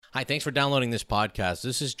Hi, thanks for downloading this podcast.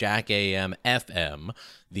 This is JackAM FM,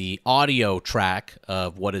 the audio track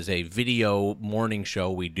of what is a video morning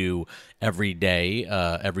show we do every day,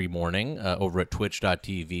 every morning over at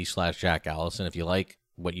twitch.tv/JackAllison. If you like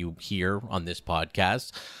what you hear on this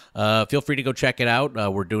podcast, feel free to go check it out.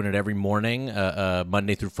 We're doing it every morning,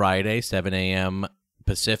 Monday through Friday, 7 a.m.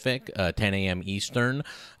 Pacific, 10 a.m. Eastern,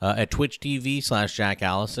 at Twitch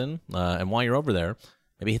TV/JackAllison. And while you're over there,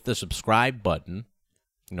 maybe hit the subscribe button.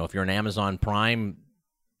 You know, if you're an Amazon Prime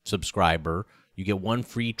subscriber, you get one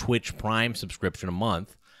free Twitch Prime subscription a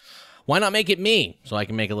month. Why not make it me so I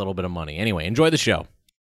can make a little bit of money? Anyway, enjoy the show.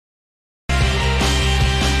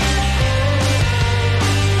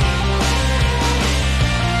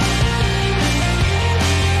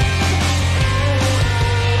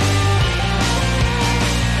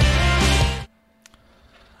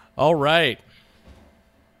 All right.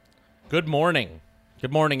 Good morning.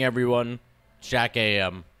 Good morning, everyone. It's Jack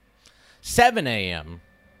AM. 7 a.m.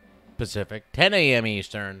 Pacific, 10 a.m.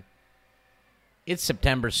 Eastern. It's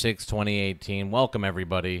September 6th, 2018. Welcome,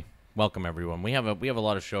 everybody. Welcome, everyone. We have a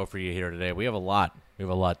lot of show for you here today. We have a lot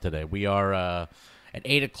today. We are at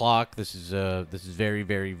 8 o'clock. This is very,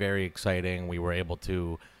 very, very exciting. We were able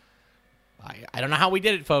to... I don't know how we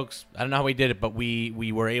did it, folks. I don't know how we did it, but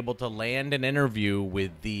we were able to land an interview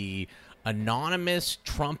with the anonymous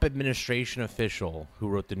Trump administration official who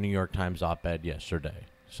wrote the New York Times op-ed yesterday.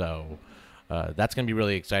 So that's going to be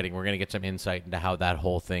really exciting. We're going to get some insight into how that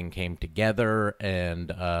whole thing came together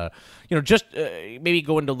and, just maybe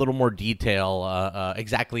go into a little more detail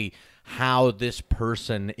exactly how this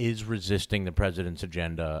person is resisting the president's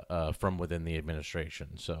agenda from within the administration.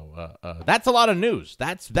 So that's a lot of news.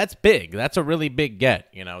 That's big. That's a really big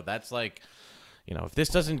get. That's like... if this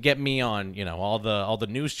doesn't get me on, all the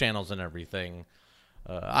news channels and everything,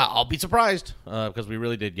 I'll be surprised because we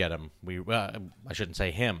really did get him. I shouldn't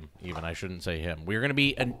say him even. I shouldn't say him. We are going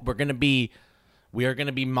to be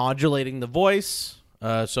modulating the voice.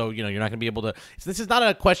 So you're not going to be able to. This is not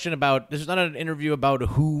a question about. This is not an interview about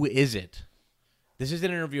who is it. This is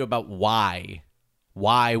an interview about why.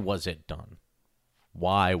 Why was it done?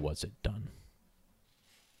 Why was it done?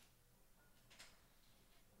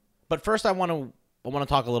 But first, I want to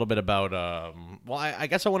talk a little bit about. I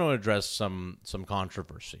guess I want to address some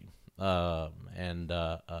controversy, I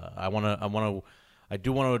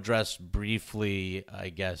do want to address briefly, I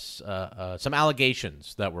guess, some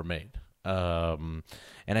allegations that were made, and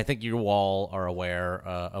I think you all are aware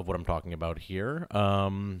of what I'm talking about here.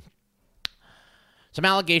 Some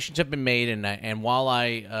allegations have been made, and while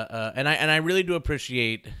I really do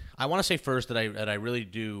appreciate. I want to say first that I really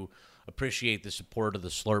do appreciate the support of the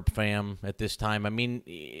Slurp fam at this time. I mean,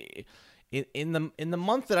 in the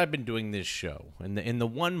month that I've been doing this show, in the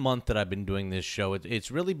 1 month that I've been doing this show,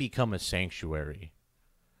 it's really become a sanctuary.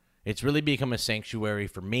 It's really become a sanctuary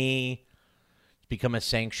for me. It's become a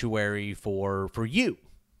sanctuary for you,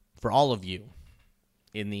 for all of you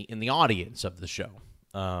in the audience of the show.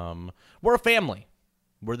 We're a family.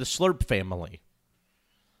 We're the Slurp family.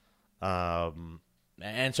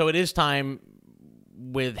 And so it is time,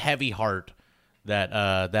 with heavy heart, that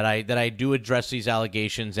I do address these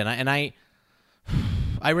allegations, and I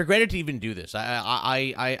regretted to even do this.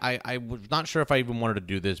 I was not sure if I even wanted to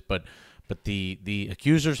do this, but the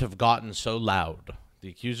accusers have gotten so loud. The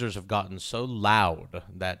accusers have gotten so loud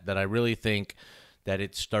that I really think that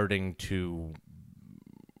it's starting to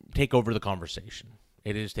take over the conversation.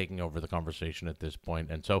 It is taking over the conversation at this point,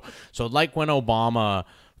 and so like when Obama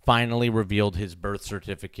finally revealed his birth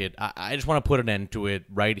certificate, I just want to put an end to it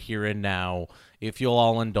right here and now. If you'll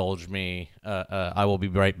all indulge me, I will be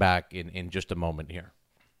right back in just a moment here.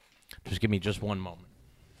 Just give me just one moment.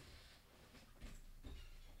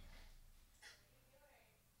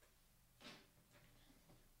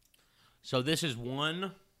 So this is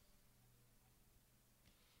one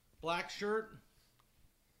black shirt.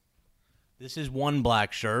 This is one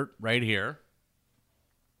black shirt right here.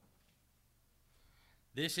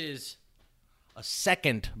 This is a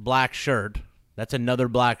second black shirt. That's another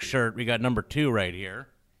black shirt. We got number 2 right here.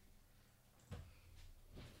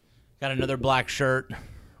 Got another black shirt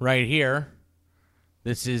right here.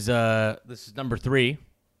 This is number 3.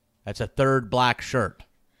 That's a third black shirt.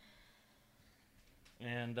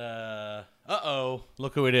 And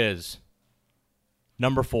look who it is.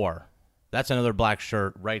 Number 4. That's another black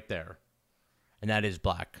shirt right there. And that is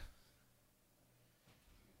black.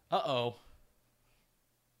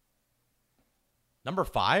 Number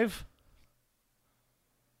 5?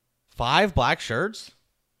 5 black shirts?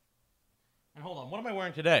 And hold on, what am I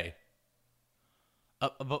wearing today? A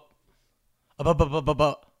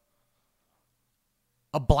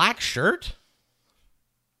black shirt?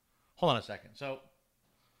 hold on a second.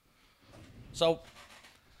 So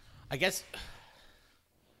I guess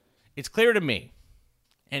it's clear to me,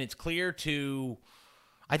 and it's clear to,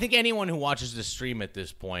 I think, anyone who watches this stream at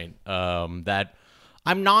this point, that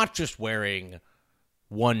I'm not just wearing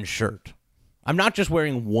one shirt. I'm not just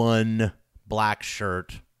wearing one black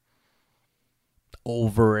shirt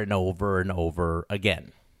over and over and over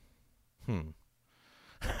again.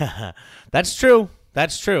 That's true.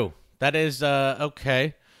 That's true. That is,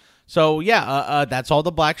 okay. So, yeah, that's all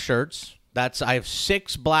the black shirts. I have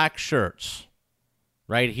 6 black shirts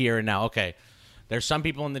right here and now. Okay. There's some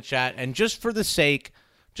people in the chat, and just for the sake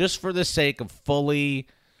of fully,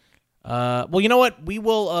 well, you know what? We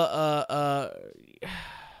will,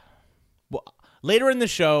 well, later in the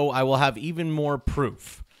show, I will have even more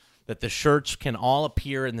proof that the shirts can all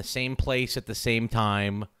appear in the same place at the same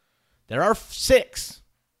time. There are 6.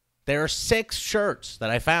 There are 6 shirts that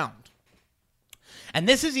I found. And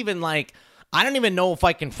this is even like, I don't even know if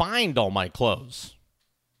I can find all my clothes.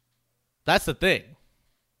 That's the thing.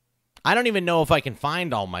 I don't even know if I can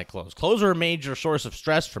find all my clothes. Clothes are a major source of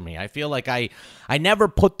stress for me. I feel like I never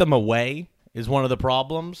put them away is one of the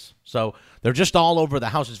problems. So they're just all over the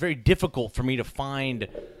house. It's very difficult for me to find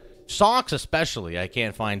socks, especially. I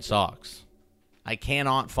can't find socks. I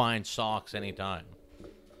cannot find socks anytime.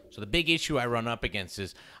 So the big issue I run up against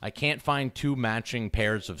is I can't find 2 matching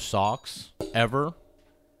pairs of socks ever.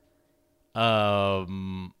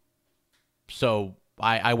 So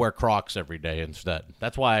I wear Crocs every day instead.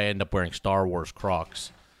 That's why I end up wearing Star Wars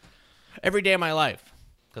Crocs every day of my life,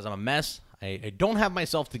 because I'm a mess. I don't have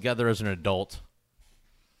myself together as an adult,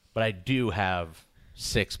 but I do have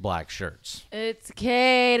 6 black shirts. It's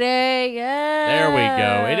Kate AM. There we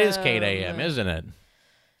go. It is Kate AM, isn't it?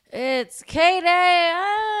 It's Kate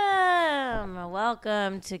AM.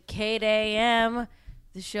 Welcome to Kate AM,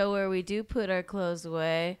 the show where we do put our clothes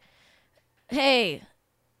away. Hey,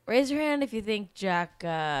 raise your hand if you think Jack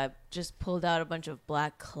just pulled out a bunch of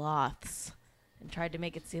black cloths and tried to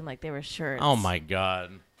make it seem like they were shirts. Oh, my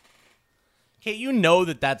God. Okay, you know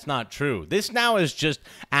that that's not true. This now is just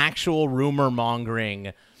actual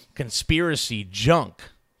rumor-mongering conspiracy junk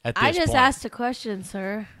at this point. I just asked a question,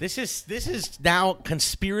 sir. This is now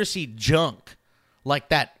conspiracy junk, like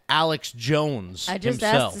that Alex Jones I just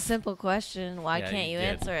himself. asked a simple question. Why Yeah, can't you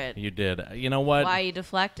answer it? You did. You know what? Why are you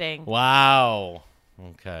deflecting? Wow.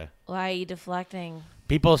 Okay. Why are you deflecting?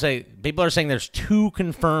 People are saying there's 2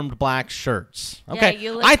 confirmed black shirts. Okay.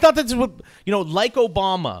 Yeah, I thought this would, like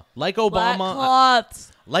Obama. Black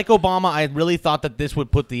cloths. Like Obama, I really thought that this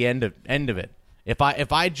would put the end of it.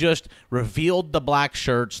 If I just revealed the black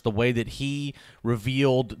shirts the way that he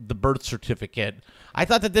revealed the birth certificate, I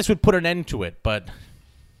thought that this would put an end to it. But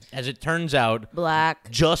as it turns out,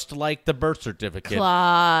 Black just like the birth certificate,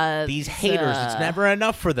 cloths. these haters, it's never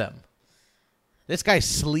enough for them. This guy's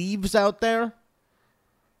sleeves out there.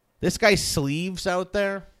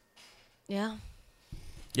 Yeah.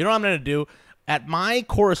 You know what I'm going to do? At my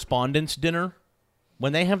correspondence dinner,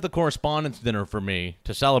 when they have the correspondence dinner for me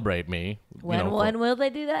to celebrate me. When will they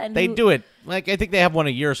do that? And they do it. Like, I think they have one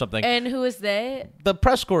a year or something. And who is they? The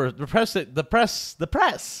press corps, the press.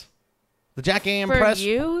 The JackAM For press.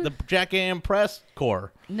 you? The JackAM press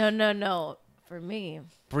corps. No. For me.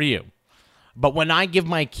 For you. But when I give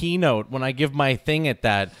my keynote, when I give my thing at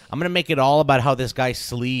that, I'm going to make it all about how this guy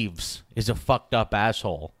Sleeves is a fucked up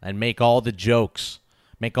asshole and make all the jokes.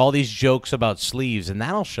 Make all these jokes about Sleeves, and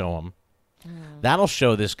that'll show him. That'll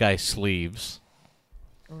show this guy Sleeves.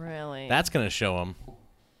 Really? That's going to show him.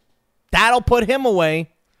 That'll put him away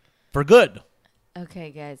for good.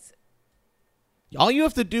 Okay, guys. All you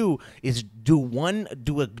have to do is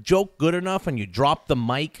do a joke good enough and you drop the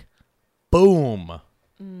mic. Boom.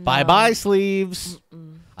 No. Bye-bye, Sleeves.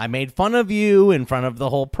 I made fun of you in front of the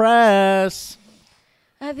whole press.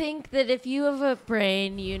 I think that if you have a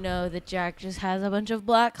brain, you know that Jack just has a bunch of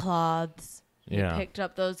black cloths. Yeah. He picked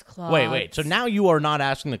up those cloths. Wait. So now you are not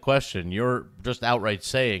asking the question. You're just outright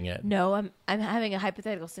saying it. No, I'm having a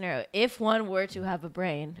hypothetical scenario. If one were to have a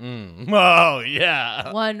brain. Oh,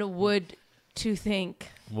 yeah. One would to think.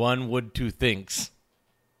 One would to thinks.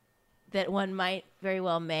 That one might very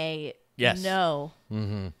well may know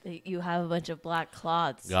that you have a bunch of black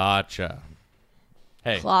cloths. Gotcha.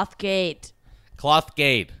 Hey. Clothgate.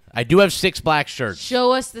 I do have 6 black shirts.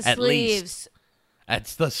 Show us the at sleeves.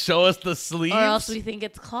 Show us the sleeves. Or else we think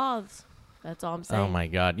it's cloths. That's all I'm saying. Oh, my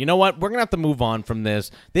God. You know what? We're going to have to move on from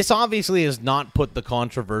this. This obviously has not put the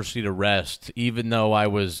controversy to rest, even though I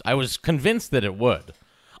was convinced that it would.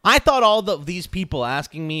 I thought all of these people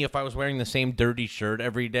asking me if I was wearing the same dirty shirt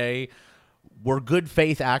every day were good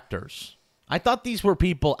faith actors. I thought these were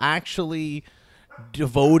people actually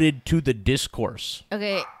devoted to the discourse.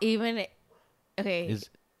 Okay, even if Is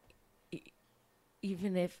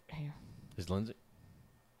Lindsay?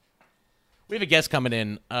 We have a guest coming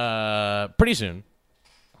in pretty soon.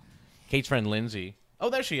 Kate's friend Lindsay. Oh,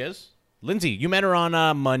 there she is. Lindsay, you met her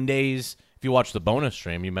on Mondays. If you watch the bonus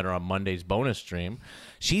stream, you met her on Monday's bonus stream.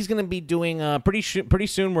 She's going to be doing pretty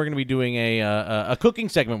soon. We're going to be doing a cooking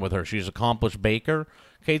segment with her. She's an accomplished baker.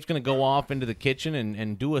 Kate's going to go off into the kitchen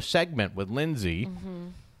and do a segment with Lindsay,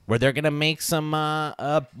 where they're going to make some. What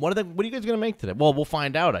are you guys going to make today? Well, we'll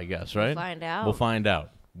find out, I guess, right? We'll find out.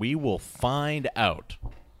 We will find out.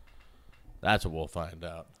 That's what we'll find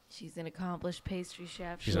out. She's an accomplished pastry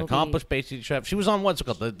chef. She's an accomplished pastry chef. She was on what's it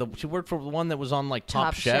called? She worked for the one that was on like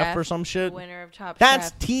Top Chef or some shit. Winner of Top Chef.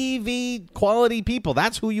 That's TV quality people.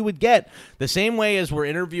 That's who you would get. The same way as we're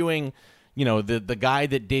interviewing, the guy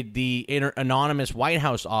that did the anonymous White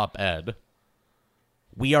House op-ed.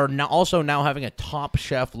 We are also now having a Top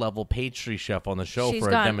Chef level pastry chef on the show for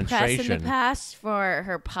a demonstration. She's gone press in the past for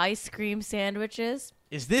her pie scream sandwiches.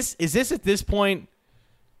 Is this at this point?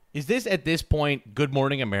 Is this at this point Good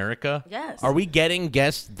Morning America? Yes. Are we getting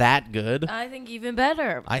guests that good? I think even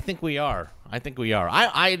better. I think we are. I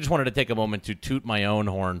just wanted to take a moment to toot my own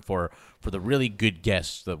horn for the really good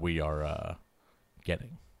guests that we are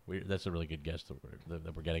getting. That's a really good guest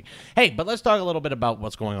that we're getting. Hey, but let's talk a little bit about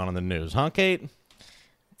what's going on in the news, huh, Kate?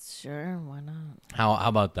 Sure, why not? How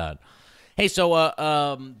about that? Hey,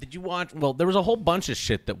 so did you watch? Well, there was a whole bunch of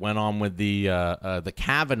shit that went on with the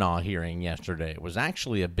Kavanaugh hearing yesterday. It was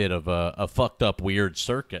actually a bit of a fucked up, weird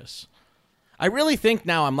circus. I really think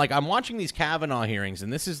now I'm watching these Kavanaugh hearings,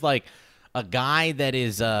 and this is like a guy that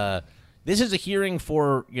is this is a hearing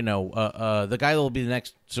for the guy that will be the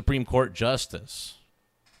next Supreme Court justice.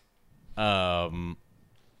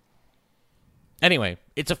 Anyway,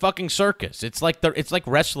 it's a fucking circus. It's like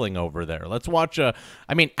wrestling over there. Let's watch.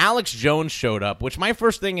 Alex Jones showed up, which my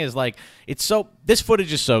first thing is this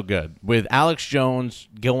footage is so good with Alex Jones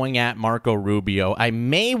going at Marco Rubio. I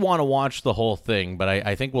may want to watch the whole thing, but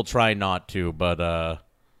I think we'll try not to. But I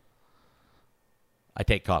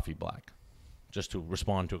take coffee black. Just to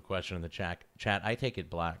respond to a question in the chat, I take it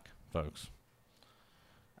black, folks.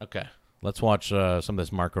 Okay. Let's watch some of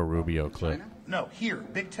this Marco Rubio clip. No, here,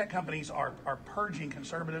 big tech companies are purging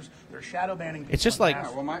conservatives. They're shadow banning. It's just like...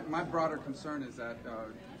 Well, my broader concern is that...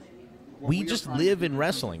 we just live in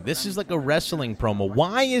wrestling. This is like a wrestling promo.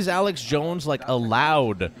 Why is Alex Jones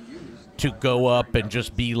allowed to go up and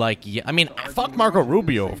just be like... Yeah, fuck Marco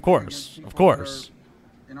Rubio, of course. Of course.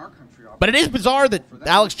 But it is bizarre that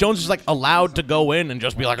Alex Jones is allowed to go in and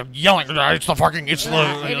just be yelling, it's the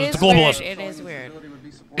globalist. It is weird.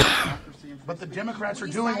 But the Democrats are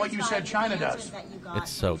doing what you said China does. It's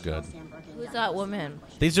so good. Who's that woman?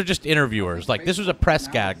 These are just interviewers. This was a press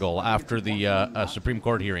gaggle after the Supreme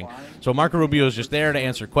Court hearing. So Marco Rubio is just there to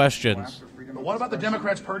answer questions. But what about the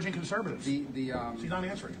Democrats purging conservatives? She's not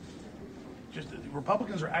answering. Just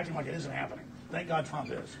Republicans are acting like it isn't happening. Thank God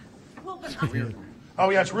Trump is. Oh,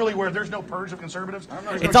 yeah, it's really weird. There's no purge of conservatives.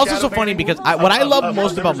 It's also so funny because what I love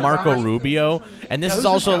most about Marco Rubio, and this is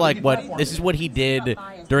also what he did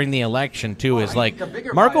during the election too, is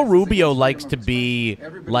Marco Rubio likes to be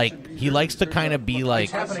he likes to kind of be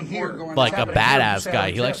like a badass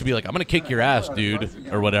guy. He likes to be I'm gonna kick your ass, dude,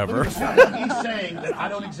 or whatever. He's saying that I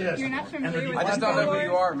don't exist. You're not familiar with I just don't know who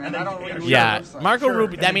you are, man. I don't really yeah, Marco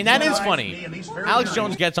Rubio. That is funny. Alex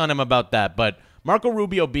Jones gets on him about that, but Marco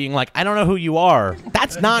Rubio being I don't know who you are.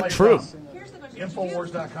 That's not true.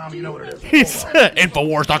 Infowars.com, you know what it is.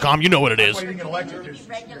 Infowars.com, you know what it is. That's why you didn't get elected.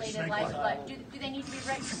 Regulated like what? Do they need to be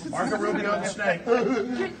regulated? Marco Rubio and the snake.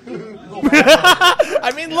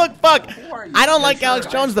 Look, fuck. I don't like Alex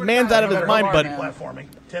Jones. The man's out of his mind, but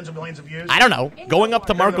tens of millions of views. I don't know. Going up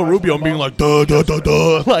to Marco Rubio and being duh, duh, duh,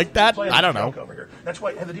 duh, like that, I don't know. That's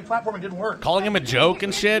why the deplatforming didn't work. Calling him a joke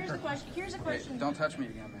and shit. Here's a question. Don't touch me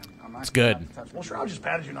again, man. It's good. Well, sure, I just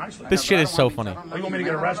patted you nicely. This shit is so funny. Oh, you want me to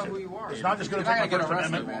get arrested? It's not just going to take my First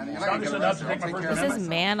Amendment. It's not just enough to take my First Amendment. This is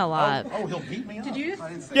man a lot. Oh, he'll beat me up. Did you?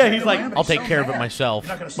 Yeah, he's I'll take care of it myself.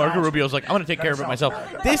 Marco Rubio's I'm going to take care of it myself.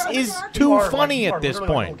 This is too funny at this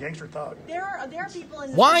point. There are people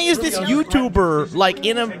in Why is this YouTuber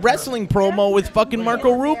in a wrestling promo with fucking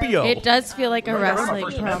Marco Rubio? It does feel like a wrestling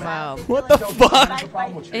promo. What the fuck?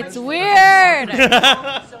 It's weird.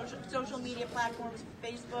 social media platforms,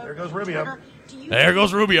 Facebook. There goes Rubio. There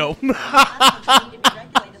goes Rubio.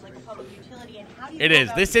 It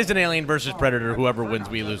is. This is an Alien versus Predator. Whoever wins,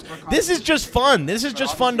 we lose. This is just fun. This is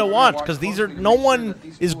just fun to watch because no one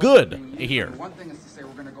is good here. One thing is to say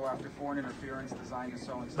we're going to go after foreign interference designed to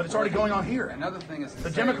so and so. But it's already going on here. Another thing is The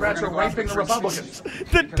Democrats are raping the Republicans.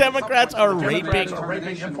 The Democrats are raping.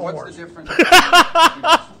 InfoWars.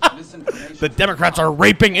 The Democrats are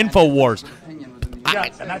raping InfoWars. Yeah,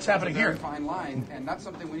 and that's happening here.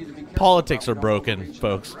 Politics are broken,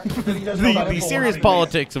 folks. The serious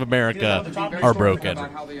politics of America are broken.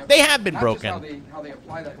 They have been broken.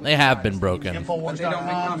 They have been broken.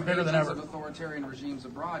 InfoWars.com bigger than ever.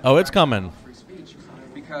 Oh, it's coming.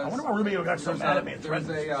 I wonder why Rubio got so mad at me and threatened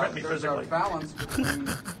me there's physically. a balance between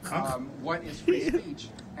what is free speech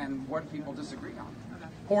and what people disagree on.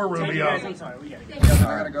 Poor Rubio. I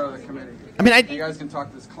gotta go to the committee. I mean, You guys can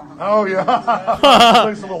talk to this clown. Oh, yeah.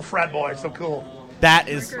 Looks a little frat boy. So cool. that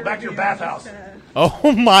is. Go back to your bathhouse.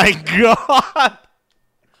 Oh my God.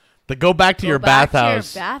 Go back to your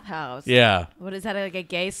bathhouse. To your bathhouse. Yeah. What is that, like a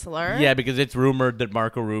gay slur? Yeah, because it's rumored that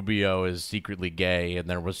Marco Rubio is secretly gay, and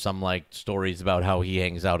there was some like stories about how he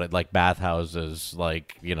hangs out at like bathhouses,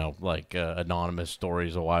 like anonymous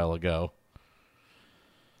stories a while ago.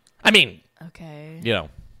 I mean, Okay.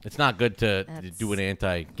 it's not good to do an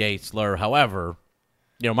anti-gay slur. However,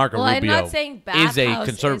 Marco Well, I'm Rubio not saying is a bathhouse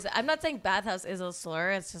conservative. I'm not saying bathhouse is a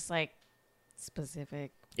slur. It's just like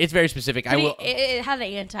specific. It's very specific. It had an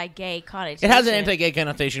anti-gay connotation. It has an anti-gay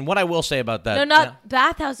connotation. What I will say about that? No, not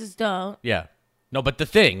bathhouses don't. Yeah. No, but the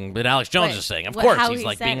thing that Alex Jones Right. is saying, of What- course, how he's he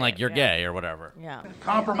like said being it, like you're yeah. gay or whatever. Yeah.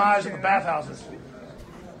 Compromise at the bathhouses.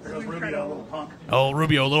 There goes Rubio, little punk. Oh,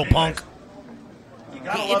 Rubio, little punk. You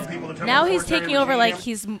gotta love people that turn Now on he's authoritarian taking over like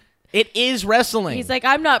regime. he's It is wrestling. he's like,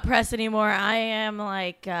 I'm not press anymore. I am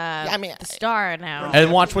like I mean, the star now.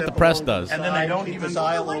 and watch what the press does. And then they don't even.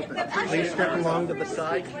 Please step along to the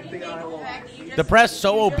side. Keep the aisle open. The press,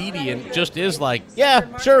 so obedient, just is like,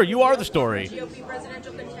 yeah, sure, you are the story. GOP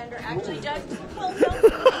presidential contender actually does. Well,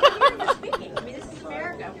 no, you're speaking. I mean, this is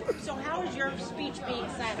America. So how is your speech being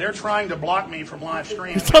silenced? They're trying to block me from live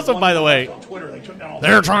streams. It's also, by the way, on Twitter, they took down all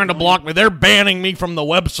they're trying to block me. They're banning me from the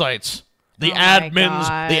websites. The Oh my admins,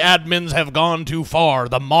 God. the admins have gone too far.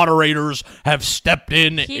 The moderators have stepped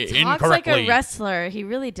in He talks incorrectly. like a wrestler. He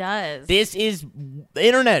really does. This is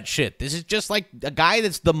internet shit. This is just like a guy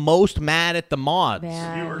that's the most mad at the mods.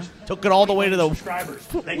 Man. viewers. Took it all the way to the. subscribers.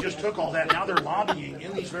 They just took all that. Now they're lobbying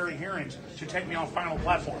in these very hearings to take me off final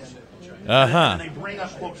platforms. And they bring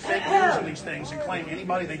up, quote, fake news in these things and claim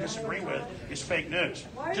anybody they disagree with is fake news.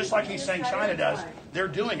 Just like he's saying China does, they're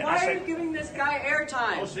doing it. Why are you giving this guy Oh,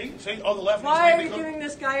 airtime? see, the left. Why are you giving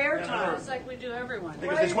this guy airtime? It's like we do everyone.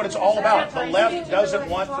 Because it's what it's all about. The left doesn't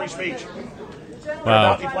want free speech. Wow.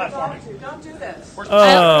 About deplatforming. Don't do this.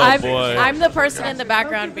 I'm the person in the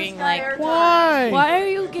background being like, Why? why are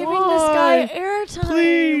you giving this guy airtime?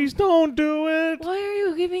 Please don't do it. Why are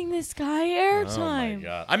you giving this guy airtime?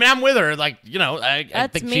 God. I mean, I'm with her. Like, I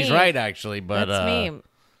That's think me. she's right, actually. But That's me.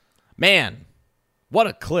 man, what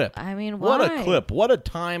a clip! I mean, what a why? clip! What a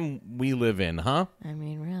time we live in, huh? I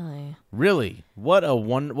mean, really. Really, what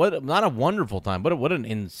not a wonderful time, but what an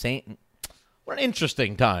insane, what an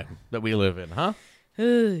interesting time that we live in, huh?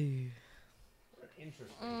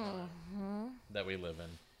 That we live in.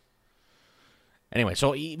 Anyway,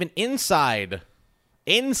 so even inside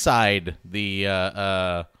the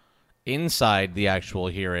actual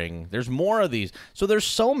hearing, there's more of these. So there's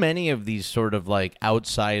so many of these sort of like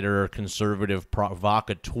outsider conservative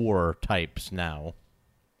provocateur types now.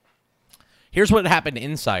 Here's what happened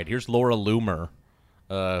inside. Here's Laura Loomer,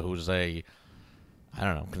 who's a, I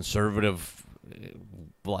don't know, conservative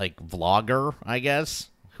like vlogger, I guess,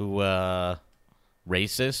 who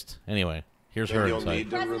racist. Anyway, here's her inside.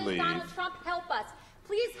 President Donald Trump, help us.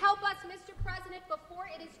 Please help us, Mr. President, before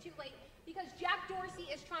it is too late. Because Jack Dorsey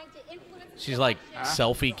is trying to influence. She's like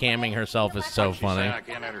selfie camming herself is so funny. I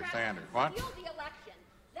can't understand her. What? Steal the election.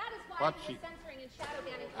 That is why What he she- is censoring and shadow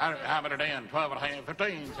banning. How about it in? 12 and a half,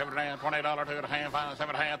 15, 7 and a half, $20, 2 and a half, 5,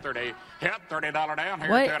 7 and a half, 30. Hit $30 down here.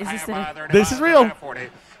 What? 2 and a Is half, this 5, 35, This is real. 2 and a half, 40.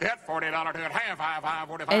 Hit $40, 2 and a half, 5, 5,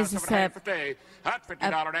 45, Is 7 this and a half, a- 50. Hit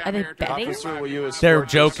 $50 are down they here. 2 and a half, betting? 5, They're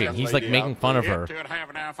joking. He's like making fun of her. 2 and a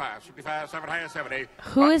half, now 5, 65, 7 and a half, 70.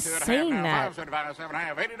 Who is 2 and a half, saying now that? 5, 75, 7 and a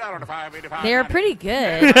half, $80 to 5, 85. They're 90. pretty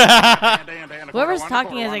good. Whoever's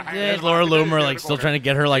talking is a good- There's Laura Loomer like still trying to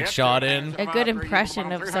get her like shot in. A good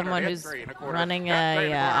impression of someone who's running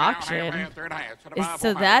a auction.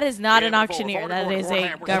 So that is not an auctioneer. That is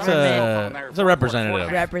a government It's a representative.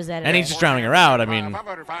 representative. And he's just drowning her out. I mean, 5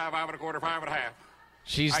 and a quarter, 5 and a half.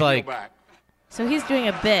 she's I go like back. So he's doing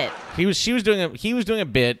a bit. he was doing a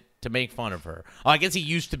bit to make fun of her. Oh, I guess he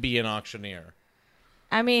used to be an auctioneer.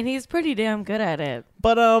 I mean, he's pretty damn good at it.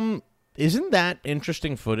 But isn't that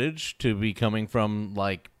interesting footage to be coming from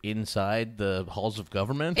like inside the halls of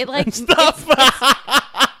government? It like and stuff.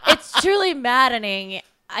 It's it's truly maddening.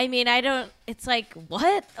 I mean, I don't. It's like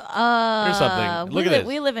what? Here's something. Look at this.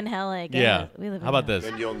 We live in hell. I guess. Yeah. We live. How about this?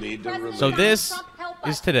 Then you'll need to release. So this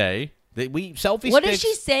is today. We selfie What sticks. is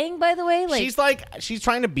she saying, by the way? Like she's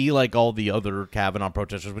trying to be like all the other Kavanaugh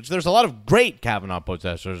protesters, which there's a lot of great Kavanaugh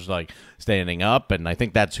protesters like standing up, and I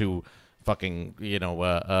think that's who fucking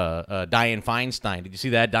Dianne Feinstein. Did you see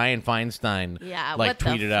that? Dianne Feinstein what the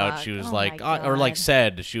tweeted out. fuck? She was Oh like my or like God.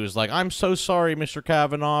 said she was like, I'm so sorry, Mr.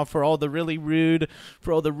 Kavanaugh, for all the really rude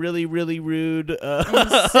I'm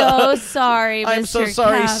so sorry, Mr. I'm so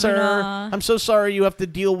sorry, sir. Kavanaugh. I'm so sorry you have to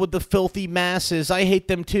deal with the filthy masses. I hate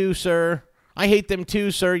them too, sir.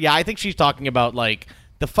 Yeah, I think she's talking about like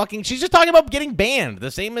she's just talking about getting banned,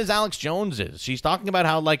 the same as Alex Jones is. She's talking about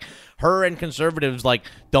how like her and conservatives like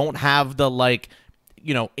don't have the like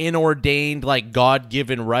inordained like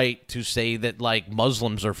God-given right to say that like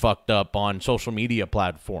Muslims are fucked up on social media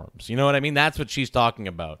platforms. You know what I mean? That's what she's talking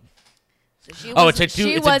about. It's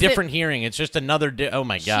a different hearing. It's just another. Oh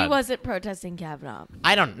my God! She wasn't protesting Kavanaugh.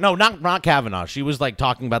 I don't know. Not Kavanaugh. She was like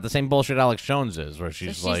talking about the same bullshit Alex Jones is, where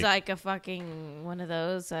she's like a fucking one of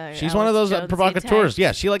those. She's Alex one of those Jonesy provocateurs. types.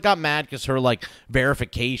 Yeah, she like got mad because her like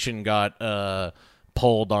verification got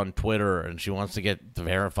pulled on Twitter, and she wants to get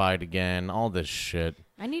verified again. All this shit.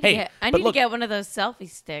 I need to get one of those selfie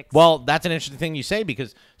sticks. Well, that's an interesting thing you say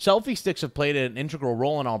because selfie sticks have played an integral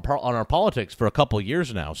role in our politics for a couple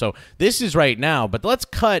years now. So this is right now, but let's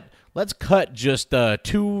cut just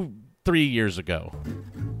 2-3 years ago.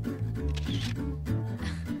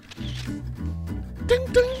 Ding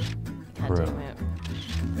ding. God damn it.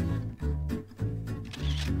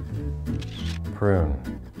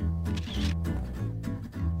 Prune.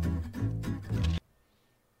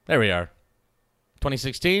 There we are.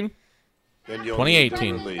 2016. Then you'll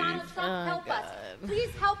 2018. need to leave. Donald Trump, help us.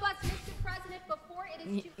 Please help us, Mr. President, before it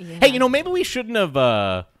is too late. Hey, maybe we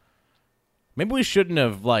shouldn't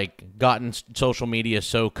have like gotten social media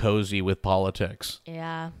so cozy with politics.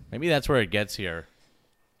 Yeah. Maybe that's where it gets here.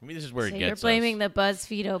 Maybe this is where it So gets you're blaming the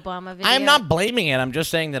BuzzFeed Obama video? I'm not blaming it. I'm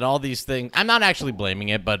just saying that all these things. I'm not actually blaming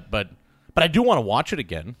it, but I do want to watch it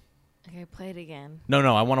again. Okay, play it again.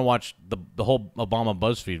 No, I want to watch the whole Obama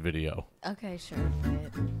BuzzFeed video. Okay, sure. Play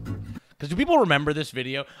it. Because do people remember this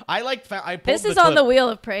video? I pulled This is the on clip. the Wheel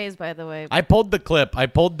of Praise, by the way. I pulled the clip. I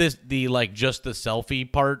pulled the just the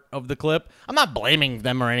selfie part of the clip. I'm not blaming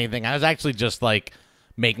them or anything. I was actually just like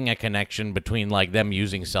making a connection between like them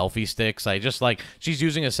using selfie sticks. I just like she's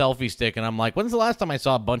using a selfie stick, and I'm like, when's the last time I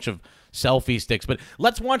saw a bunch of selfie sticks? But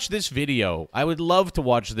let's watch this video. I would love to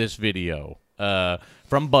watch this video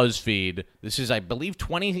from BuzzFeed. This is, I believe,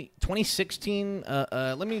 2016.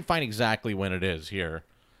 Let me find exactly when it is here.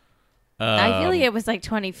 I feel like it was like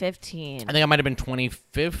 2015. I think it might have been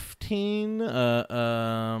 2015.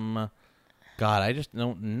 God, I just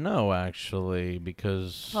don't know, actually,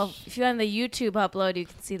 because... Well, if you're on the YouTube upload, you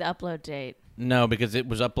can see the upload date. No, because it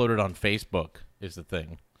was uploaded on Facebook, is the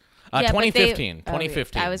thing. Yeah, 2015.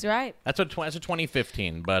 2015. I was right. That's what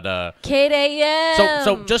 2015, but... KDAM!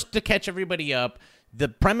 So just to catch everybody up, the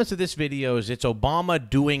premise of this video is it's Obama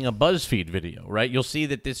doing a BuzzFeed video, right? You'll see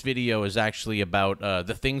that this video is actually about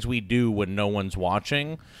the things we do when no one's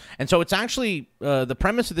watching. And so it's actually, the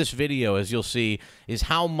premise of this video, as you'll see, is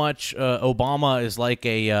how much Obama is like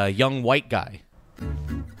a young white guy.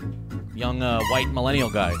 Young white millennial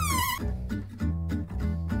guy.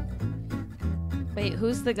 Wait,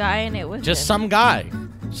 who's the guy in it with Just him? some guy.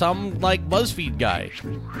 Some, like, BuzzFeed guy.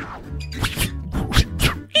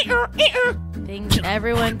 Things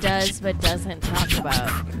everyone does but doesn't talk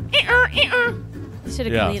about. They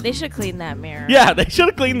should have cleaned that mirror. Yeah, they should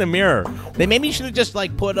have cleaned the mirror. They maybe should have just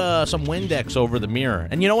like put some Windex over the mirror.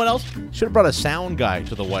 And you know what else? Should have brought a sound guy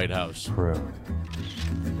to the White House. Prune.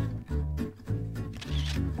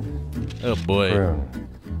 Oh boy. Prune.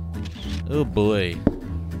 Oh boy.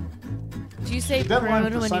 Do you say The deadline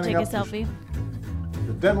prune for when you signing take a up selfie?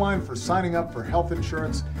 The deadline for signing up for health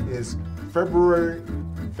insurance is February.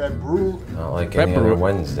 Not like any other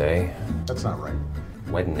Wednesday. That's not right.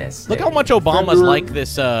 Wednesday. Look how much Obama's like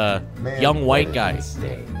this young white guy.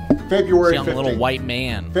 February This young 15th. little white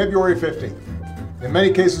man. February 15th. In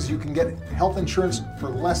many cases, you can get health insurance for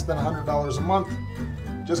less than $100 a month.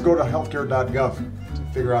 Just go to healthcare.gov to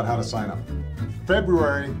figure out how to sign up.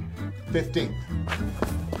 February 15th.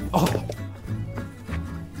 Oh.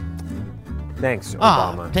 Thanks,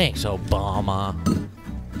 Obama. Oh, thanks, Obama.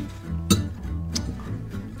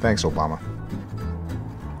 Thanks, Obama.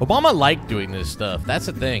 Obama liked doing this stuff. That's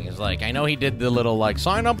the thing. Is like, I know he did the little like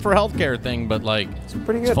sign up for healthcare thing, but like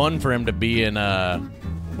pretty good. It's fun for him to be in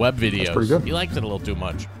web videos. That's pretty good. He liked it a little too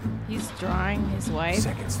much. He's drawing his wife.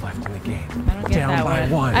 Seconds left in the game. I don't get Down that by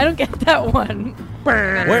one. one. I don't get that one.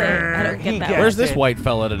 I don't get that one. Where's this white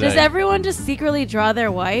fella today? Does everyone just secretly draw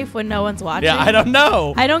their wife when no one's watching? Yeah, I don't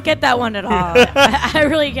know. I don't get that one at all.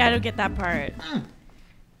 I don't get that part.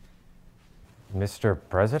 Mr.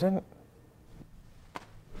 President?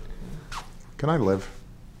 Can I live?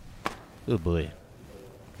 Oh boy.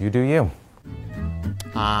 You do you.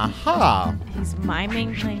 Aha. He's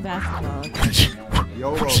miming playing basketball.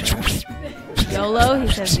 YOLO. YOLO? He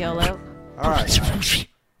says YOLO. All right.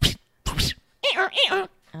 Oh,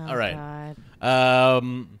 All right.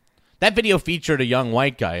 God. That video featured a young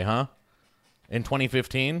white guy, huh? In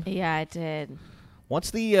 2015? Yeah, it did. What's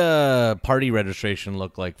the party registration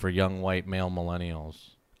look like for young white male millennials?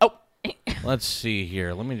 Oh, let's see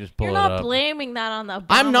here. Let me just pull You're it up. not blaming that on the Obama's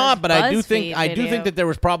I'm not, but I do think BuzzFeed that there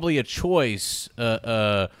was probably a choice.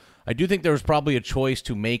 I do think there was probably a choice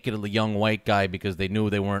to make it a young white guy because they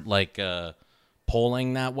knew they weren't like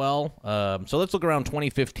polling that well. So let's look around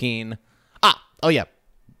 2015. Oh yeah,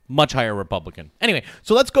 much higher Republican. Anyway,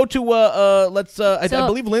 so let's go to I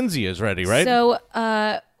believe Lindsay is ready, right? So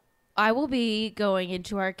I will be going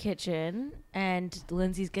into our kitchen, and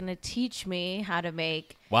Lindsay's going to teach me how to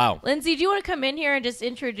make... Wow. Lindsay, do you want to come in here and just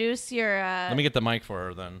introduce your... Let me get the mic for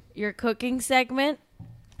her, then. Your cooking segment?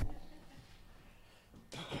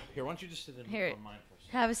 Here, why don't you just sit in Here, on mine for a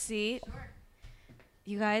second? have a seat. Sure.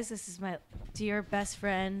 You guys, this is my dear best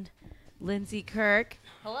friend, Lindsay Kirk.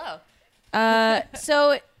 Hello.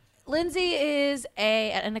 So Lindsay is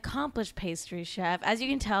an accomplished pastry chef, as you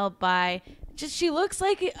can tell by... she looks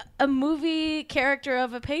like a movie character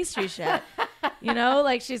of a pastry chef. You know,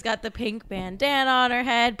 like she's got the pink bandana on her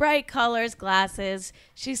head, bright colors, glasses.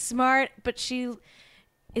 She's smart, but she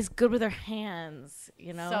is good with her hands,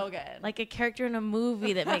 you know? So good. Like a character in a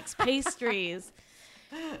movie that makes pastries.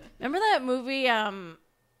 Remember that movie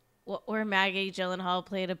where Maggie Gyllenhaal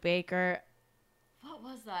played a baker? What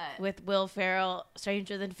was that? With Will Ferrell,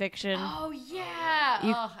 Stranger Than Fiction. Oh, yeah.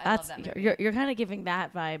 I love that movie. You're kind of giving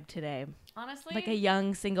that vibe today. Honestly, like a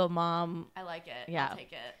young single mom. I like it. Yeah, I'll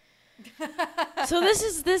take it. So this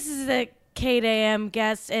is the JackAM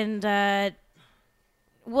guest, and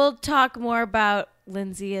we'll talk more about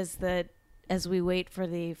Lindsay as we wait for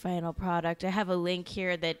the final product. I have a link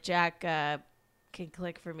here that Jack can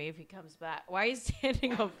click for me if he comes back. Why are you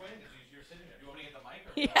standing up?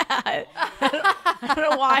 Yeah, I don't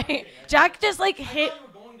know why. Jack just like hit.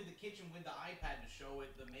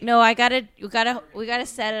 No, we gotta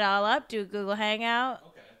set it all up. Do Google Hangout.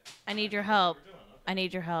 Okay. I need your help. I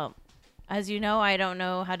need your help. As you know, I don't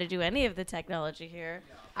know how to do any of the technology here.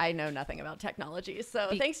 I know nothing about technology, so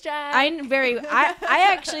thanks, Jack. I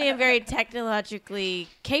actually am very technologically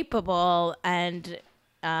capable and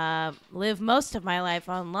live most of my life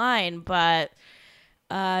online, but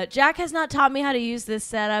Jack has not taught me how to use this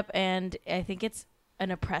setup, and I think it's an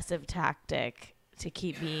oppressive tactic to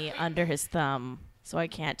keep me under his thumb. So I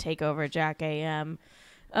can't take over JackAM.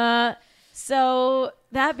 So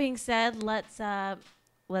that being said, let's maybe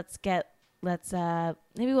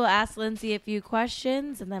we'll ask Lindsay a few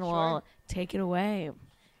questions and then we'll take it away.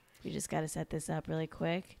 We just got to set this up really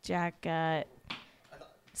quick. Jack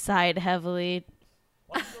sighed heavily.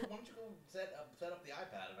 Why don't you go set up the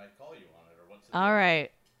iPad and I call you on it, or what's it? All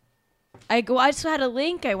right. I just had a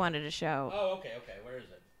link I wanted to show. Oh, okay. Where is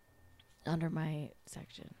it? Under my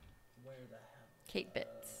section. Kate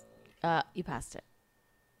Bits. You passed it.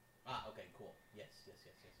 Okay, cool. Yes.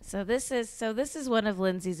 So this is one of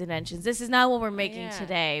Lindsay's inventions. This is not what we're making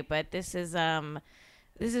today, but this is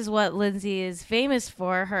what Lindsay is famous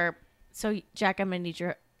for. So Jack, I'm gonna need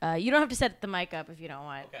your. You don't have to set the mic up if you don't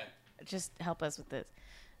want. Okay. Just help us with this.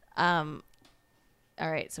 All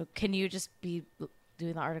right. So can you just be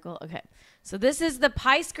doing the article? Okay. So this is the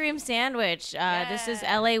pie scream sandwich. This is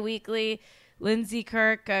LA Weekly. Lindsay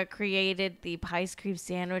Kirk created the pie scream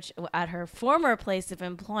sandwich at her former place of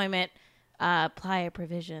employment, Playa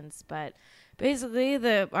Provisions. But basically,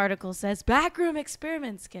 the article says backroom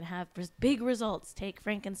experiments can have big results. Take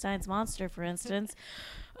Frankenstein's monster, for instance.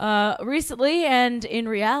 Recently, and in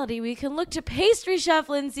reality, we can look to pastry chef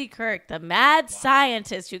Lindsay Kirk, the mad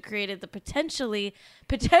scientist who created the potentially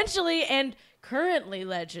and currently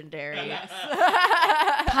legendary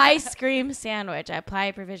pie scream sandwich at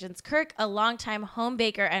Playa Provisions. Kirk, a longtime home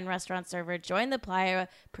baker and restaurant server, joined the Playa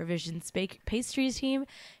Provisions pastries team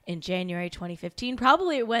in January 2015,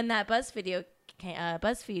 probably when that BuzzFeed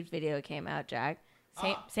video came out, Jack.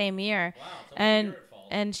 Same year. Wow,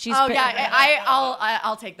 and she's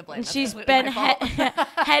I'll take the blame. She's been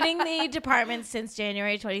heading the department since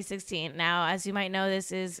January 2016. Now, as you might know,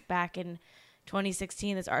 this is back in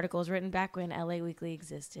 2016. This article was written back when LA Weekly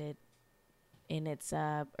existed in its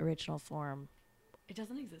original form. It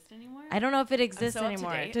doesn't exist anymore? I don't know if it exists so up to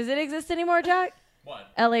anymore. date. Does it exist anymore, Jack? What?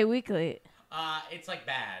 LA Weekly. It's like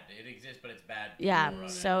bad. It exists, but it's bad. Yeah,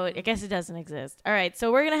 so I guess it doesn't exist. All right,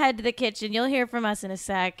 so we're going to head to the kitchen. You'll hear from us in a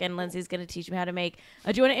sec, and Lindsay's going to teach me how to make.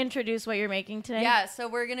 Do you want to introduce what you're making today? Yeah, so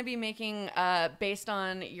we're going to be making, based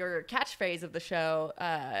on your catchphrase of the show,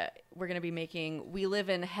 we're going to be making We Live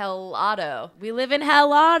in Hell Auto. We live in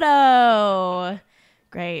Hell Auto.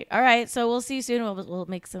 Great. All right, so we'll see you soon. We'll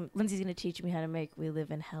make some. Lindsay's going to teach me how to make We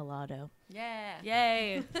Live in Hell Auto. Yeah.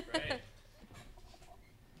 Yay. Great.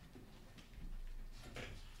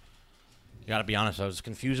 Gotta be honest, I was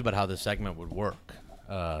confused about how this segment would work.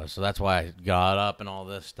 So that's why I got up and all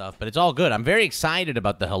this stuff. But it's all good. I'm very excited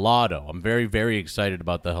about the Helado. I'm very, very excited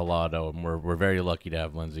about the Helado. And we're very lucky to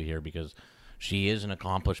have Lindsay here because she is an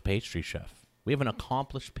accomplished pastry chef. We have an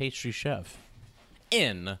accomplished pastry chef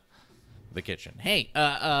in the kitchen. Hey,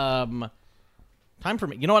 time for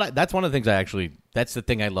me. You know what? That's one of the things that's the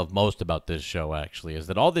thing I love most about this show, actually, is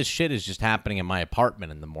that all this shit is just happening in my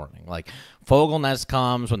apartment in the morning. Like, Fogelnest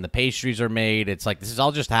comes when the pastries are made. It's like, this is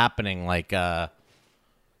all just happening. Like,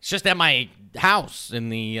 it's just at my house in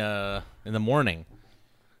the morning.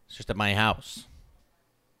 It's just at my house.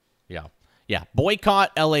 Yeah. Yeah.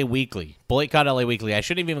 Boycott LA Weekly. Boycott LA Weekly. I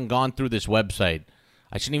shouldn't have even gone through this website.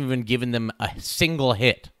 I shouldn't have even given them a single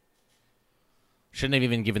hit. Shouldn't have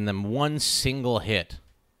even given them one single hit.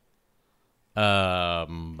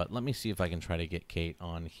 But let me see if I can try to get Kate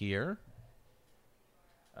on here.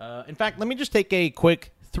 In fact, let me just take a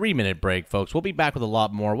quick 3-minute break, folks. We'll be back with a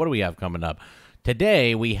lot more. What do we have coming up?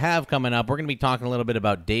 Today, we're going to be talking a little bit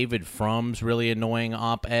about David Frum's really annoying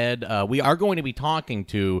op-ed. We are going to be talking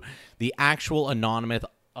to the actual anonymous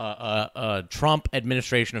Trump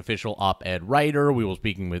administration official op-ed writer. We will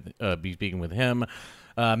be speaking with him.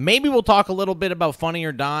 Maybe we'll talk a little bit about Funny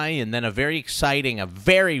or Die, and then a very,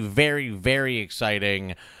 very, very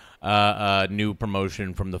exciting new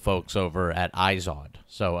promotion from the folks over at iZod.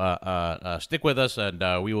 So stick with us,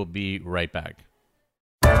 and we will be right back.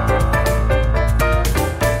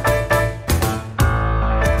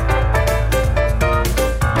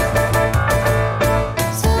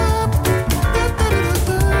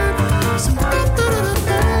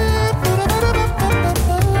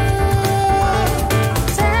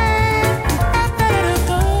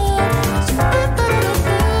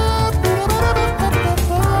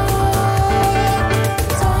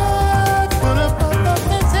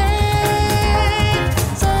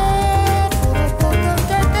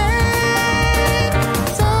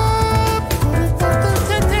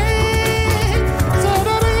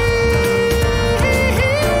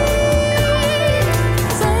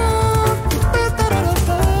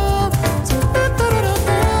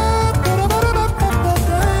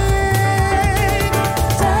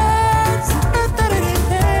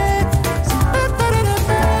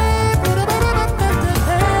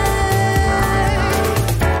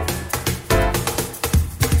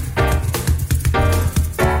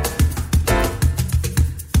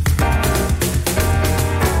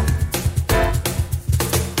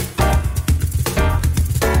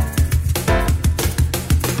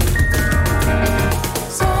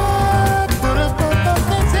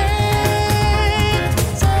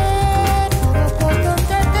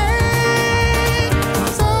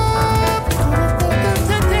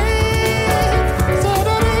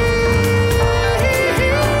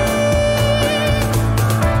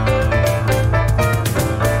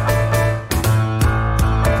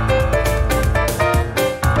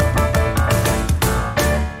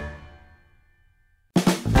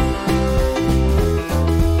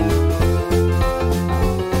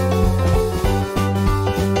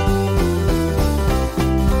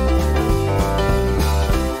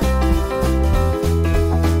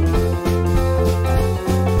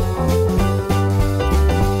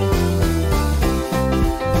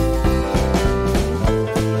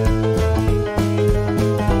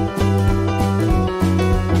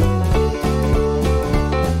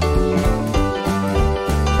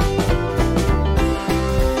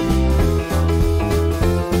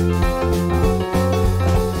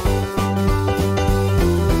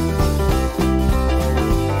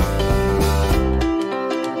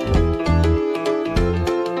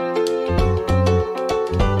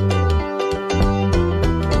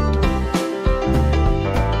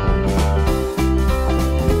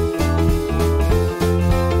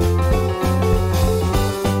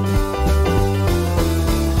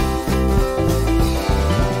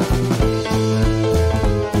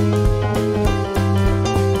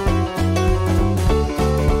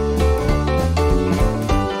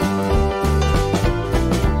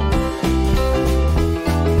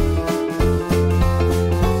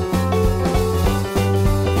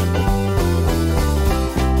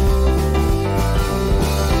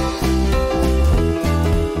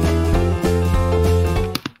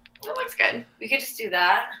 could just do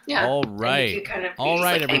that. Yeah. All And you right. could kind of All use,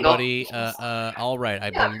 right, like, angle. everybody. All right.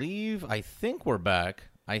 I think we're back.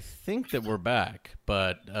 I think that we're back,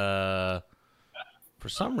 but for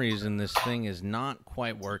some reason this thing is not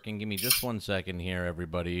quite working. Give me just 1 second here,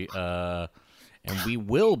 everybody. And we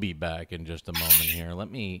will be back in just a moment here. Let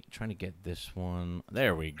me try to get this one.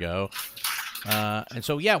 There we go. And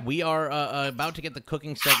so, yeah, we are about to get the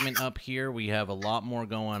cooking segment up here. We have a lot more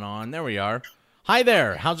going on. There we are. Hi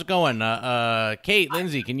there. How's it going? Kate,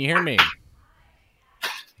 Lindsay, can you hear me?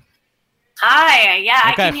 Hi. Yeah,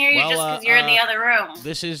 I Okay, can hear you well, just because you're in the other room.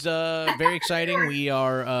 This is very exciting. We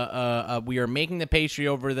are making the pastry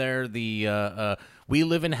over there. The We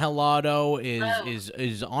Live in Helado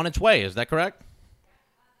is on its way. Is that correct?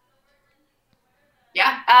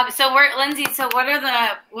 Yeah. So we're Lindsay. So what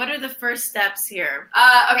are the first steps here?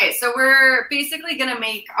 Okay, so we're basically gonna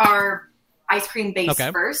make our ice cream base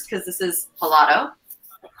first because this is gelato.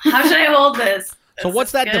 How should I hold this? So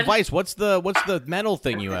what's that good? device? What's the metal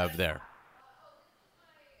thing you have there?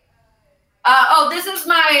 This is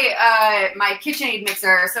my my KitchenAid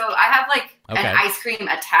mixer. So I have like an ice cream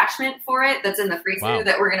attachment for it that's in the freezer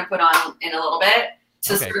that we're gonna put on in a little bit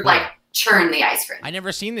to sort of like churn the ice cream. I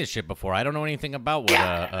never seen this shit before. I don't know anything about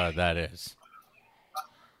what that is.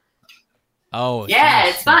 Oh yeah,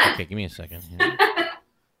 it's fun. Okay, give me a second.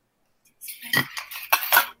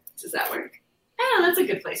 Does that work? Oh, that's a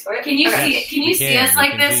good place for it. Can you see? Can you see us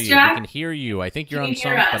like this, Jack? I can hear you. I think you're on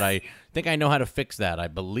something, but I think I know how to fix that. I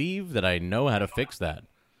believe that I know how to fix that.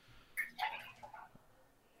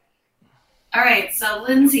 All right, so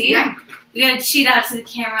Lindsay, we gotta cheat out to the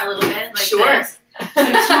camera a little bit, like this. So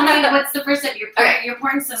tell me, what's the first step? You're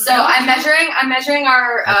pouring some. So milk. I'm measuring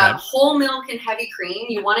our whole milk and heavy cream.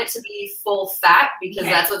 You want it to be full fat because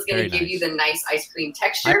that's what's going to give you the nice ice cream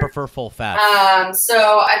texture. I prefer full fat.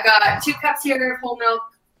 So I've got 2 cups here of whole milk.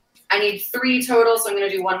 I need 3 total, so I'm going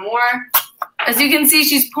to do 1 more. As you can see,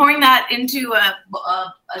 she's pouring that into a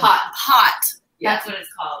pot. Yeah. That's what it's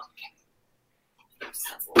called. Oops,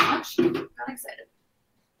 that's a little much. Got excited.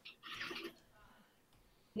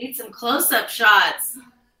 Need some close-up shots.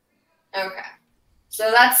 Okay.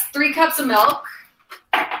 So that's 3 cups of milk.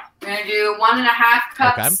 We're going to do 1.5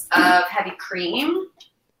 cups of heavy cream.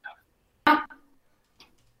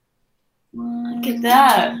 Look at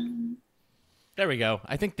that. There we go.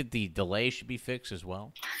 I think that the delay should be fixed as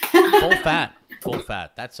well. Full fat. Full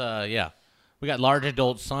fat. That's, yeah. We got large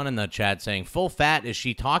adult son in the chat saying, full fat, is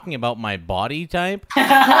she talking about my body type?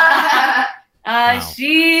 Wow.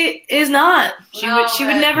 She is not. She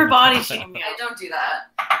would never body shame you. I don't do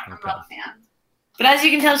that. I'm not a fan. But as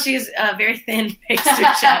you can tell, she's a very thin pastry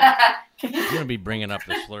chef. I'm gonna be bringing up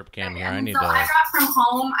the slurp cam here. I need I got from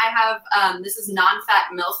home. I have this is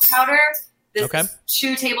non-fat milk powder. This is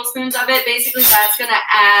 2 tablespoons of it. Basically, that's gonna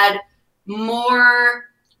add more.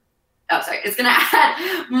 Oh, sorry. It's gonna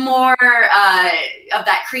add more of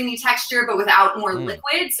that creamy texture, but without more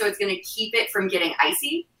liquid. So it's gonna keep it from getting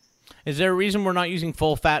icy. Is there a reason we're not using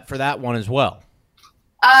full fat for that one as well?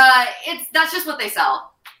 That's just what they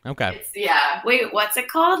sell. Okay. Wait, what's it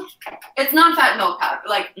called? It's non-fat milk powder,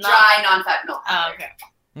 like dry non-fat milk powder. Oh, okay.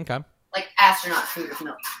 Okay. Like astronaut food of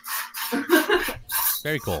milk.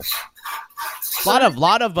 Very cool. Lot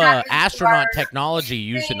of astronaut technology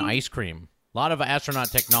used in ice cream. A lot of astronaut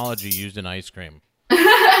technology used in ice cream. You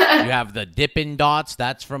have the Dippin' Dots.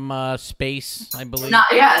 That's from space, I believe.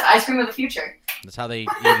 It's ice cream of the future. That's how they eat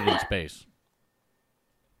it in space.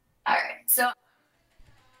 All right, so.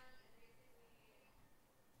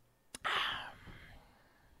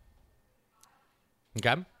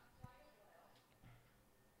 Okay.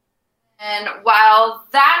 And while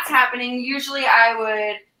that's happening, usually I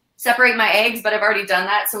would separate my eggs, but I've already done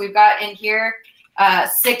that. So we've got in here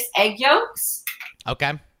 6 egg yolks.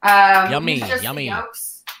 Okay. Yummy. Yummy.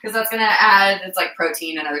 Because that's going to add, it's like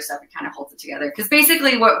protein and other stuff. It kind of holds it together. Because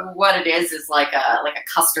basically what it is like a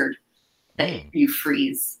custard that you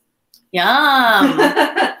freeze. Yum.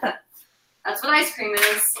 That's what ice cream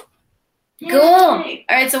is. Cool. All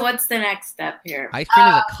right, so what's the next step here? Ice cream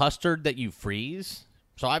is a custard that you freeze?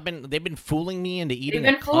 So they've been fooling me into eating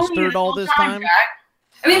a custard all this time? Jack.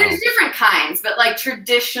 I mean, there's different kinds, but like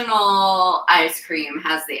traditional ice cream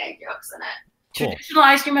has the egg yolks in it. Cool. Traditional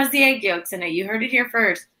ice cream has the egg yolks in it. You heard it here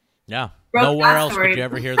first. Yeah. Nowhere else could you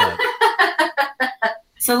ever hear that.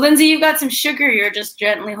 So, Lindsay, you've got some sugar you're just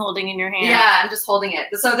gently holding in your hand. Yeah, I'm just holding it.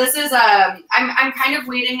 So this is, I'm kind of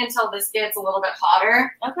waiting until this gets a little bit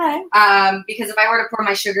hotter. Okay. Because if I were to pour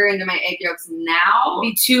my sugar into my egg yolks now.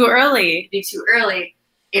 It'd be too early.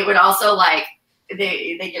 It would also, like,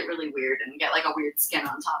 they get really weird and get, like, a weird skin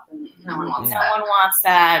on top. And no one wants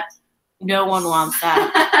that. No one wants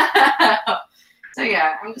that. So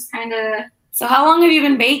yeah, I'm just kind of. So how long have you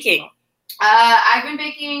been baking? I've been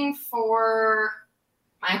baking for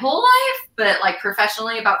my whole life, but like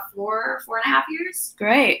professionally about 4.5 years.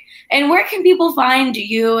 Great. And where can people find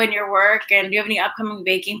you and your work? And do you have any upcoming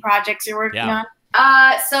baking projects you're working on?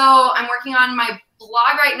 So I'm working on my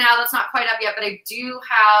blog right now. That's not quite up yet, but I do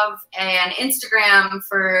have an Instagram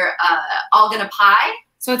for All Gonna Pie.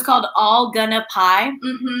 So it's called All Gonna Pie?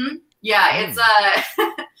 Mm-hmm. Yeah, it's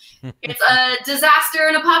it's a disaster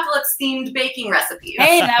and apocalypse themed baking recipe.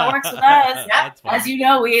 Hey, that works with us. Yeah. As you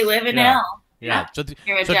know, we live in hell. Yeah. So,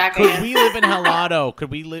 Here at so JackAM. could we live in Helado?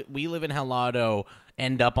 Could we live in Helado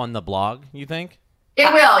end up on the blog, you think?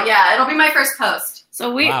 It will, yeah. It'll be my first post.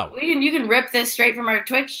 So you can rip this straight from our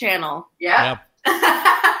Twitch channel. Yeah.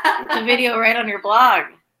 The video right on your blog.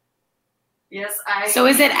 Yes, So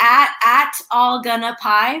is it at All Gonna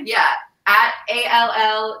Pie? Yeah. At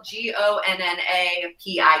ALLGONNAPIE.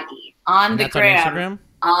 On And the that's gram.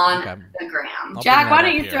 On Okay. the gram. I'll Jack, bring why that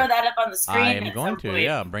don't you up throw here. that up on the screen? I am at going some to, point?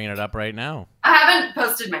 yeah. I'm bringing it up right now. I haven't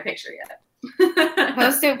posted my picture yet.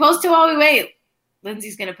 Post it while we wait.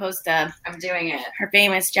 Lindsay's gonna post I'm doing it. her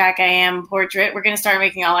famous JackAM portrait. We're gonna start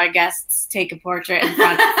making all our guests take a portrait in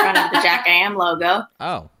front of the JackAM logo.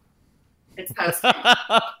 Oh. It's posted.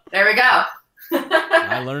 There we go.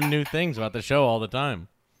 I learn new things about the show all the time.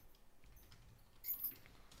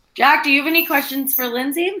 Jack, do you have any questions for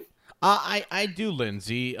Lindsay? I do,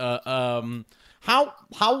 Lindsay. How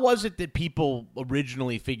was it that people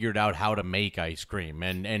originally figured out how to make ice cream,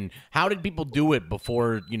 and how did people do it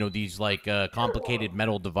before these like complicated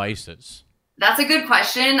metal devices? That's a good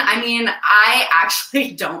question. I mean, I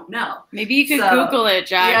actually don't know. Maybe you could Google it,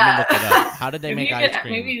 Jack. Let me look it up. How did they make ice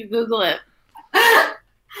cream? Maybe you could Google it.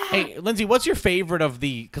 Hey, Lindsay, what's your favorite of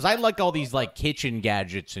the? Because I like all these like kitchen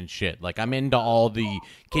gadgets and shit. Like I'm into all the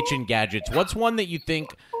kitchen gadgets. What's one that you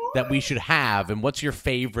think that we should have, and what's your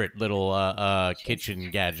favorite little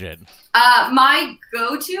kitchen gadget? My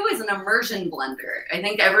go-to is an immersion blender. I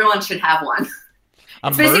think everyone should have one.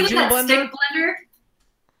 It's basically that stick blender.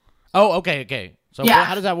 Oh, okay. So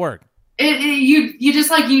how does that work? You just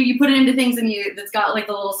like you put it into things, and it's got like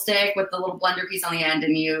the little stick with the little blender piece on the end,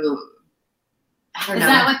 and I don't know.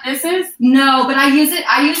 Is that what this is? No, but I use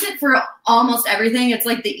it for almost everything. It's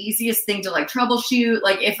like the easiest thing to like troubleshoot.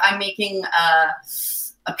 Like if I'm making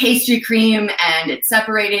a pastry cream and it's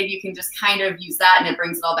separated, you can just kind of use that and it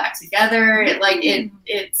brings it all back together.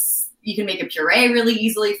 It's you can make a puree really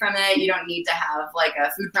easily from it. You don't need to have like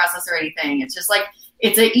a food processor or anything. It's just like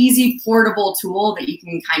it's an easy portable tool that you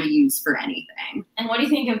can kind of use for anything. And what do you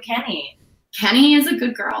think of Kenny? Kenny is a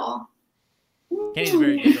good girl. Kenny's a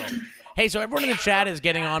very good girl. Hey, so everyone in the chat is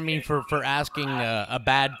getting on me for asking a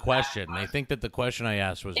bad question. They think that the question I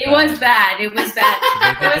asked was bad. It was bad. It was bad.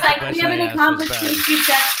 It was like, the do you have question any I asked was accomplishments? You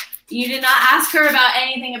said you did not ask her about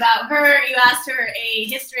anything about her. You asked her a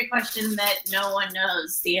history question that no one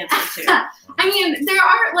knows the answer to. I mean, there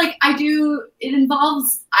are like it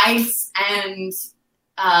involves ice and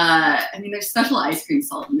I mean, there's special ice cream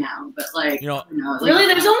salt now, but like, really,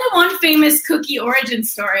 there's only one famous cookie origin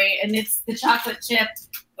story, and it's the chocolate chip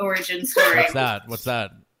origin story. What's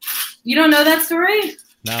that? You don't know that story?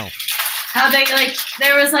 No. How they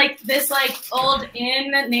there was like this like old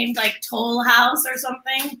inn named like Toll House or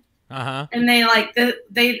something. Uh-huh. And they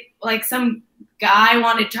some guy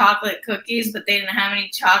wanted chocolate cookies, but they didn't have any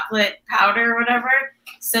chocolate powder or whatever.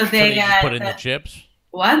 So they just put in the chips?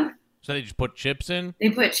 What? So they just put chips in? They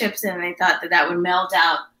put chips in and they thought that would melt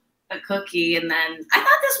out a cookie. And then I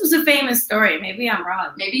thought this was a famous story. Maybe I'm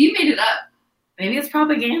wrong. Maybe you made it up. Maybe it's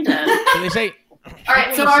propaganda. So they say. All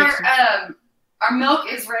right, so our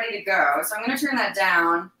milk is ready to go. So I'm going to turn that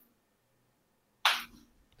down.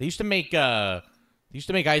 They used to make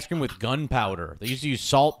ice cream with gunpowder. They used to use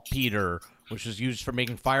saltpeter, which is used for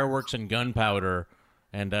making fireworks and gunpowder,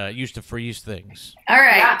 and used to freeze things. All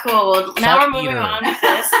right, cool. Well, now we're moving on with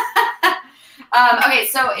this. Okay,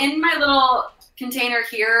 so in my little container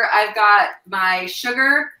here, I've got my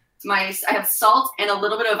sugar, I have salt, and a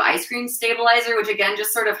little bit of ice cream stabilizer, which again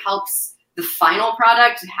just sort of helps the final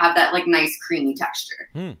product have that like nice creamy texture.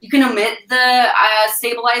 You can omit the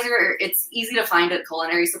stabilizer. It's easy to find at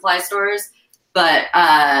culinary supply stores, but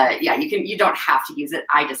yeah, you don't have to use it.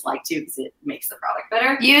 I just like to because it makes the product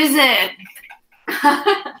better. Use it.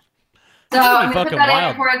 So I'm going to put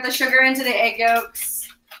that in, pour the sugar into the egg yolks,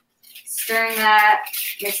 stirring that,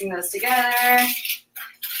 mixing those together.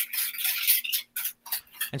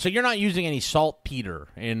 And so you're not using any saltpeter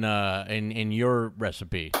in your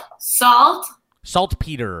recipe. Salt?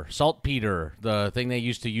 Saltpeter, the thing they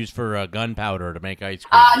used to use for gunpowder to make ice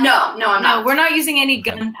cream. No, I'm not. We're not using any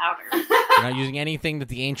gunpowder. You're not using anything that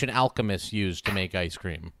the ancient alchemists used to make ice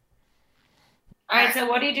cream. All right, so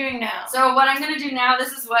what are you doing now? So what I'm going to do now,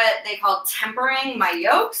 this is what they call tempering my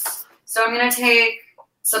yolks. So I'm going to take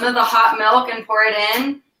some of the hot milk and pour it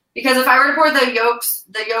in. Because if I were to pour the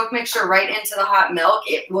yolk mixture right into the hot milk,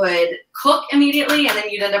 it would cook immediately, and then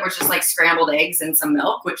you'd end up with just like scrambled eggs and some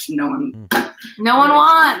milk, which no one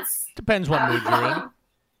wants. Depends what mood you're in.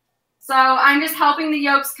 So I'm just helping the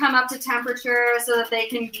yolks come up to temperature so that they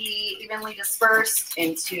can be evenly dispersed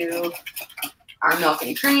into our milk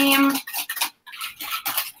and cream.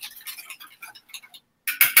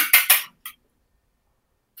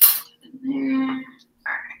 There.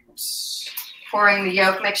 All right. Pouring the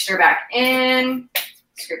yolk mixture back in.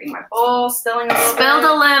 Scraping my bowl, spilling a little bit.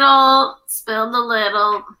 Spilled a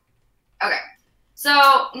little. Okay. So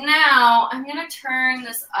now I'm going to turn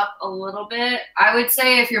this up a little bit. I would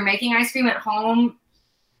say if you're making ice cream at home,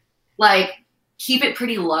 like keep it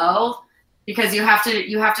pretty low because you have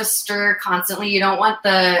to stir constantly. You don't want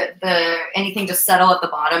the anything to settle at the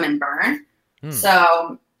bottom and burn.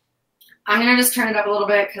 So I'm going to just turn it up a little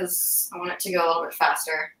bit because I want it to go a little bit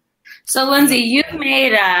faster. So, Lindsay, you've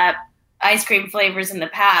made ice cream flavors in the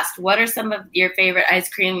past. What are some of your favorite ice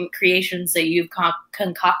cream creations that you've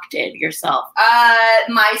concocted yourself?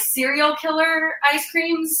 My serial killer ice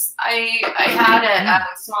creams I had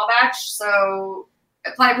at Small Batch. So,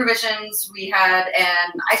 Applied Provisions, we had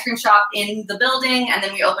an ice cream shop in the building, and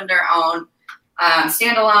then we opened our own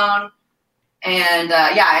standalone. And,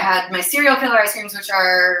 I had my serial killer ice creams, which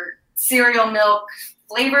are cereal milk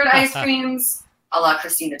flavored ice creams a la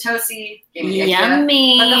Christina Tosi.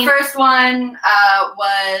 Yummy. But the first one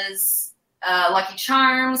was Lucky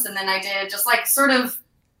Charms, and then I did just like sort of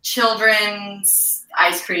children's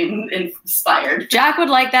ice cream inspired. Jack would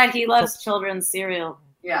like that. He loves children's cereal.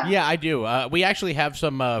 Yeah, I do. We actually have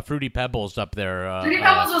some Fruity Pebbles up there. Fruity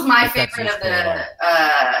Pebbles was my favorite of the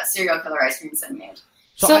serial killer ice creams I made.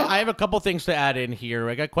 So I have a couple things to add in here.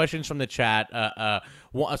 I got questions from the chat.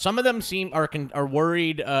 Some of them are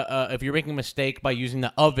worried if you're making a mistake by using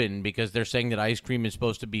the oven because they're saying that ice cream is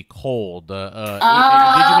supposed to be cold. Did you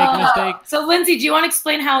make a mistake? So, Lindsay, do you want to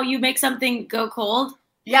explain how you make something go cold?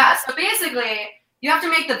 Yeah, so basically, you have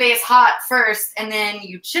to make the base hot first, and then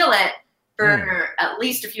you chill it for at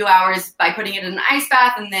least a few hours by putting it in an ice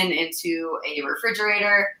bath and then into a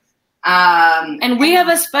refrigerator. And we have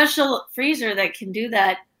a special freezer that can do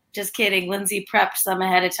that. Just kidding. Lindsay prepped some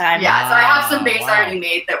ahead of time. Yeah, so I have some base already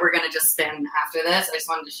made that we're going to just spin after this. I just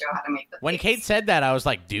wanted to show how to make the When base. Kate said that, I was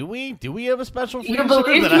like, do we? Do we have a special freezer? You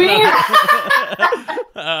believe me?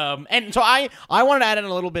 And so I wanted to add in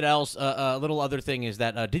a little bit else. A little other thing is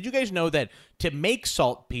that, did you guys know that to make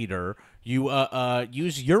saltpeter, you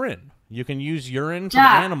use urine? You can use urine from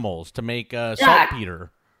animals to make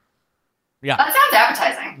saltpeter. Yeah. That sounds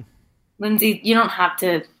appetizing. Lindsay, you don't have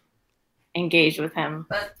to engage with him.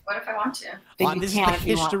 But what if I want to? This is the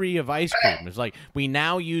history of ice cream. It's like we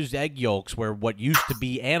now use egg yolks where what used to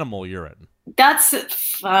be animal urine. That's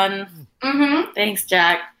fun. Mm-hmm. Thanks,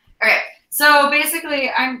 Jack. Okay, so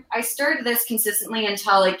basically, I stirred this consistently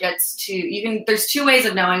until it gets to. There's two ways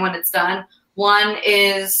of knowing when it's done. One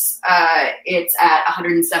is it's at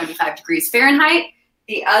 175 degrees Fahrenheit.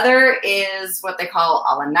 The other is what they call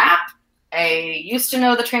a la nap. I used to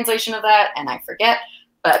know the translation of that, and I forget.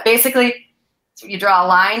 But basically, you draw a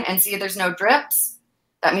line and see there's no drips.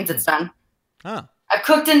 That means it's done. Huh. I've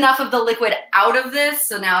cooked enough of the liquid out of this,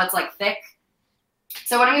 so now it's like thick.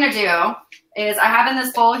 So what I'm going to do is I have in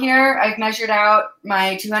this bowl here, I've measured out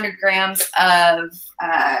my 200 grams of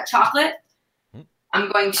chocolate. I'm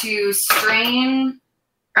going to strain.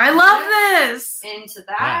 I love this. Into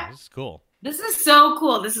Yeah, that. this is cool. This is so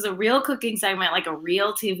cool. This is a real cooking segment, like a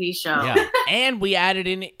real TV show. Yeah. And we added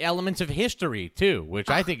in elements of history, too, which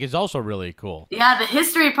I think is also really cool. Yeah, the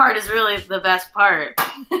history part is really the best part.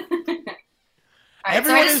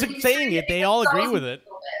 Everyone isn't saying it. They all agree with it.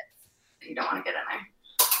 You don't want to get in there.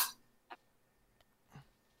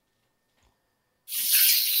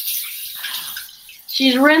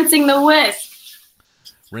 She's rinsing the whisk.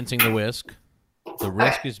 Rinsing the whisk. The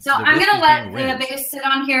whisk is. So I'm going to let the base sit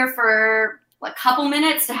on here for a couple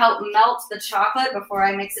minutes to help melt the chocolate before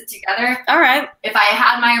I mix it together. All right. If I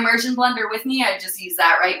had my immersion blender with me, I'd just use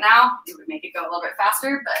that right now. It would make it go a little bit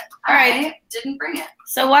faster, but I didn't bring it.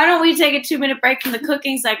 So why don't we take a 2-minute break from the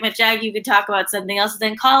cooking segment, Jag? You could talk about something else,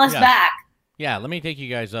 then call us back. Yeah, let me take you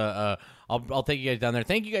guys. I'll take you guys down there.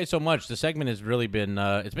 Thank you guys so much. The segment has really been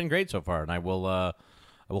it's been great so far, and I will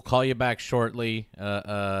call you back shortly.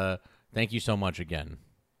 Thank you so much again.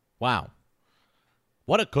 Wow,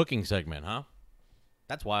 what a cooking segment, huh?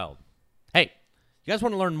 That's wild. Hey, you guys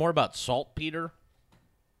want to learn more about saltpeter?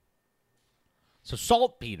 So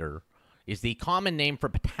saltpeter is the common name for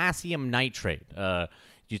potassium nitrate. So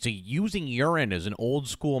using urine is an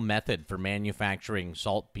old-school method for manufacturing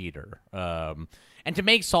saltpeter. And to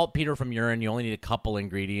make saltpeter from urine, you only need a couple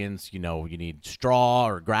ingredients. You need straw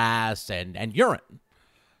or grass and urine.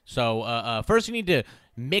 So first you need to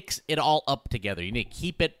mix it all up together. You need to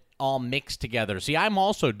keep it all mixed together. See, I'm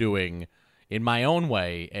also doing, in my own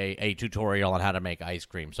way, a tutorial on how to make ice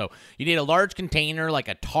cream. So you need a large container like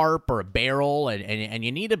a tarp or a barrel, and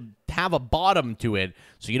you need to have a bottom to it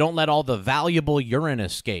so you don't let all the valuable urine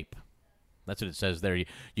escape. That's what it says there. You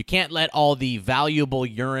can't let all the valuable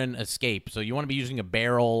urine escape. So you want to be using a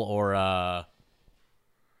barrel or a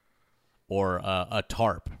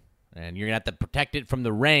tarp. And you're going to have to protect it from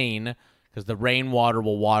the rain because the rainwater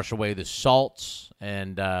will wash away the salts.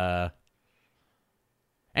 And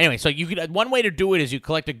anyway, so one way to do it is you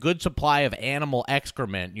collect a good supply of animal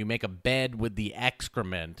excrement. You make a bed with the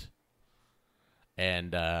excrement.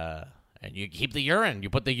 And you keep the urine. You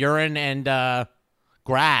put the urine and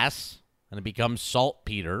grass, and it becomes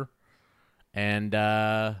saltpeter. And,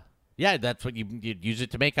 yeah, that's what you use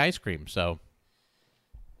it to make ice cream. So,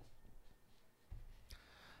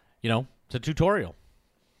 it's a tutorial.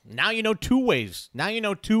 Now you know two ways. Now you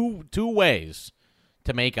know two ways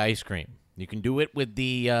to make ice cream. You can do it with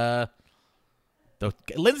the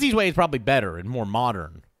Lindsay's way is probably better and more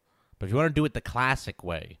modern. But if you want to do it the classic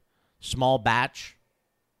way, small batch,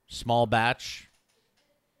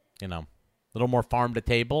 a little more farm to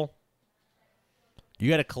table. You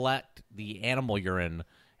got to collect the animal urine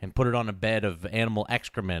and put it on a bed of animal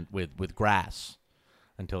excrement with grass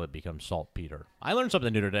until it becomes saltpeter. I learned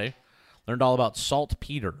something new today. Learned all about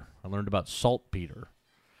saltpeter.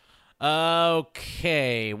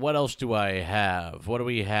 Okay, what else do I have? What do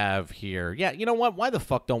we have here? Yeah, you know what? Why the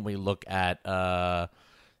fuck don't we look at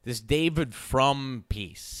this David Frum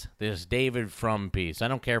piece? I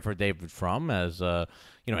don't care for David Frum, as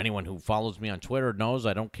anyone who follows me on Twitter knows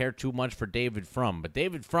I don't care too much for David Frum. But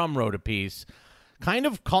David Frum wrote a piece kind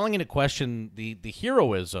of calling into question the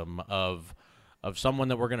heroism of someone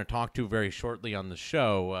that we're going to talk to very shortly on the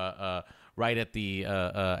show. Right at the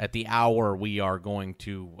hour, we are going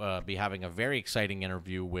to be having a very exciting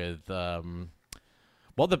interview with the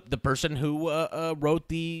person who wrote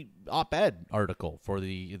the op-ed article for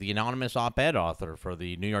the anonymous op-ed author for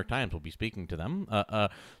the New York Times. We'll be speaking to them.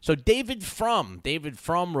 So David Frum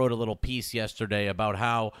wrote a little piece yesterday about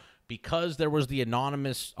how, because there was the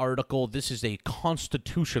anonymous article, this is a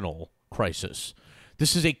constitutional crisis.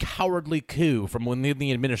 This is a cowardly coup from within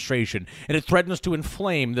the administration, and it threatens to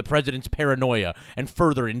inflame the president's paranoia and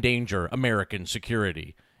further endanger American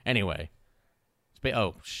security. Anyway.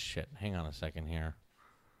 Oh, shit. Hang on a second here.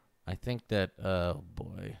 I think that,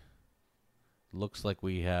 looks like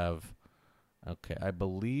we have, okay, I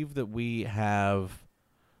believe that we have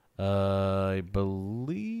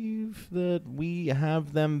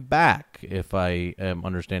them back, if I am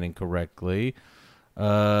understanding correctly.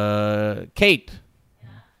 Kate.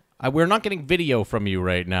 We're not getting video from you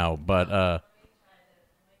right now, but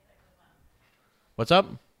what's up?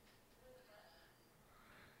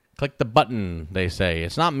 Click the button, they say.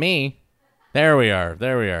 It's not me. There we are.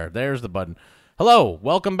 There's the button. Hello,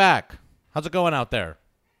 welcome back. How's it going out there?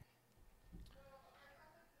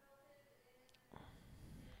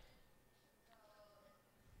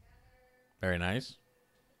 Very nice.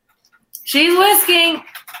 She's whisking.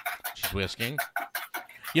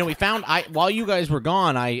 We found, while you guys were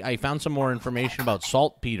gone, I found some more information about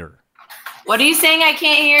saltpeter. What are you saying? I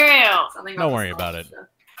can't hear you. Don't worry about it.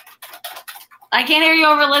 I can't hear you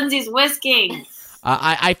over Lindsay's whisking.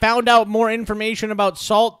 I found out more information about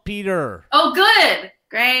saltpeter. Oh, good.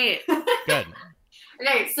 Great. Good.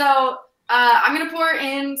 Okay, so I'm going to pour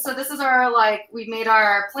in. So this is we made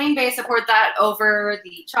our plain base. I poured that over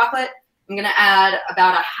the chocolate. I'm going to add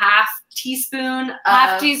about a half teaspoon.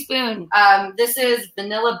 This is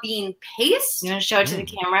vanilla bean paste. You want to show it to the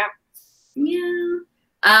camera? Yeah.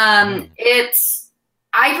 I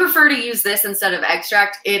prefer to use this instead of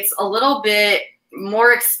extract. It's a little bit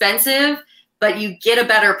more expensive, but you get a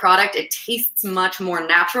better product. It tastes much more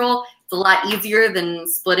natural. It's a lot easier than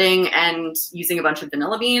splitting and using a bunch of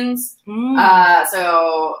vanilla beans.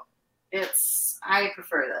 So I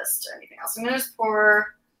prefer this to anything else. I'm going to just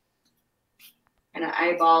pour, and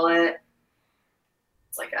eyeball it.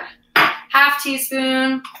 It's like a half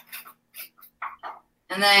teaspoon.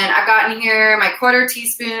 And then I've got in here my 1/4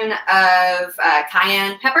 teaspoon of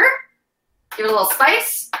cayenne pepper. Give it a little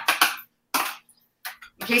spice.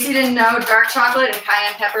 In case you didn't know, dark chocolate and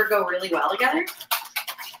cayenne pepper go really well together.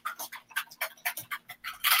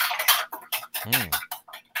 Okay.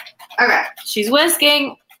 She's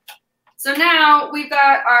whisking. So now we've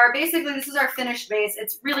got basically this is our finished base.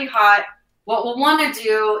 It's really hot. What we'll want to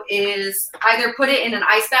do is either put it in an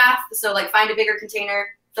ice bath. So like find a bigger container,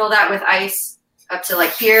 fill that with ice up to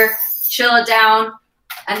like here, chill it down,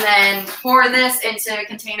 and then pour this into a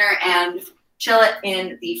container and chill it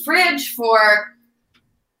in the fridge for,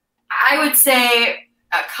 I would say,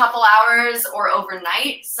 a couple hours or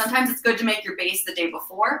overnight. Sometimes it's good to make your base the day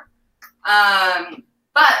before.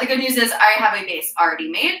 But the good news is I have a base already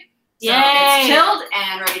made. So it's chilled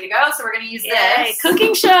and ready to go. So we're going to use this.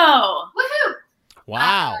 Cooking show. Woohoo.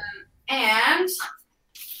 Wow. And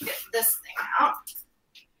get this thing out.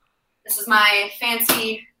 This is my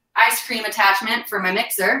fancy ice cream attachment for my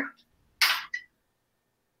mixer.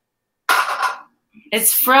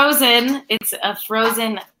 It's frozen. It's a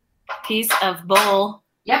frozen piece of bowl.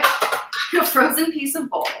 Yep. A frozen piece of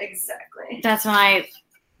bowl. Exactly. That's my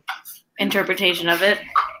interpretation of it.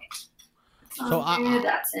 So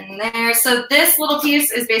that's in there. So this little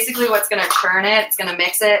piece is basically what's going to churn it. It's going to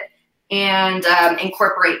mix it and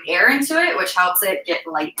incorporate air into it, which helps it get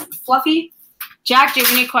light and fluffy. Jack, do you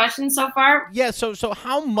have any questions so far? Yeah, so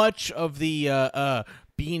how much of the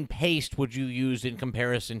bean paste would you use in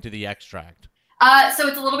comparison to the extract? So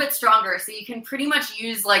it's a little bit stronger. So you can pretty much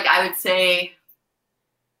use, like, I would say,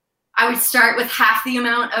 I would start with half the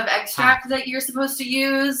amount of extract that you're supposed to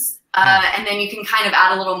use. And then you can kind of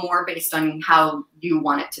add a little more based on how you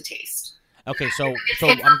want it to taste. Okay, so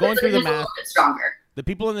I'm going through the math. A little bit stronger. The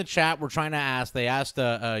people in the chat were trying to ask. They asked,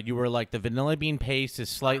 you were like, the vanilla bean paste is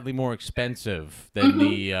slightly more expensive than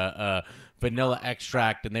the vanilla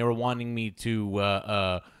extract, and they were wanting me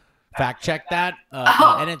to fact check that.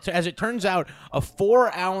 And as it turns out, a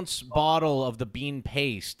 4-ounce bottle of the bean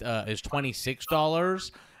paste is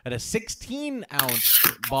 $26. And a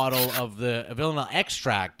 16-ounce bottle of the vanilla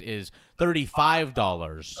extract is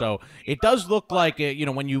 $35. So it does look like,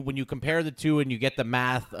 when you compare the two and you get the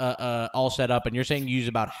math all set up, and you're saying you use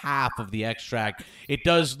about half of the extract, it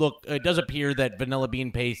does appear that vanilla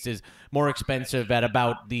bean paste is more expensive at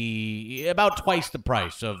about twice the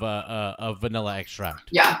price of vanilla extract.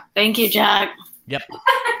 Yeah. Thank you, Jack. Yep.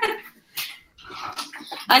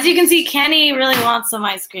 As you can see, Kenny really wants some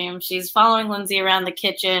ice cream. She's following Lindsay around the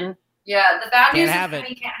kitchen. Yeah, the bad news is have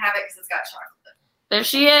Kenny can't have it because it's got chocolate. There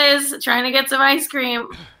she is, trying to get some ice cream.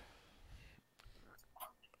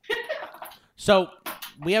 So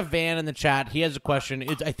we have Van in the chat. He has a question.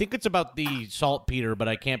 I think it's about the saltpeter, but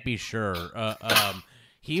I can't be sure.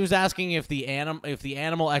 He was asking if the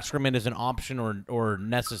animal excrement is an option or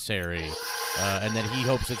necessary, and then he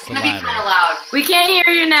hopes it's the latter. Kind of loud. We can't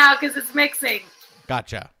hear you now because it's mixing.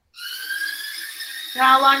 Gotcha. So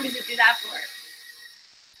how long does it do that for?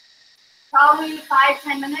 Probably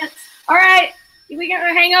 5-10 minutes. All right. We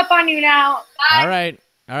can hang up on you now. Bye.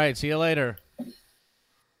 All right. See you later.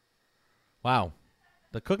 Wow.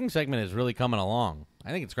 The cooking segment is really coming along.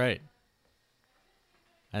 I think it's great.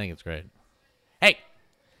 Hey,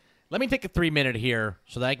 let me take a 3-minute here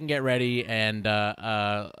so that I can get ready, and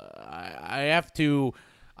I have to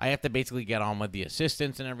basically get on with the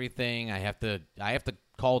assistants and everything. I have to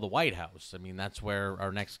call the White House. I mean, that's where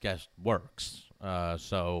our next guest works.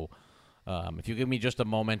 So if you give me just a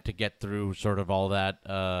moment to get through sort of all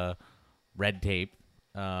that red tape,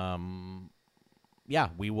 we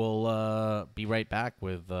will be right back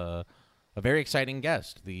with a very exciting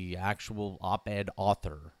guest, the actual op-ed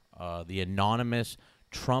author, the anonymous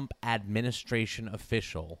Trump administration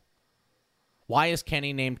official. Why is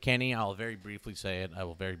Kenny named Kenny? I will very briefly say it.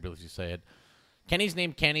 Kenny's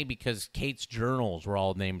named Kenny because Kate's journals were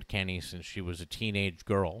all named Kenny since she was a teenage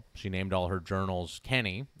girl. She named all her journals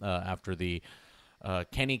Kenny after the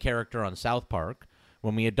Kenny character on South Park.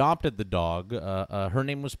 When we adopted the dog, her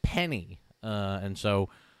name was Penny. And so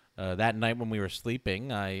that night when we were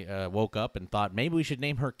sleeping, I woke up and thought maybe we should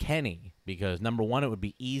name her Kenny because, number one, it would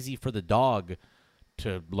be easy for the dog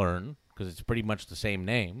to learn because it's pretty much the same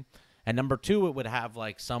name. And number two, it would have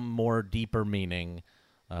like some more deeper meaning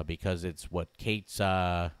because it's what Kate's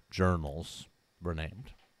journals were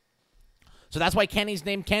named. So that's why Kenny's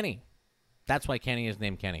named Kenny. That's why Kenny is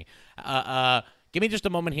named Kenny. Give me just a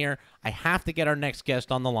moment here. I have to get our next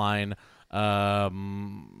guest on the line.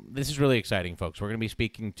 This is really exciting, folks. We're going to be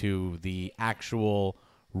speaking to the actual,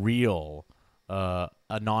 real,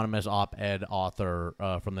 anonymous op-ed author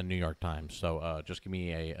from the New York Times. So just give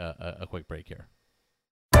me a quick break here.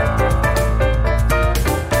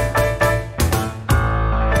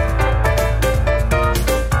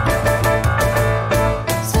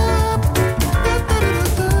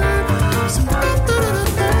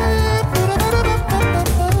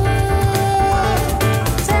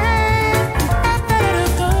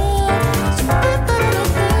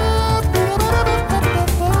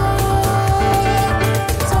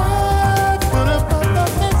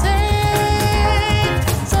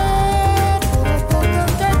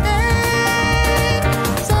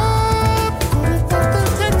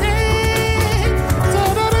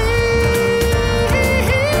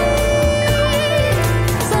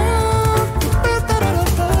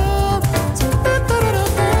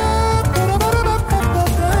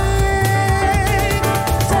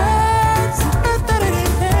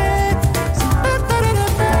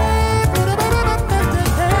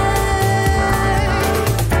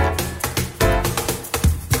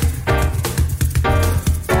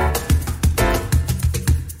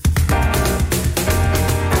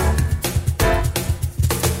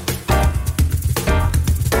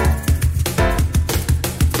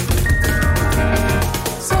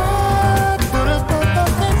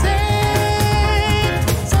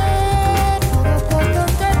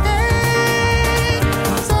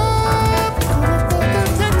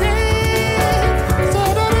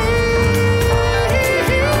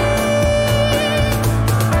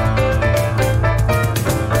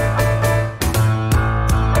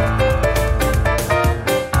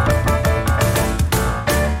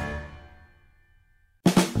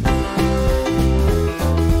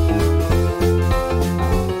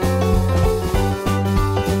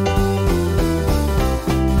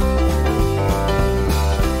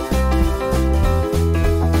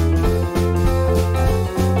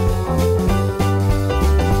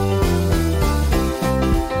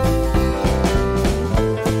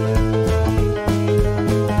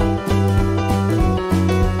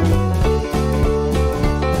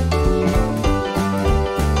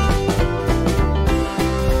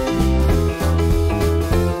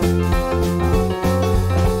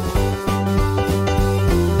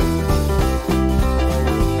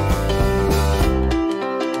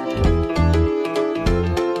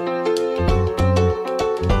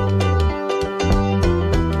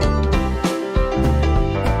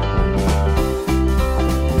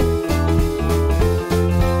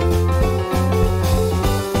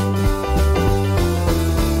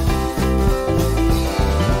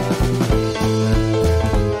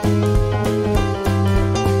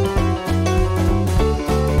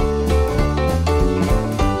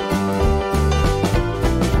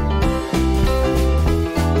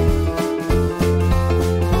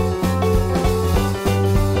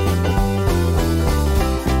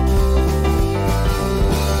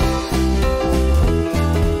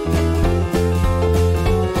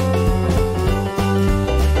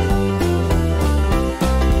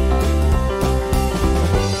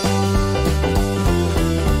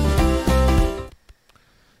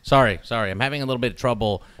 Sorry. I'm having a little bit of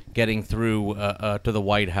trouble getting through to the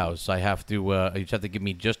White House. I have to. You just have to give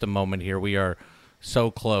me just a moment here. We are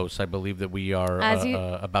so close. I believe that we are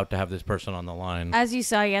about to have this person on the line. As you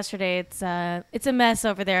saw yesterday, it's a mess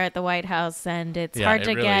over there at the White House, and it's hard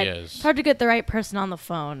to get the right person on the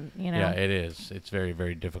phone. You know. Yeah, it is. It's very,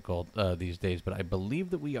 very difficult these days. But I believe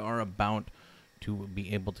that we are about to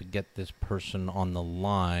be able to get this person on the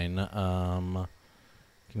line.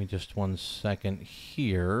 Give me just 1 second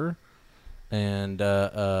here. And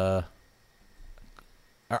are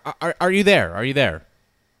you there? Are you there?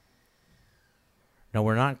 No,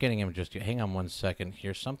 we're not getting him just yet. Hang on 1 second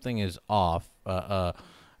here. Something is off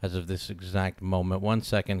as of this exact moment. 1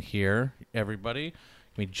 second here, everybody.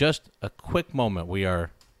 Give me just a quick moment. We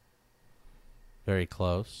are very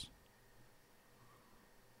close.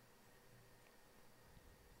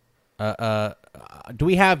 Do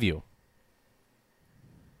we have you?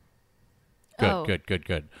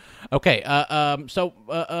 Good. Okay, so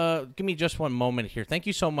give me just one moment here. Thank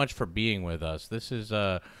you so much for being with us. This is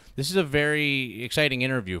a very exciting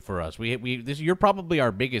interview for us. You're probably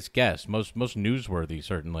our biggest guest, most newsworthy,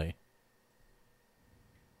 certainly.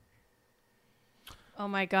 Oh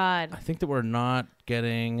my God! I think that we're not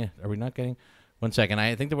getting. Are we not getting? 1 second.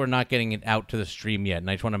 I think that we're not getting it out to the stream yet,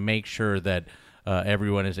 and I just want to make sure that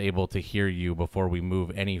everyone is able to hear you before we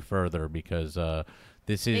move any further, because.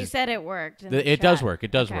 They said it worked. It does work.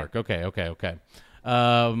 It does work. Okay.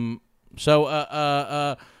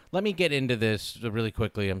 So let me get into this really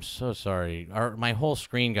quickly. I'm so sorry. My whole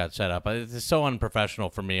screen got set up. It's so unprofessional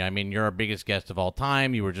for me. I mean, you're our biggest guest of all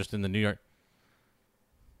time. You were just in the New York.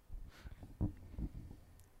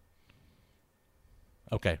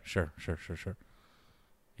 Okay. Sure.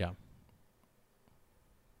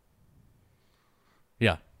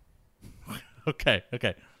 Yeah. Okay.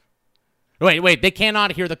 Wait, they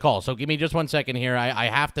cannot hear the call, so give me just 1 second here. I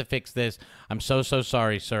have to fix this. I'm so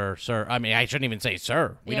sorry, sir. I mean, I shouldn't even say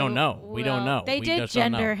sir. We don't know. We don't know. They did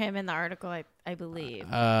gender him in the article, I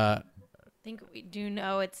believe. I think we do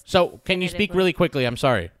know it's... So, can you speak really quickly? I'm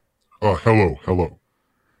sorry. Hello.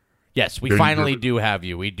 Yes, we finally do have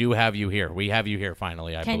you. We do have you here. We have you here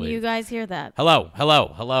finally, I believe. Can you guys hear that? Hello.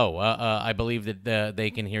 I believe that they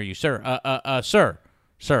can hear you. Sir,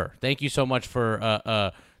 sir, thank you so much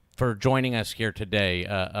for joining us here today.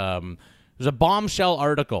 There's a bombshell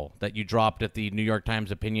article that you dropped at the New York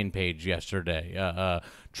Times opinion page yesterday.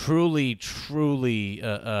 Truly,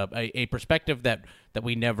 a perspective that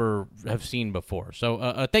we never have seen before.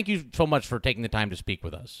 So thank you so much for taking the time to speak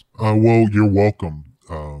with us. Well, you're welcome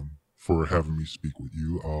for having me speak with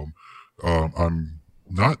you. I'm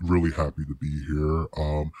not really happy to be here.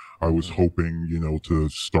 I was hoping, to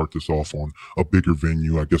start this off on a bigger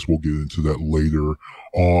venue. I guess we'll get into that later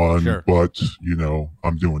on. Sure. But,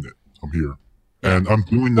 I'm doing it. I'm here. And I'm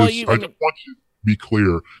doing this. I just want you to be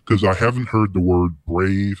clear, because I haven't heard the word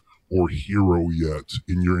brave or hero yet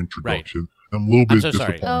in your introduction. Right. I'm a little bit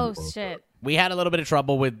disappointed. Oh, shit. We had a little bit of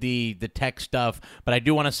trouble with the tech stuff, but I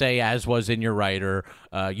do want to say, as was in your writer,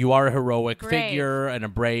 you are a heroic figure and a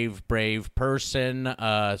brave person.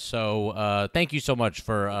 So thank you so much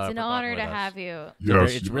for. It's an honor to have you.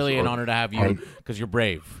 Yes, it's really an honor to have you because you're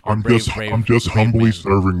brave. I'm just humbly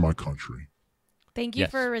serving my country. Thank you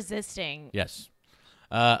for resisting. Yes.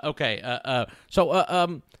 Okay.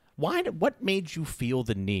 So what made you feel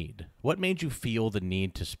the need? What made you feel the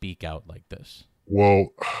need to speak out like this? Well,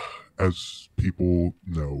 as people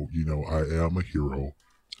know, I am a hero.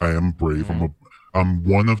 I am brave. Mm-hmm. I'm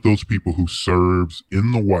one of those people who serves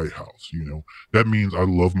in the White House. That means I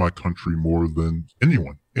love my country more than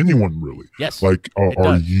anyone really. Yes. Like,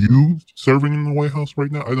 are you serving in the White House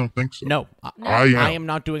right now? I don't think so. No, I am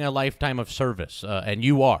not doing a lifetime of service, and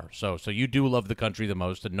you are. So you do love the country the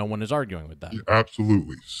most, and no one is arguing with that. Yeah,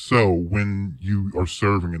 absolutely. So when you are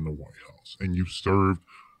serving in the White House and you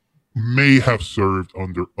may have served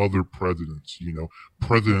under other presidents,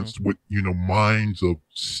 presidents with, minds of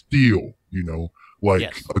steel,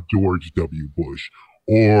 like a George W. Bush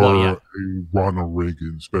or a Ronald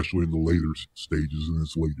Reagan, especially in the later stages in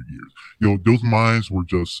his later years. Those minds were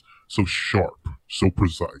just so sharp, so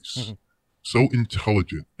precise, so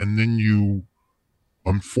intelligent. And then you,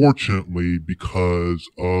 unfortunately, because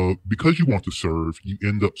you want to serve, you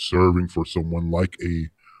end up serving for someone like a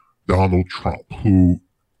Donald Trump, who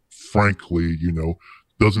frankly,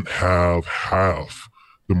 doesn't have half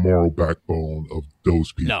the moral backbone of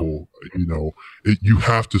those people. No. You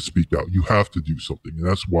have to speak out. You have to do something. And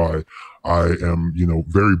that's why I am,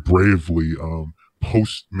 very bravely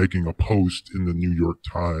making a post in the New York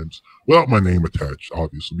Times without my name attached,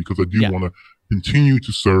 obviously, because I do want to continue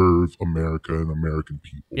to serve America and American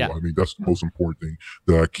people. Yeah. I mean, that's the most important thing,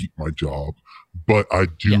 that I keep my job, but I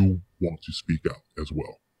do want to speak out as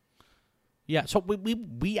well. Yeah, so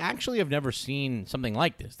we actually have never seen something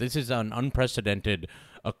like this. This is an unprecedented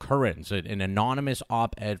occurrence, an anonymous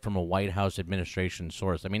op-ed from a White House administration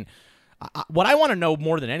source. I mean, what I want to know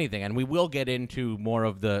more than anything, and we will get into more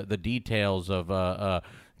of the details of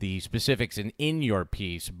the specifics in your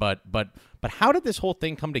piece, but how did this whole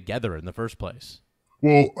thing come together in the first place?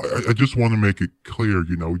 Well, I just want to make it clear,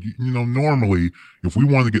 you know, normally if we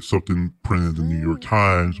want to get something printed in the New York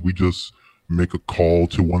Times, we just make a call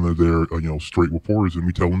to one of their, straight reporters, and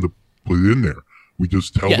we tell them to put it in there. We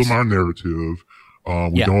just tell them our narrative.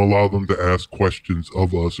 We don't allow them to ask questions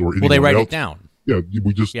of us or anyone else. Well, they write it down. Yeah,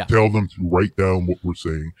 we just tell them to write down what we're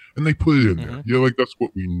saying, and they put it in there. Yeah, like that's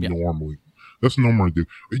what we normally do.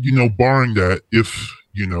 Barring that, if,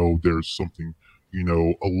 there's something, a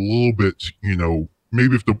little bit,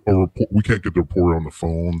 maybe if we can't get the reporter on the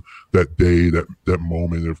phone that day, that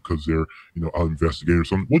moment, because they're, out investigating or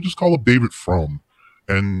something, we'll just call up David Frum.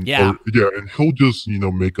 And and he'll just,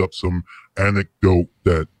 make up some anecdote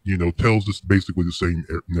that, tells us basically the same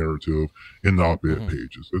narrative in the op-ed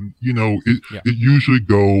pages. And, it usually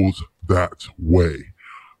goes that way.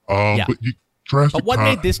 But what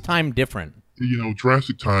made this time different?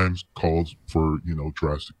 Drastic times calls for,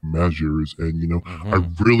 drastic measures. And, I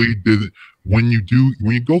really didn't, when you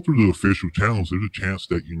go through the official channels, there's a chance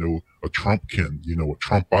that, a Trumpkin, a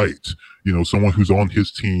Trumpite, someone who's on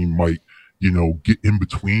his team might, get in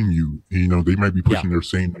between you. They might be pushing their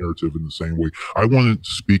same narrative in the same way. I wanted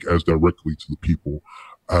to speak as directly to the people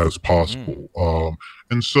as possible.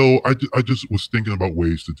 And so I just was thinking about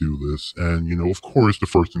ways to do this. And, of course, the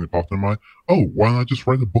first thing that popped in my mind, why don't I just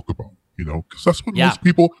write a book about it? Because that's what most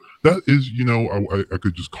people, that is, I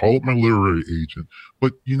could just call up my literary agent,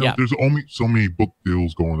 but, there's only so many book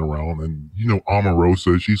deals going around. And,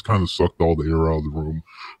 Omarosa, she's kind of sucked all the air out of the room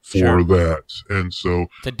for that. And so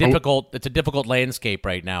it's a difficult landscape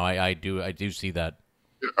right now. I do see that.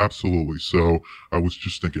 Yeah, absolutely. So I was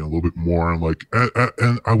just thinking a little bit more, and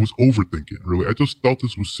and I was overthinking, really. I just thought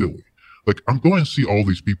this was silly. Like, I'm going to see all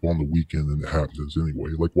these people on the weekend and it happens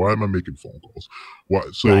anyway. Like, why am I making phone calls? Why?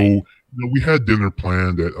 So, we had dinner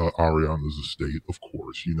planned at Ariana's estate, of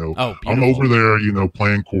course. I'm over there,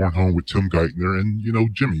 playing cornhole with Tim Geithner, and,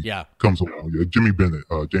 Jimmy comes along. Jimmy Bennett,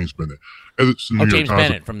 James Bennett. Edits the New York James Times.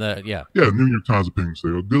 Bennett from the, New York Times opinion. Say,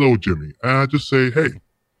 good old Jimmy. And I just say, hey,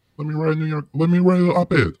 let me write an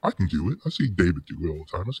op-ed. I can do it. I see David do it all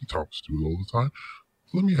the time. I see Thomas do it all the time.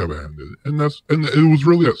 Let me have a hand in it. And it was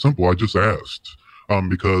really that simple. I just asked,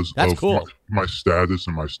 because of my status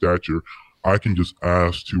and my stature, I can just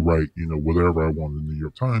ask to write, whatever I want in the New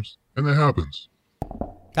York Times, and it happens.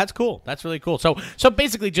 That's cool. That's really cool. So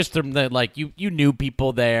basically, just from the you knew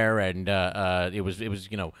people there, and it was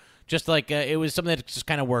just like it was something that just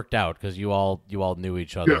kind of worked out because you all knew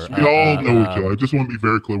each other. Yes, we all know each other. I just want to be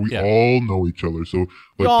very clear. We all know each other. So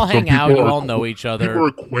you all hang out. You all know each other. People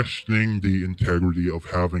are questioning the integrity of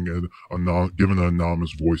having given an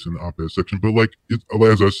anonymous voice in the op-ed section. But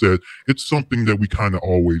as I said, it's something that we kind of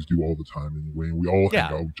always do all the time anyway. And we all hang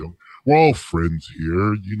out with each other. We're all friends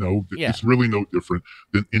here. It's really no different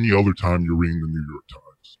than any other time you're reading the New York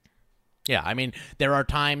Times. Yeah, I mean, there are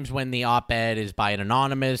times when the op-ed is by an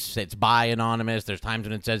anonymous. It's by anonymous. There's times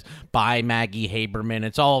when it says by Maggie Haberman.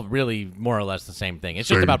 It's all really more or less the same thing. It's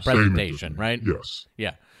just about presentation, right? Yes.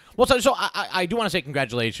 Yeah. Well, so I do want to say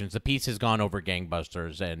congratulations. The piece has gone over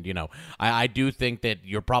gangbusters, and I do think that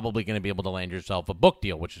you're probably going to be able to land yourself a book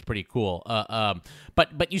deal, which is pretty cool.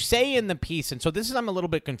 But you say in the piece, and so this is I'm a little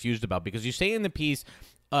bit confused about, because you say in the piece,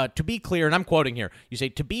 to be clear, and I'm quoting here, you say,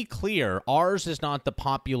 to be clear, ours is not the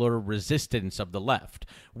popular resistance of the left.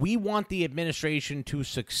 We want the administration to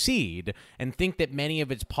succeed and think that many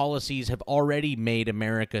of its policies have already made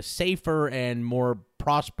America safer and more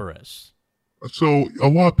prosperous. So a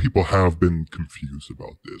lot of people have been confused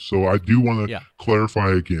about this. So I do want to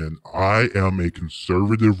clarify again. I am a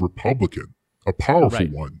conservative Republican, a powerful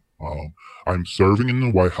one. I'm serving in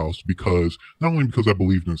the White House because not only because I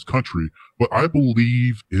believe in this country, but I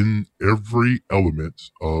believe in every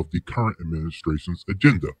element of the current administration's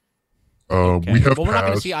agenda. Okay. We have we're not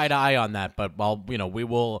going to see eye to eye on that, but we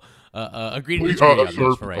will agree to disagree on this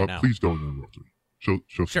for right now. Please don't interrupt me. Show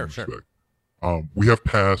some Sure. respect. We have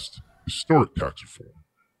passed historic tax reform.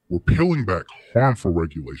 We're peeling back harmful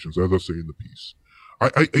regulations, as I say in the piece.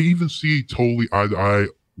 I even see totally eye to eye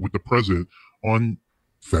with the president on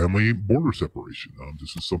family border separation.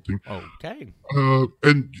 This is something. Okay.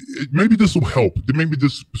 And maybe this will help. Maybe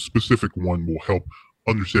this specific one will help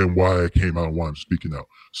understand why I came out and why I'm speaking out.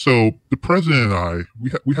 So the president and I,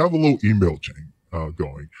 we have a little email chain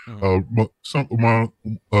going. Some among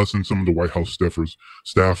us and some of the White House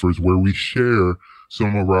staffers, where we share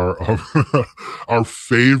some of our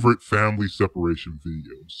favorite family separation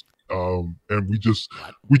videos. And we just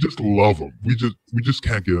love them. We just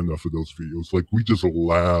can't get enough of those videos. Like, we just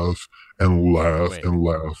laugh and laugh and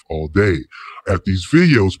laugh all day at these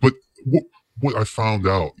videos. But what I found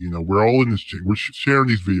out, we're all in this chain. We're sharing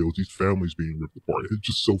these videos, these families being ripped apart. It's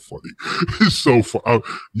just so funny. It's so fun.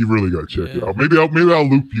 You really got to check it out. Maybe I'll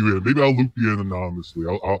loop you in. Maybe I'll loop you in anonymously.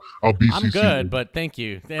 I'll BCC. I'm good, but thank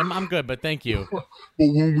you. I'm good, but thank you. But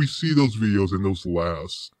when we see those videos and those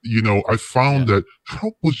laughs, I found that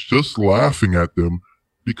Trump was just laughing at them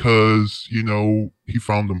because, he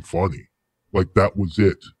found them funny. Like, that was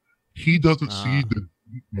it. He doesn't see the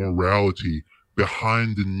morality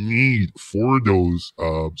behind the need for those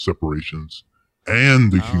separations and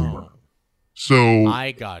the humor. So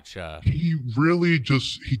I gotcha. He really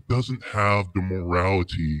he doesn't have the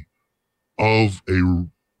morality of a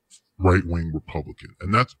right-wing Republican.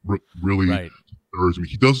 And that's really disturbs me.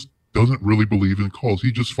 He doesn't really believe in calls.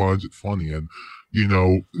 He just finds it funny. And,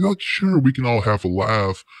 sure, we can all have a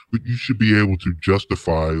laugh, but you should be able to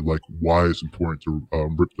justify, like, why it's important to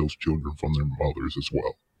rip those children from their mothers as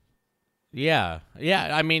well. Yeah.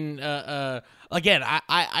 I mean, again,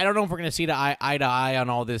 I don't know if we're gonna see eye to eye on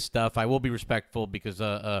all this stuff. I will be respectful because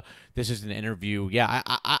this is an interview. Yeah,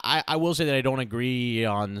 I will say that I don't agree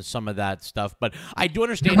on some of that stuff, but I do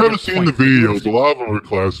understand. You haven't seen the videos. A lot of them are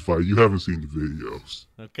classified. You haven't seen the videos.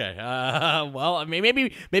 Okay. Well, I mean,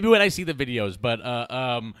 maybe when I see the videos, but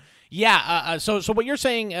yeah. So what you're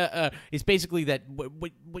saying is basically that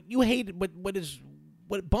what you hate,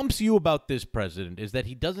 what bumps you about this president is that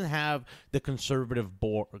he doesn't have the conservative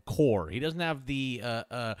core. He doesn't have the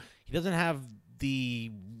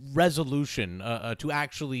resolution to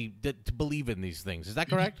actually to believe in these things. Is that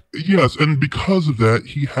correct? Yes, and because of that,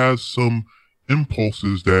 he has some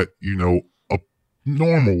impulses that a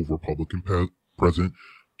normal Republican president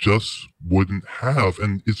just wouldn't have,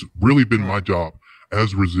 and it's really been my job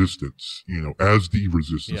as resistance. As the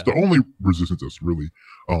resistance, the only resistance that's really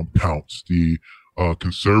counts. The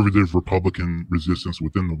conservative Republican resistance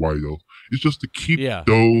within the White House is just to keep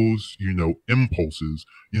those, impulses,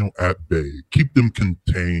 at bay, keep them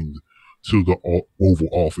contained to the Oval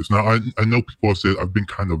Office. Now, I know people have said I've been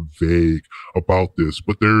kind of vague about this,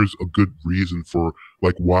 but there's a good reason for,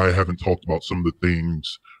 like, why I haven't talked about some of the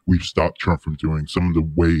things we've stopped Trump from doing, some of the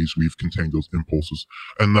ways we've contained those impulses.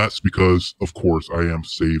 And that's because, of course, I am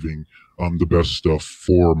saving the best stuff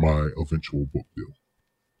for my eventual book deal.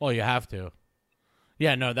 Well, you have to.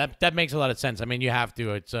 Yeah, no, that makes a lot of sense. I mean, you have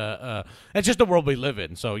to. It's just the world we live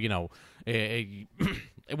in. So,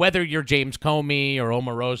 whether you're James Comey or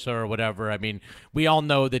Omarosa or whatever, I mean, we all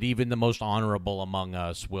know that even the most honorable among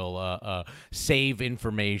us will save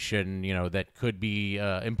information, that could be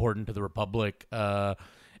important to the Republic,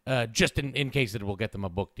 just in case that it will get them a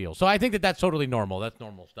book deal. So I think that that's totally normal. That's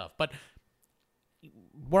normal stuff. But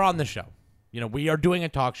we're on the show. We are doing a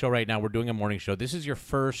talk show right now. We're doing a morning show. This is your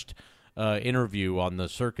first interview on the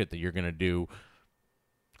circuit that you're going to do.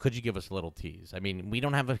 Could you give us a little tease? I mean, we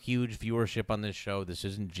don't have a huge viewership on this show. This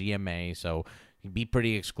isn't GMA, so it'd be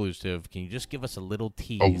pretty exclusive. Can you just give us a little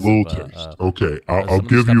tease? A little tease. Okay, I'll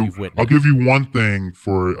give you one thing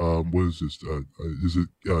for what is this? Is it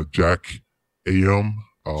JackAM?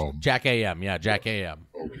 JackAM, yeah, JackAM.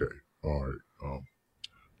 Okay, all right.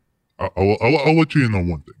 I'll let you in on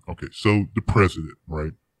one thing. Okay, so the president,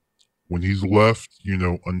 right? When he's left,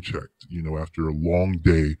 unchecked, after a long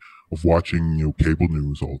day of watching, cable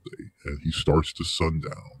news all day, and he starts to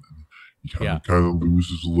sundown, and he kind of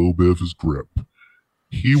loses a little bit of his grip.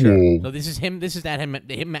 He will. So this is him. This is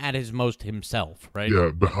him at his most himself, right? Yeah,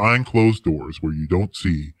 behind closed doors where you don't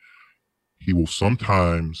see. He will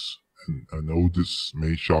sometimes, and I know this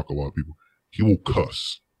may shock a lot of people, he will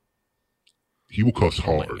cuss. He will cuss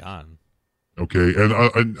hard. Oh my God. Okay, and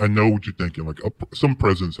I know what you're thinking. Like, some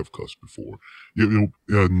presidents have cussed before.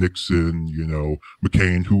 Nixon,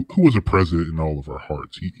 McCain, who was a president in all of our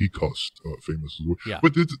hearts. He cussed famously. Yeah.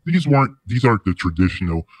 But these aren't the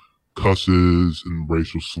traditional cusses and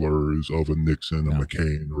racial slurs of a Nixon, a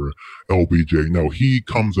McCain, or LBJ. No, he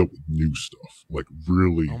comes up with new stuff, like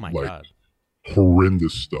really God.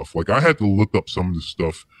 Horrendous stuff. Like, I had to look up some of this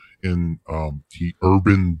stuff in the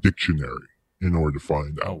Urban Dictionary in order to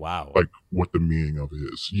find out, like, what the meaning of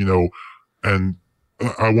it is, and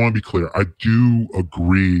I want to be clear. I do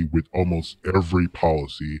agree with almost every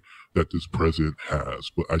policy that this president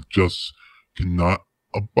has, but I just cannot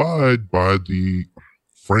abide by the,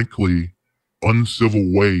 frankly,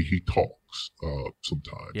 uncivil way he talks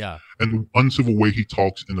sometimes. Yeah. And the uncivil way he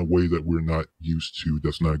talks in a way that we're not used to,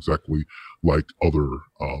 that's not exactly like other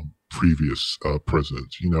previous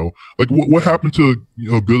presidents, Like what happened to,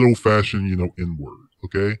 good old fashioned, N-word,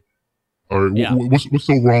 okay? All right, Yeah. what's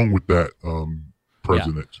so wrong with that,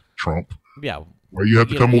 President Trump? Yeah. Why you have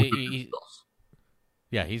to come up with this stuff?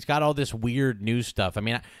 Yeah, he's got all this weird new stuff. I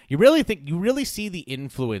mean, you really see the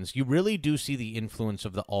influence. You really do see the influence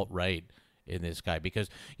of the alt-right in this guy because,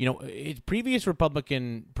 previous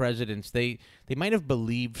Republican presidents, they might have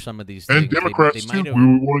believed some of these things. And Democrats, too. We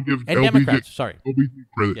want to give LBJ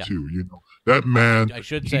credit, too. That man, I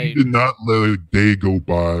should he say, did not let a day go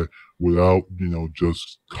by without,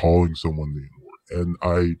 just calling someone the N-word. And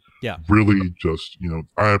I really just,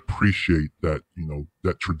 I appreciate that,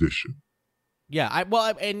 that tradition. Yeah,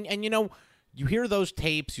 you hear those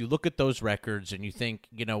tapes, you look at those records, and you think,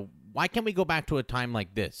 why can't we go back to a time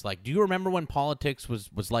like this? Like, do you remember when politics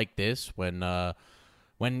was like this? When our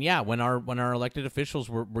elected officials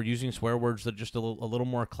were using swear words that are just a little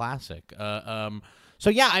more classic. So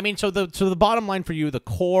the bottom line for you, at the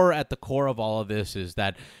core of all of this is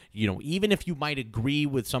that, even if you might agree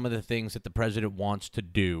with some of the things that the president wants to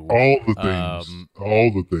do, all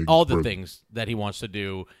the things that he wants to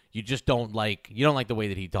do, you just don't like the way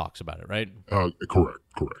that he talks about it, right?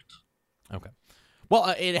 Correct. Okay.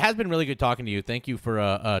 Well, it has been really good talking to you. Thank you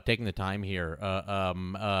for taking the time here.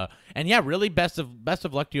 And yeah, really best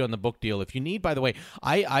of luck to you on the book deal. If you need, by the way,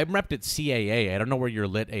 I'm repped at CAA. I don't know where your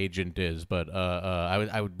lit agent is, but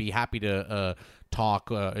I would be happy to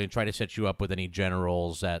talk and try to set you up with any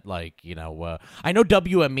generals at I know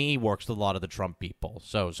WME works with a lot of the Trump people,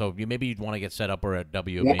 so maybe you'd want to get set up or at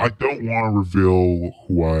WME. Well, I don't want to reveal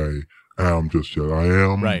who I am just yet. I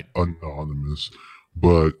am anonymous.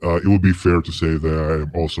 But it would be fair to say that I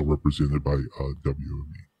am also represented by WME.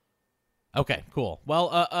 Okay, cool. Well,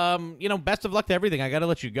 best of luck to everything. I got to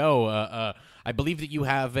let you go. I believe that you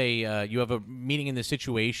have a meeting in the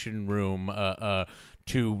Situation Room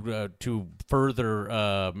to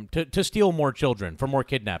further to steal more children for more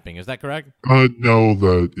kidnapping. Is that correct? No,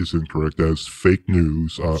 that is incorrect. That's fake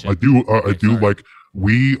news. I do like.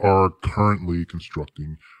 We are currently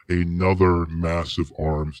constructing another massive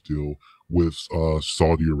arms deal with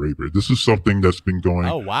Saudi Arabia. This is something that's been going.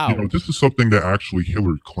 Oh wow! This is something that actually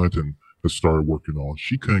Hillary Clinton has started working on.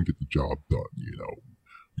 She couldn't get the job done,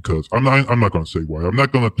 because I'm not going to say why. I'm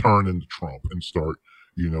not going to turn into Trump and start,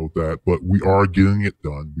 that. But we are getting it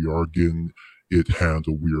done. We are getting it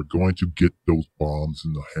handled. We are going to get those bombs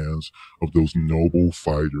in the hands of those noble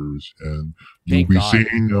fighters, and you'll be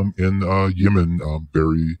seeing them in Yemen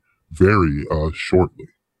very, very shortly.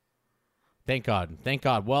 Thank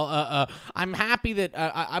God. Well, I'm happy that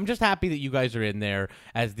I'm just happy that you guys are in there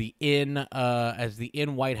as the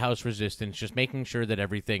White House resistance, just making sure that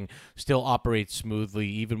everything still operates smoothly,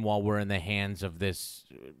 even while we're in the hands of this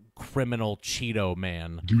criminal Cheeto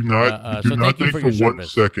man. Do not think for 1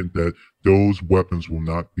 second that those weapons will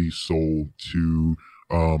not be sold to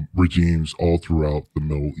regimes all throughout the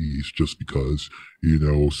Middle East just because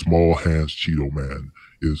small hands Cheeto man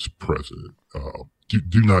is president.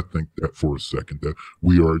 Do not think that for a second that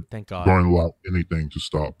we are going to allow anything to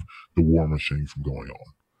stop the war machine from going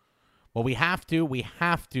on. Well, we have to.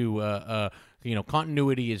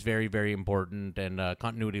 Continuity is very, very important, and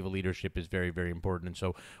continuity of leadership is very, very important. And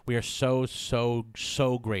so we are so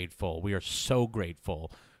grateful. We are so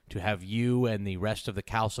grateful to have you and the rest of the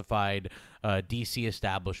calcified D.C.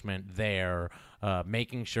 establishment there,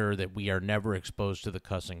 making sure that we are never exposed to the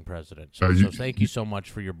cussing president. So thank you so much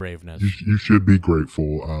for your braveness. You should be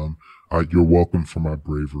grateful. You're welcome for my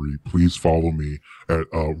bravery. Please follow me at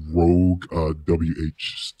Rogue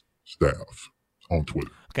WH Staff on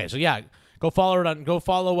Twitter. Okay, so yeah, go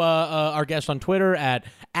follow our guest on Twitter at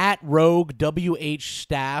Rogue WH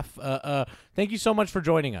Staff. Thank you so much for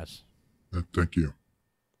joining us. Thank you.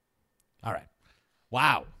 All right.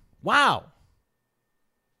 Wow.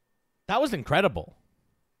 That was incredible.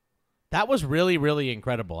 That was really, really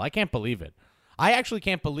incredible. I can't believe it. I actually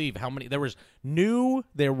can't believe how many there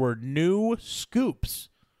were new scoops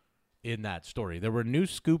in that story. There were new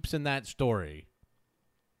scoops in that story.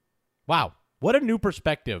 Wow. What a new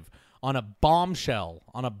perspective on a bombshell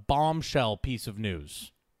piece of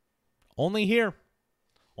news. Only here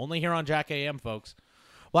on JackAM, folks.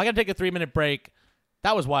 Well, I got to take a 3-minute break.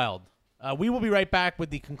 That was wild. We will be right back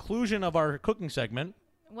with the conclusion of our cooking segment.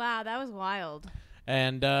 Wow, that was wild.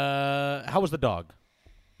 And how was the dog?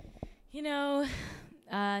 She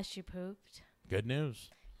pooped. Good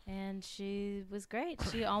news. And she was great.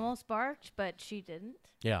 She almost barked, but she didn't.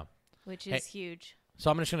 Yeah. Which is huge. So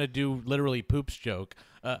I'm just going to do literally Poop's joke.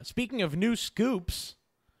 Speaking of new scoops,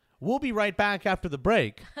 we'll be right back after the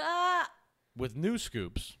break with new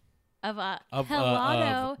scoops. Of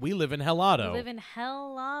Helado. We live in Helado. We live in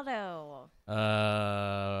Helado.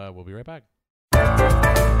 We'll be right back.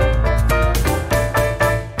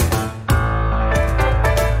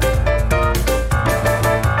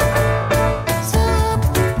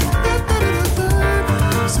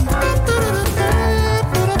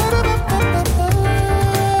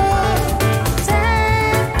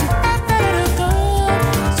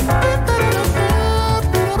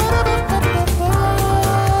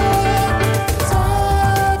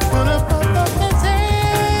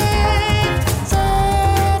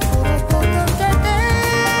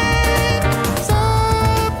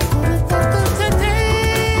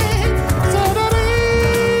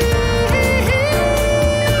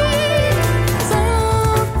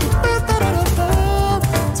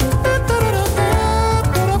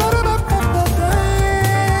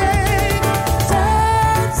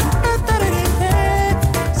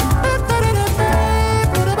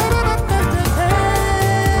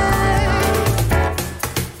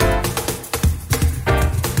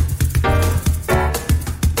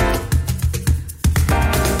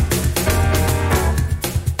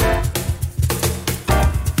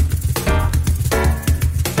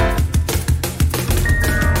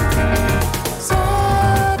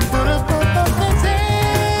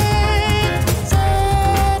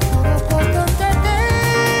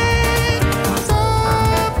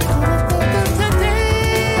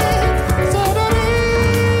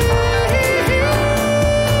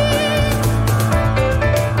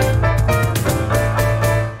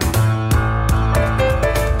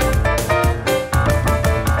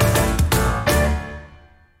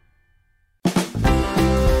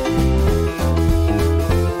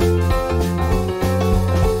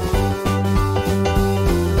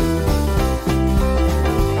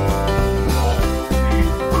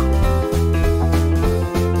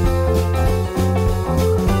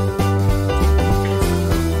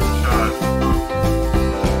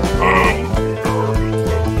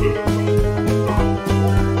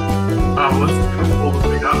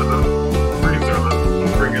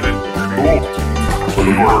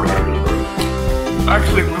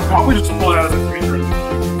 Actually, we'll probably just pull it out of the freezer. We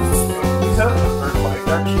set up the third mic,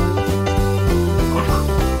 actually.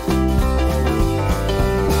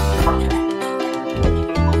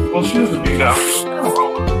 Well, she doesn't need that.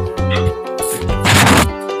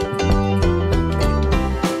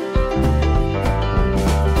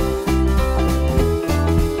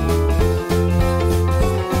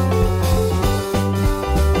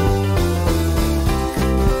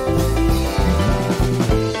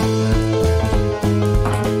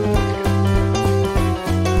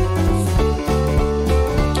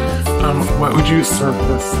 What would you serve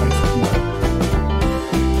this ice cream with?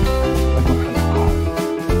 Like what kind of pie?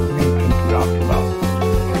 What do you think we talked about?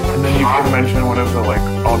 And then you can mention one of the like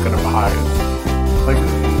alternate pies. Like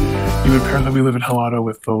you would pair that we live in Helado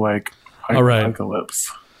with the like all right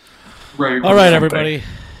apocalypse. Right. All right, everybody.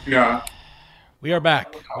 Yeah. We are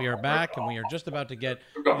back. We are back, and we are just about to get.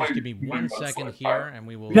 Just give me 1 second here, and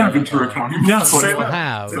we will. Yeah, Ventura County. Yeah, we will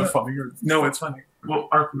have. It's funny. No, it's funny. Well,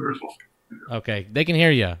 our viewers will. Okay, they can hear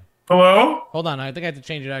you. Hello? Hold on, I think I have to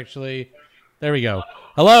change it actually. There we go.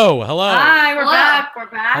 Hello. Hi, we're back. We're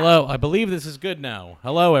back. Hello. I believe this is good now.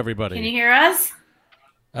 Hello, everybody. Can you hear us?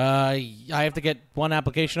 I have to get one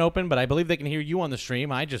application open, but I believe they can hear you on the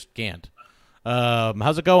stream. I just can't.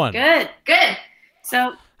 How's it going? Good.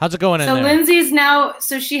 So how's it going in there? So Lindsay's now,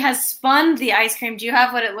 so she has spun the ice cream. Do you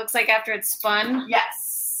have what it looks like after it's spun?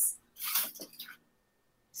 Yes.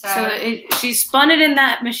 She spun it in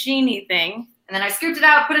that machiney thing. And then I scooped it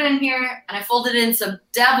out, put it in here, and I folded in some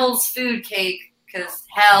devil's food cake, because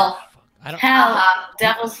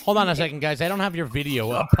devil's Hold on a second, guys. I don't have your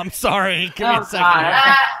video up. I'm sorry. Give me a second.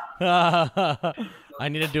 I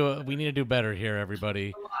need to do it. We need to do better here,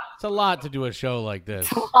 everybody. It's a lot to do a show like this.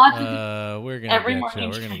 We're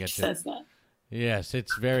gonna get you. Yes,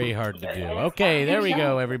 it's very hard to do. Okay, there we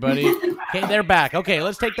go, everybody. Okay, they're back. Okay,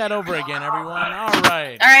 let's take that over again, everyone. All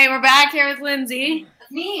right. All right, we're back here with Lindsay.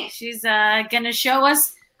 That's me. She's gonna show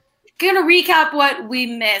us, gonna recap what we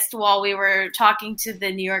missed while we were talking to the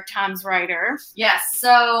New York Times writer. Yes, so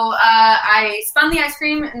I spun the ice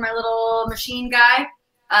cream in my little machine guy.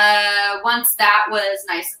 Once that was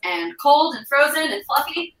nice and cold and frozen and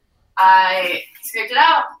fluffy, I scraped it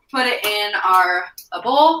out, put it in a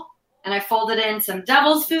bowl, and I folded in some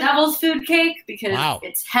devil's food cake because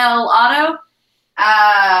it's hell auto.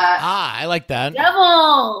 I like that.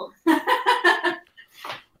 Devil!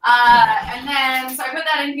 And then, so I put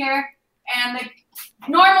that in here, and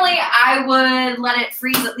Normally, I would let it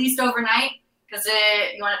freeze at least overnight because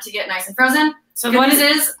you want it to get nice and frozen. So Good what news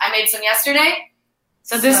is I made some yesterday.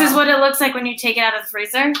 So this is what it looks like when you take it out of the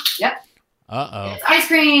freezer? Yep. Uh-oh. It's ice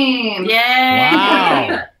cream. Yay.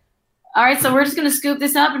 Wow. All right, so we're just going to scoop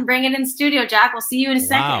this up and bring it in studio, Jack. We'll see you in a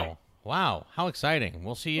second. Wow. Wow. How exciting.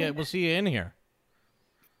 We'll see you in here.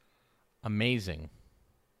 Amazing.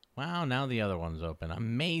 Wow, now the other one's open.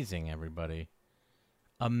 Amazing, everybody.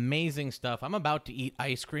 Amazing stuff. I'm about to eat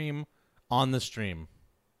ice cream on the stream.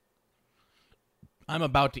 I'm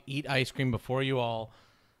about to eat ice cream before you all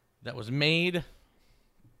that was made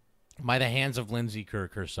by the hands of Lindsay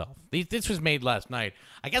Kirk herself. This was made last night.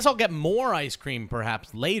 I guess I'll get more ice cream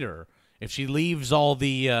perhaps later if she leaves all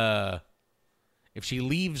the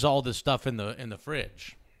stuff in the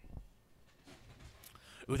fridge.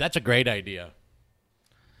 Ooh, that's a great idea.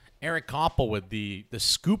 Eric Koppel with the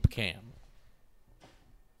scoop cam.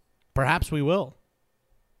 Perhaps we will.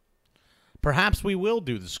 Perhaps we will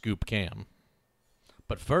do the scoop cam.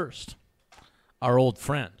 But first, our old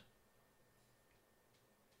friend,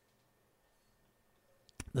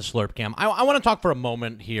 the slurp cam. I want to talk for a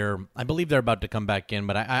moment here. I believe they're about to come back in,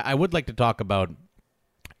 but I would like to talk about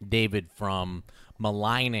David from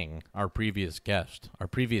maligning our previous guest.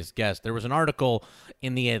 There was an article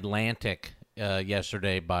in The Atlantic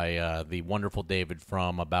yesterday by the wonderful David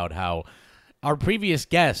Frum about how our previous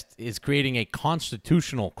guest is creating a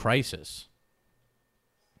constitutional crisis.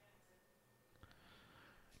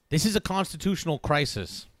 This is a constitutional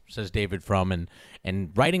crisis, says David Frum,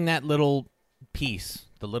 and writing that little piece,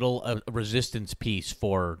 the little resistance piece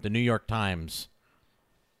for the New York Times,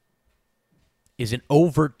 is an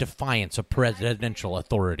overt defiance of presidential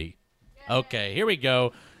authority. Okay, here we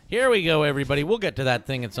go. Here we go, everybody. We'll get to that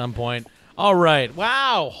thing at some point. All right.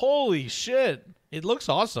 Wow. Holy shit. It looks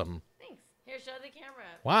awesome. Thanks. Here, show the camera.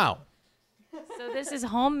 Wow. So this is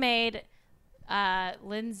homemade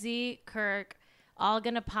Lindsay Kirk All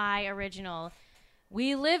Gonna Pie original.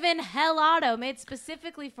 We live in Hell Auto, made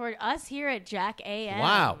specifically for us here at JackAM.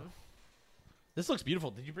 Wow. This looks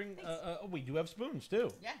beautiful. Did you bring... we do have spoons, too.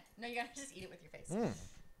 Yeah. No, you gotta just eat it with your face.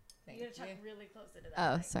 You gotta talk really close into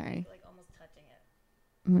that. Oh, mic, sorry. Like almost touching it.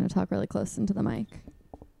 I'm gonna talk really close into the mic.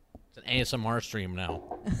 It's an ASMR stream now.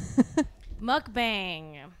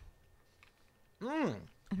 Mukbang. I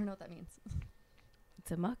don't know what that means.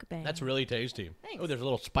 It's a mukbang. That's really tasty. Thanks. Oh, there's a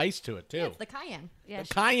little spice to it, too. Yeah, it's the cayenne. Yeah,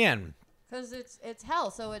 the cayenne. Because it's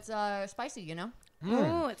hell, so it's spicy, you know?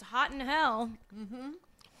 Ooh, it's hot in hell. Mm-hmm.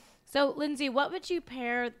 So, Lindsay, what would you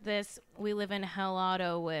pair this We Live in Hell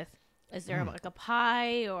Auto with? Is there like a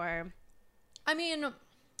pie or... I mean,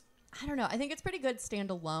 I don't know. I think it's pretty good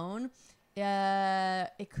standalone.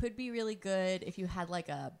 It could be really good if you had like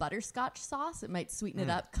a butterscotch sauce. It might sweeten it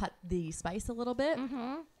up, cut the spice a little bit.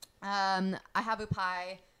 Mm-hmm. I have a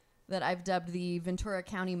pie that I've dubbed the Ventura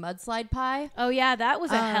County mudslide pie. Oh, yeah, that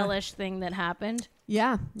was a hellish thing that happened.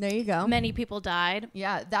 Yeah, there you go. Many people died.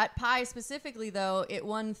 Yeah, that pie specifically, though, it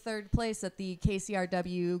won 3rd place at the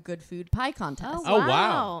KCRW Good Food Pie Contest. Oh,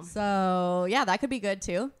 wow. So, yeah, that could be good,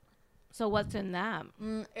 too. So what's in that?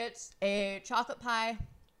 It's a chocolate pie.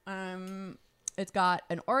 It's got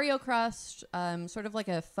an Oreo crust, sort of like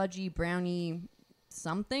a fudgy brownie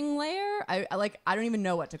something layer. I don't even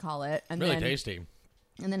know what to call it. And really tasty.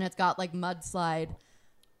 And then it's got like mudslide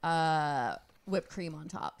whipped cream on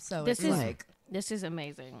top. So this this is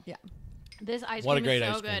amazing. Yeah. This ice what cream a great is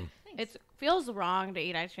so ice good. cream. It feels wrong to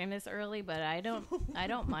eat ice cream this early, but I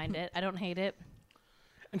don't mind it. I don't hate it.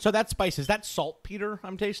 And so that spice, is that saltpeter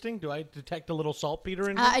I'm tasting? Do I detect a little saltpeter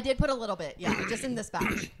in here? I did put a little bit, yeah, just in this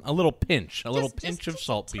batch. A little pinch. A little pinch of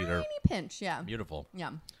saltpeter. Tiny pinch, yeah. Beautiful.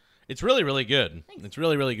 Yeah. It's really, really good. Thanks. It's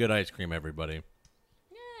really, really good ice cream, everybody.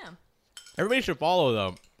 Yeah. Everybody should follow,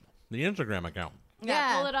 though, the Instagram account.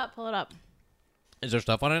 Yeah, pull it up. Is there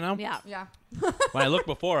stuff on it now? Yeah. Yeah. When I looked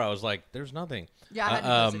before, I was like, there's nothing. Yeah, I haven't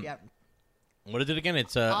posted yet. What is it again?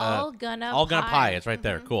 It's All Gonna Pie. It's right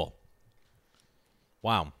there. Cool.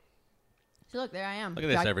 Wow. So look, there I am. Look at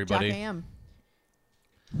this, everybody. JackAM.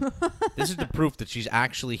 This is the proof that she's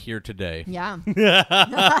actually here today. Yeah.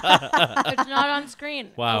 It's not on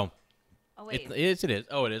screen. Wow. Oh, wait. It is.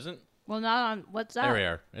 Oh, it isn't? Well, not on. What's that? There we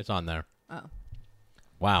are. It's on there. Oh.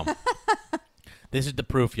 Wow. This is the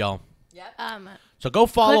proof, y'all. Yep. So go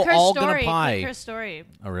follow click her All story. Gonna Pie. Click her story.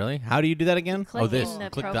 Oh, really? How do you do that again? Click this. in the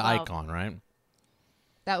Click the profile. icon, right?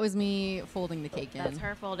 That was me folding the cake in. That's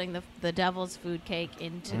her folding the devil's food cake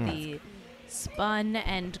into the spun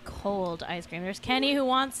and cold ice cream. There's Kenny who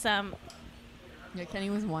wants some. Yeah,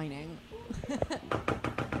 Kenny was whining.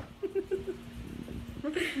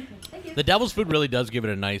 The devil's food really does give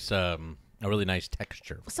it a nice a really nice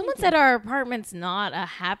texture. Someone said our apartment's not a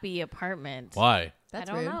happy apartment. Why? I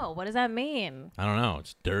don't know. What does that mean? I don't know.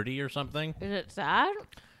 It's dirty or something? Is it sad?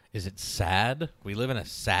 Is it sad? We live in a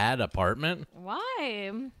sad apartment?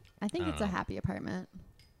 Why? I think it's a happy apartment.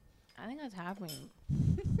 I think that's happening.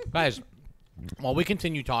 Guys, while we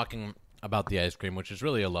continue talking about the ice cream, which is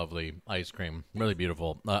really a lovely ice cream, really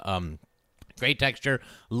beautiful, great texture,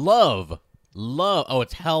 love. Oh,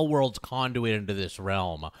 it's Hell World's conduit into this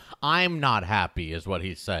realm. I'm not happy, is what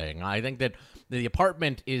he's saying. I think that the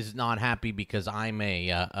apartment is not happy because I'm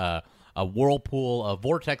a whirlpool, a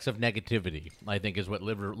vortex of negativity, I think is what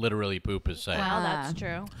literally Poop is saying. Well, that's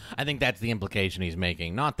true. I think that's the implication he's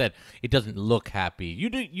making. Not that it doesn't look happy. You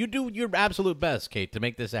do your absolute best, Kate, to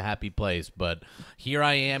make this a happy place. But here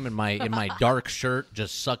I am in my dark shirt,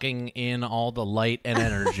 just sucking in all the light and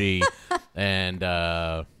energy,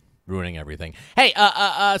 and ruining everything. Hey, should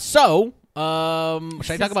I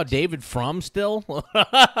talk about David Frum still?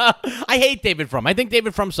 I hate David Frum. I think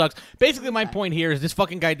David Frum sucks. Basically, my point here is this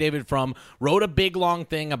fucking guy, David Frum, wrote a big, long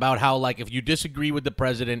thing about how, like, if you disagree with the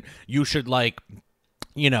president, you should, like,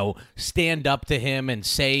 stand up to him and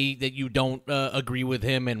say that you don't agree with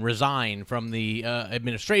him and resign from the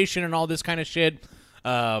administration and all this kind of shit.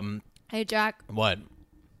 Hey, Jack. What?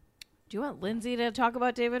 Do you want Lindsay to talk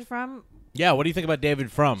about David Frum? Yeah, what do you think about David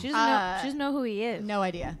Frum? She doesn't know who he is. No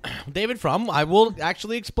idea. David Frum, I will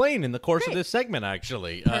actually explain in the course of this segment,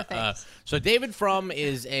 actually. Perfect. So David Frum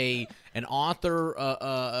is an author,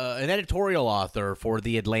 an editorial author for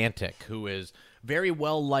The Atlantic, who is very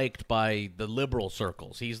well liked by the liberal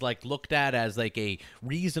circles. He's like looked at as like a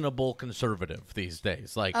reasonable conservative these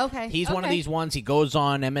days. Like, he's one of these ones. He goes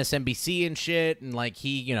on MSNBC and shit, and like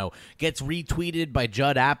he, gets retweeted by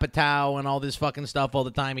Judd Apatow and all this fucking stuff all the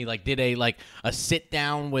time. He like did a sit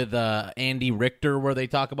down with Andy Richter where they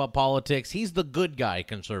talk about politics. He's the good guy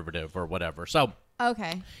conservative or whatever. So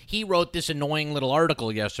he wrote this annoying little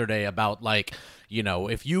article yesterday about like,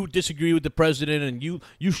 if you disagree with the president and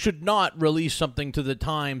you should not release something to the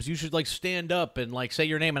Times, you should like stand up and like say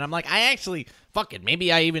your name. And I'm like, I actually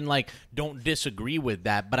maybe I even like don't disagree with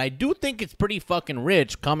that, but I do think it's pretty fucking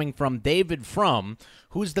rich coming from David Frum,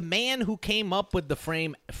 who's the man who came up with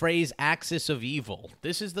the phrase axis of evil.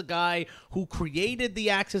 This is the guy who created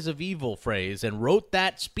the axis of evil phrase and wrote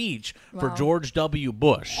that speech for George W.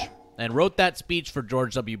 Bush. And wrote that speech for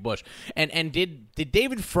George W. Bush. And did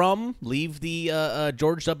David Frum leave the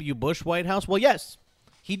George W. Bush White House? Well, yes,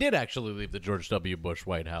 he did actually leave the George W. Bush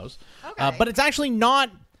White House. But it's actually not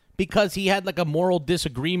because he had like a moral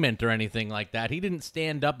disagreement or anything like that. He didn't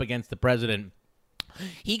stand up against the president.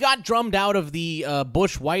 He got drummed out of the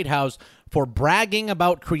Bush White House for bragging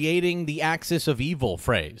about creating the axis of evil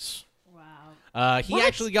phrase. Wow. He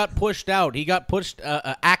actually got pushed out. He got pushed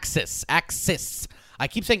axis. I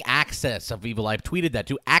keep saying axis of evil. I've tweeted that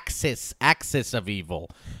too. Axis of evil.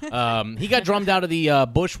 He got drummed out of the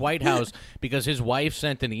Bush White House because his wife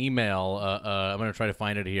sent an email. I'm going to try to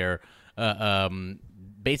find it here.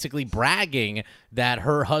 Basically bragging that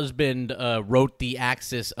her husband wrote the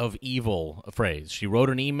axis of evil phrase. She wrote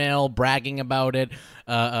an email bragging about it.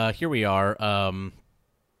 Here we are.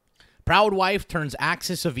 Proud wife turns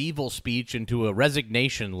axis of evil speech into a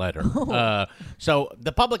resignation letter. So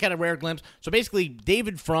the public had a rare glimpse. So basically,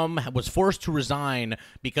 David Frum was forced to resign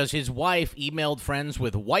because his wife emailed friends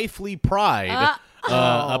with wifely pride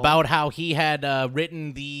about how he had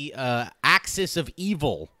written the axis of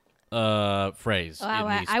evil phrase. Wow,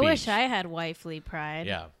 in the I wish speech. I had wifely pride.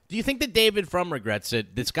 Yeah. Do you think that David Frum regrets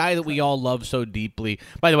it? This guy that we all love so deeply.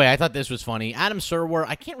 By the way, I thought this was funny. Adam Serwer,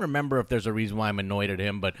 I can't remember if there's a reason why I'm annoyed at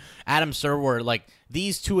him, but Adam Serwer, like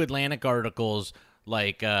these two Atlantic articles,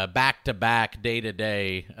 like back to back, day to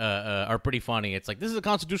day, are pretty funny. It's like, this is a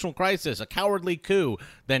constitutional crisis, a cowardly coup.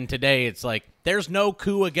 Then today it's like, there's no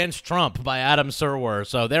coup against Trump by Adam Serwer.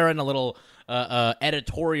 So they're in a little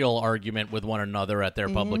editorial argument with one another at their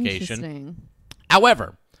publication.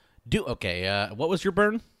 However, what was your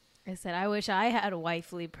burn? I said, I wish I had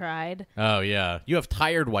wifely pride. Oh, yeah. You have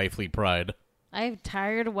tired wifely pride. I have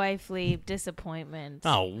tired wifely disappointment.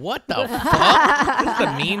 Oh, what the fuck? This is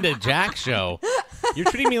the Mean to Jack show. You're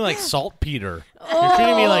treating me like saltpeter. You're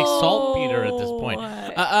treating me like saltpeter at this point.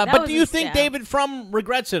 But do you think David Frum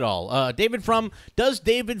regrets it all? My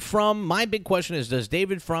big question is, does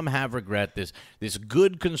David Frum have regret? This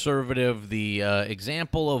good conservative, the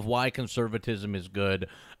example of why conservatism is good.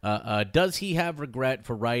 Does he have regret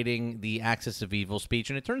for writing the axis of evil speech?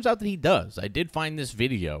 And it turns out that he does. I did find this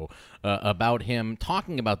video about him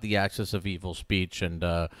talking about the axis of evil speech, and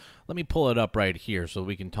let me pull it up right here so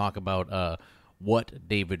we can talk about what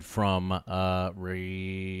David Frum what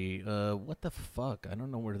the fuck? I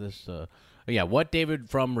don't know where this what David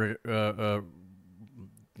Frum what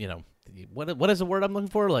is the word I'm looking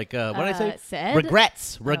for? Like what did I say? Said?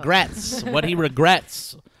 Regrets. What he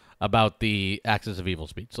regrets about the axis of evil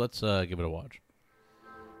speech. So let's give it a watch.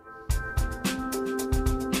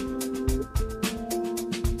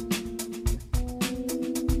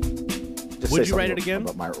 Would you write it again?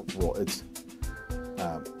 About my role, it's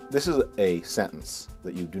this is a sentence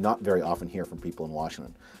that you do not very often hear from people in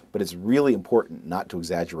Washington, but it's really important not to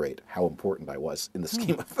exaggerate how important I was in the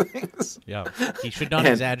scheme of things. Yeah, he should not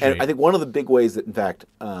exaggerate. And I think one of the big ways that, in fact,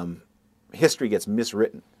 history gets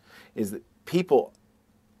miswritten is that people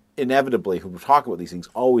inevitably who talk about these things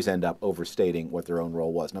always end up overstating what their own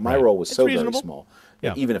role was. Now, my role was so very small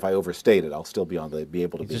that even if I overstate it, I'll still be able to be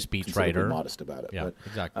considerably modest about it. Yeah, but,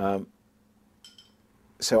 exactly.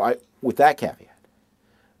 So with that caveat,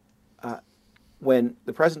 when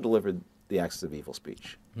the president delivered the axis of evil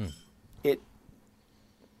speech, it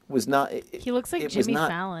was not. He looks like Jimmy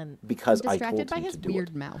Fallon. Because I'm I told distracted by him his to do weird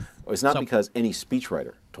it. mouth. It's not because any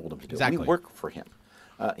speechwriter told him to do Exactly. it. We work for him.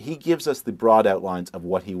 He gives us the broad outlines of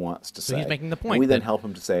what he wants to say. So he's making the point And we then that help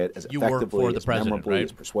him to say it as you work effectively, for the as president, memorably, right?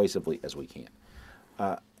 as persuasively as we can.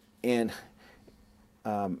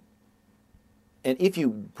 And if you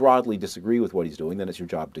broadly disagree with what he's doing, then it's your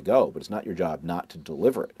job to go. But it's not your job not to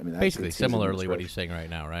deliver it. I mean, Basically, it's his similarly what administration. he's saying right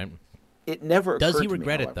now, right? It never Does occurred he to me,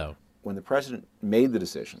 regret it, however, though? when the president made the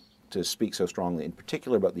decision to speak so strongly, in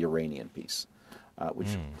particular about the Iranian piece, which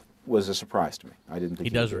was a surprise to me. I didn't think He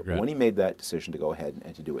does would do it. regret When he made that decision to go ahead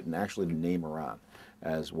and to do it, and actually to name Iran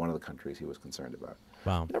as one of the countries he was concerned about.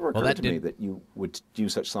 Wow. It never occurred to me that you would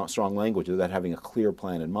use such strong language without having a clear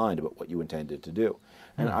plan in mind about what you intended to do.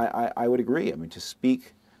 And I would agree. I mean,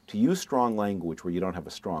 to use strong language where you don't have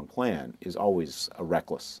a strong plan is always a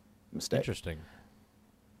reckless mistake. Interesting.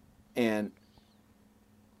 And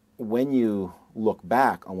when you look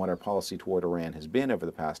back on what our policy toward Iran has been over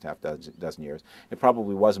the past dozen years, it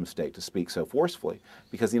probably was a mistake to speak so forcefully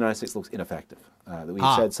because the United States looks ineffective.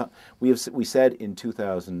 We said in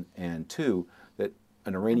 2002 that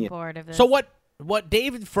an Iranian. So what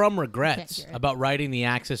David Frum regrets about writing the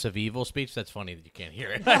Axis of Evil speech, that's funny that you can't hear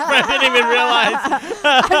it. I didn't even realize.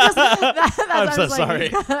 I'm so sorry.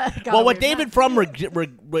 Well, what David Frum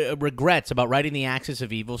regrets about writing the Axis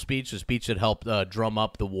of Evil speech, the speech that helped drum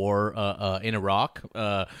up the war in Iraq,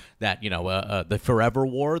 the forever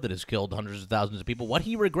war that has killed hundreds of thousands of people, what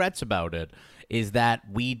he regrets about it is that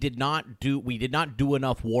we did not do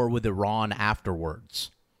enough war with Iran afterwards.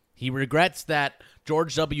 He regrets that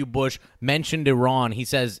George W. Bush mentioned Iran. He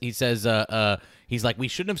says he's like, we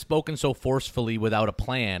shouldn't have spoken so forcefully without a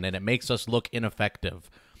plan, and it makes us look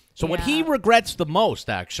ineffective. So what he regrets the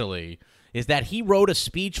most, actually, is that he wrote a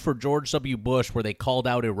speech for George W. Bush where they called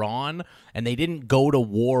out Iran, and they didn't go to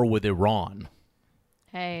war with Iran.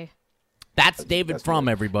 Hey. That's David Frum,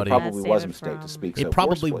 everybody. It probably was a mistake to speak so It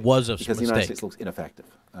probably forcefully was a because the United States looks ineffective.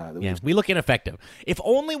 We look ineffective. If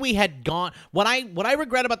only we had gone. What I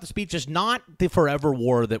regret about the speech is not the forever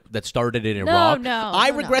war that started in Iraq.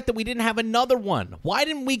 I regret that we didn't have another one. Why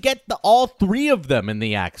didn't we get all three of them in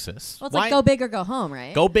the Axis? Well, it's like go big or go home,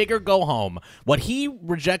 right? Go big or go home. What he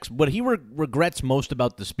regrets most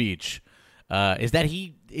about the speech is that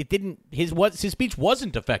his speech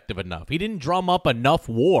wasn't effective enough. He didn't drum up enough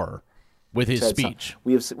war with his speech.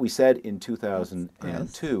 We said in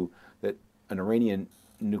 2002 that an Iranian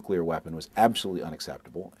nuclear weapon was absolutely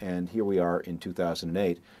unacceptable, and here we are in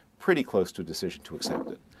 2008, pretty close to a decision to accept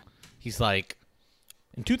it. He's like,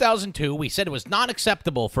 in 2002, we said it was not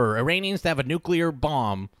acceptable for Iranians to have a nuclear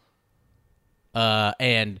bomb,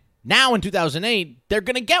 and now in 2008, they're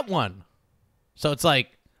going to get one. So it's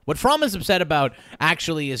like, what Frum is upset about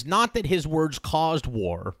actually is not that his words caused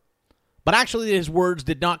war, but actually his words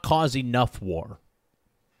did not cause enough war.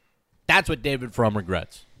 That's what David Frum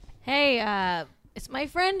regrets. Hey, it's my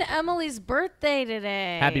friend Emily's birthday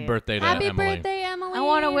today. Happy birthday to Emily. Happy birthday, Emily. I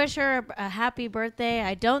want to wish her a happy birthday.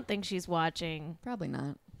 I don't think she's watching. Probably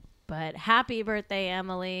not. But happy birthday,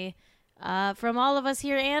 Emily. From all of us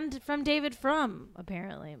here and from David Frum,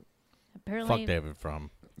 apparently. Fuck David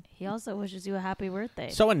Frum. He also wishes you a happy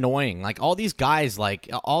birthday. So annoying. Like, all these guys,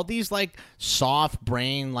 all these soft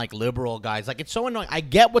brain, liberal guys. It's so annoying. I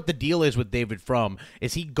get what the deal is with David Frum,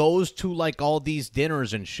 is he goes to, all these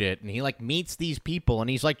dinners and shit, and he, meets these people, and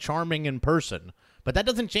he's, charming in person. But that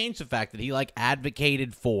doesn't change the fact that he,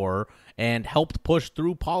 advocated for and helped push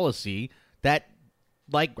through policy that,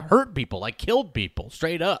 hurt people, killed people,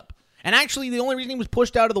 straight up. And actually, the only reason he was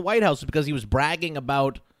pushed out of the White House is because he was bragging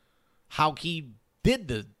about how he did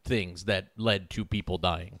the things that led to people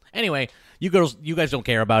dying. Anyway, you guys don't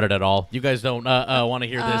care about it at all. You guys don't want to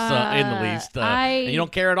hear this in the least. And you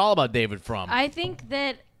don't care at all about David Frum. I think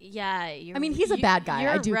that, I mean, he's a bad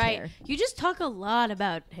guy. I do right. care. You just talk a lot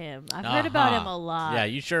about him. I've heard about him a lot. Yeah,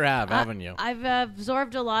 you sure have, haven't you? I've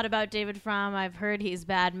absorbed a lot about David Frum. I've heard he's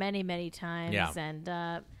bad many, many times. Yeah. And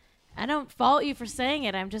I don't fault you for saying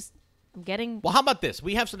it. I'm getting... Well, how about this?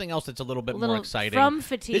 We have something else that's a little bit more exciting. From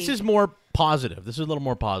fatigue. This is more positive. This is a little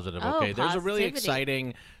more positive, Oh, okay? There's a really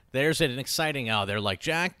positivity. exciting... they're like,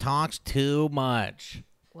 Jack talks too much.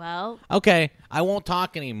 Well... Okay, I won't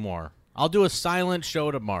talk anymore. I'll do a silent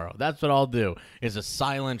show tomorrow. That's what I'll do, is a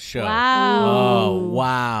silent show. Wow. Oh,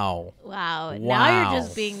 wow. Wow. Now you're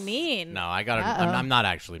just being mean. No, I'm not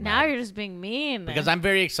actually mad. Now you're just being mean. Because I'm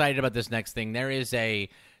very excited about this next thing. There is a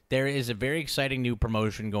very exciting new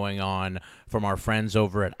promotion going on from our friends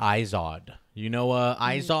over at iZod. You know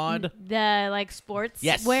iZod? The sports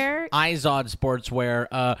wear? iZod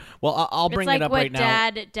Sportswear. Well, I'll bring it up right now.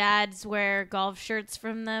 It's like dads wear golf shirts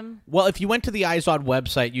from them. Well, if you went to the iZod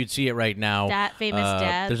website, you'd see it right now. Famous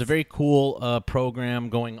dads. There's a very cool program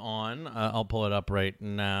going on. I'll pull it up right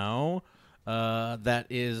now. That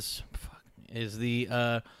is the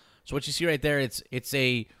so what you see right there. It's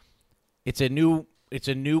a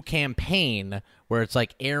new campaign where it's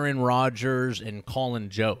like Aaron Rodgers and Colin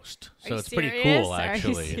Jost. So it's pretty cool,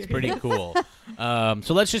 actually. It's pretty cool.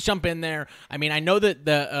 So let's just jump in there. I mean, I know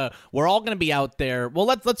that we're all going to be out there. Well,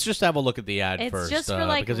 let's just have a look at the ad first. It's just for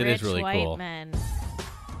because rich it is really white cool. men.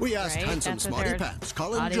 We asked handsome That's what smarty their pants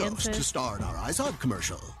Colin Jost to star in our iZod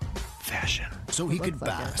commercial. Fashion. So he could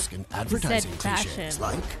bask in advertising cliches fashion.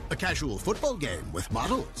 like a casual football game with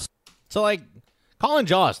models. So Colin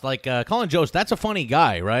Jost, Colin Jost, that's a funny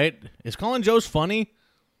guy, right? Is Colin Jost funny?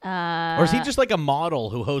 Or is he just like a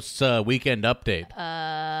model who hosts Weekend Update?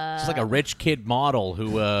 Just like a rich kid model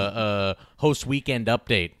who hosts Weekend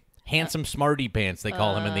Update. Handsome smarty pants, they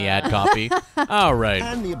call him in the ad copy. All right.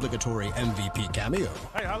 And the obligatory MVP cameo.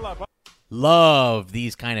 Hey, I love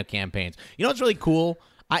these kind of campaigns. You know what's really cool?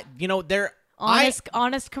 They're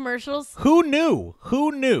honest commercials. Who knew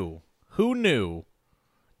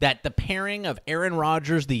that the pairing of Aaron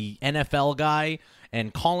Rodgers, the NFL guy,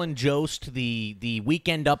 and Colin Jost, the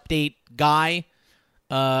Weekend Update guy,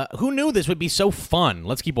 who knew this would be so fun?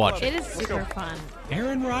 Let's keep watching. It is super fun.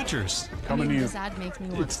 Aaron Rodgers. This ad makes me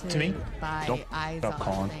want to buy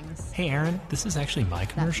iZod things. Hey, Aaron, this is actually my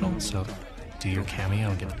commercial, so do your cameo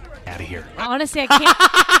and get out of here. Honestly, I can't.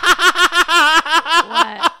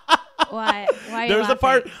 What? Why are you There's a laughing?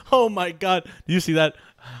 part. Oh my God! Do you see that?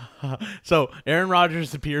 So Aaron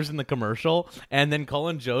Rodgers appears in the commercial, and then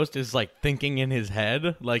Colin Jost is thinking in his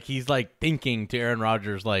head, he's thinking to Aaron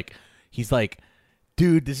Rodgers, he's like,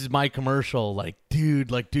 dude, this is my commercial,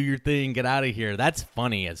 dude, do your thing, get out of here. That's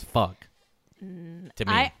funny as fuck to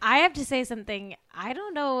me. I have to say something. I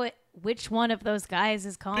don't know which one of those guys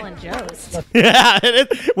is Colin Jost. Yeah, it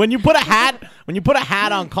is. When you put a hat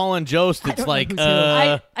on Colin Jost, it's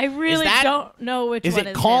I really don't know which is one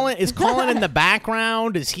it is Colin? him. Is Colin in the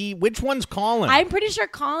background? Is he? Which one's Colin? I'm pretty sure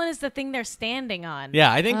Colin is the thing they're standing on. Yeah,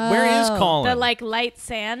 I think where is Colin? The light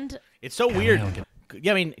sand. It's so weird.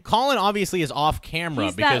 Yeah, I mean, Colin obviously is off camera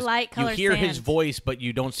He's that because light you color hear his sand. voice, but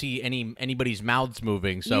you don't see anybody's mouths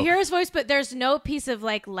moving. So You hear his voice, but there's no piece of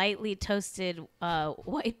lightly toasted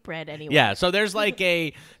white bread anywhere. yeah, so there's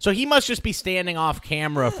so he must just be standing off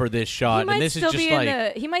camera for this shot, He might and this still is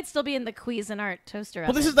just be he might still be in the Cuisinart toaster.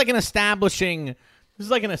 well, this is like an establishing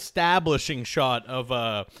shot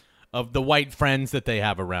of the white friends that they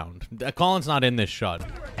have around. Colin's not in this shot.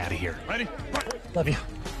 Out of here. Ready? Love you.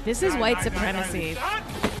 This is white supremacy.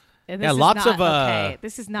 And this Yeah, is lots not of okay.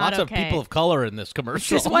 This is not lots okay. of people of color in this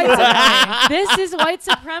commercial. This is white supremacy. This is white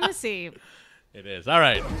supremacy. It is. All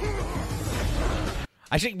right.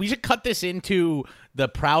 We should cut this into the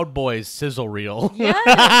Proud Boys sizzle reel. Yes.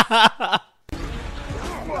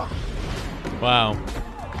 Wow.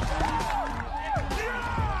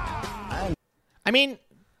 I mean,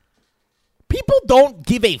 people don't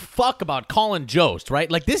give a fuck about Colin Jost,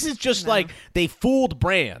 right? This is just they fooled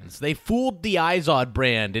brands. They fooled the iZod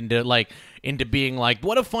brand into being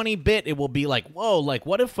what a funny bit it will be. Whoa,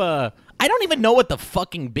 what if I don't even know what the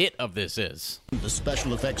fucking bit of this is. The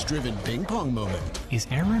special effects driven ping pong moment. Is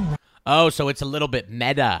Aaron? Oh, so it's a little bit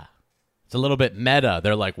meta. It's a little bit meta.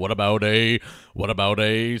 They're like, what about a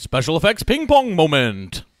special effects ping pong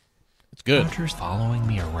moment? It's good. Rodgers following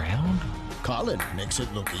me around? Colin makes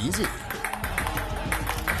it look easy.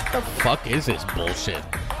 What the fuck is this bullshit?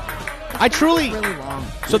 I truly. Really long.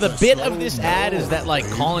 So the bit of this ad is that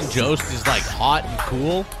Colin Jost is hot and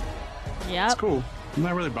cool. Yep. It's cool. I'm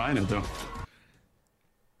not really buying it though.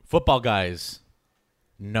 football guys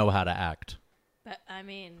know how to act. But I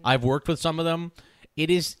mean, I've worked with some of them. It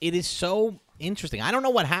is so interesting. I don't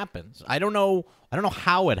know what happens. I don't know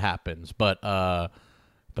how it happens, but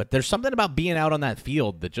there's something about being out on that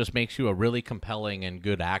field that just makes you a really compelling and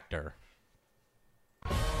good actor.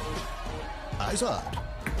 iZod.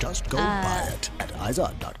 Just go buy it at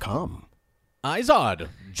iZod.com. iZod.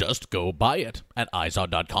 Just go buy it at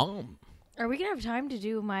iZod.com. are we gonna have time to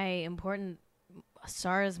do my important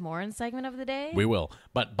Stars Morn segment of the day? We will,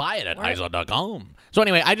 but buy it at iZod.com. So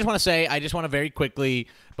anyway, I just want to very quickly,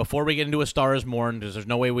 before we get into A Star Is Born, because there's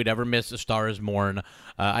no way we'd ever miss A Star Is Born,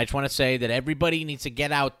 I just want to say that everybody needs to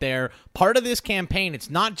get out there. Part of this campaign, it's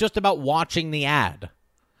not just about watching the ad.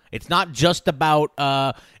 It's not just about buying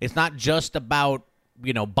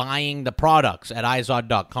the products at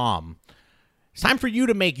iZod.com. It's time for you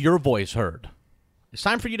to make your voice heard. It's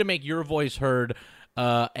time for you to make your voice heard.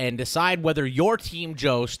 And decide whether you're Team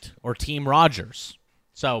Jost or Team Rogers.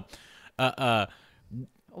 So, wow,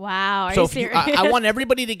 are so you serious? I want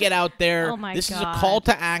everybody to get out there. Oh my This God. is a call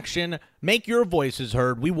to action. Make your voices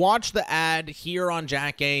heard. We watched the ad here on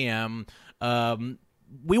JackAM.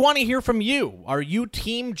 We want to hear from you. Are you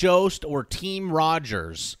Team Jost or Team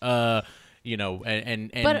Rogers? And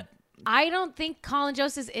But I don't think Colin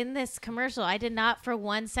Jost is in this commercial. I did not for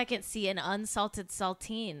 1 second see an unsalted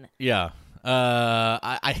saltine. Yeah.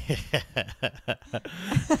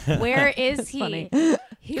 Where is he? Funny.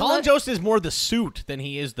 Colin Jost is more the suit than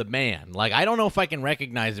he is the man. Like, I don't know if I can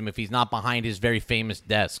recognize him if he's not behind his very famous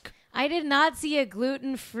desk. I did not see a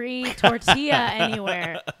gluten-free tortilla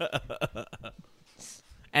anywhere.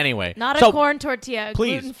 Anyway, Not so a corn tortilla, a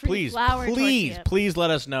gluten-free flour tortilla. Please let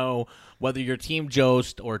us know whether you're Team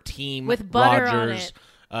Jost or Team With butter on Rogers.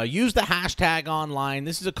 Use the hashtag online.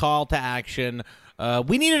 This is a call to action.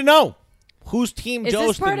 We need to know who's Team Is Jost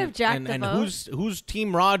this part and, of Jack and, the and Vote? who's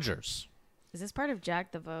Team Rogers. Is this part of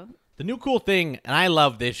Jack the Vote? The new cool thing, and I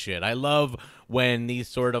love this shit. I love when these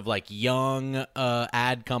sort of like young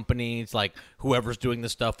ad companies, like whoever's doing the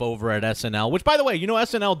stuff over at SNL, which by the way,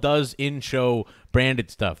 SNL does in-show branded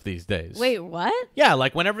stuff these days. Wait, what? Yeah,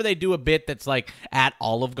 like whenever they do a bit that's like at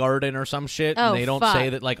Olive Garden or some shit, Oh, and they don't fuck. say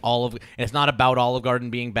that like and it's not about Olive Garden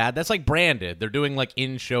being bad. That's like branded. They're doing like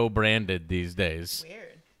in-show branded these days. Weird.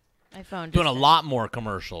 My phone Doing a just- lot more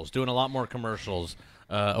commercials.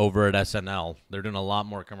 Over at SNL. They're doing a lot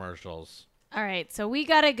more commercials. All right, so we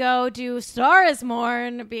got to go do Star Is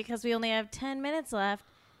Born because we only have 10 minutes left,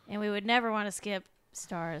 and we would never want to skip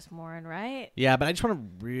Star Is Born, right? Yeah, but I just want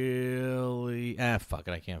to really... fuck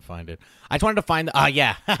it, I can't find it. I just wanted to find...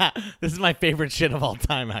 yeah. This is my favorite shit of all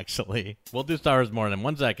time, actually. We'll do Star Is Born in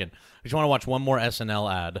 1 second. I just want to watch one more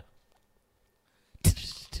SNL ad.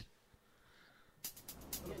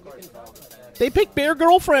 They picked Bear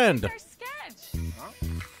Girlfriend.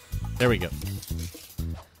 There we go.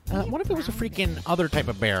 What if it was a freaking other type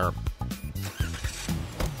of bear?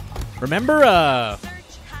 Remember,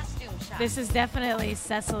 This is definitely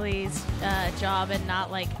Cecily's job and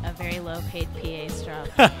not like a very low-paid PA's job.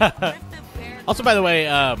 Also, by the way,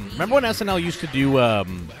 remember when SNL used to do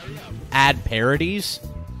ad parodies?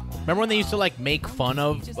 Remember when they used to like make fun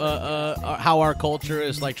of how our culture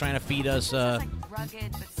is like trying to feed us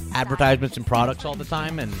advertisements and products all the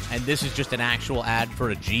time, and this is just an actual ad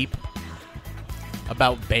for a Jeep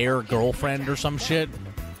about Bear Girlfriend or some shit.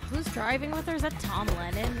 Who's driving with her? Is that Tom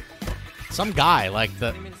Lennon? Some guy like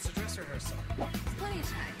the.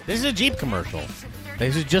 This is a Jeep commercial.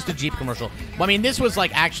 This is just a Jeep commercial. Well, I mean, this was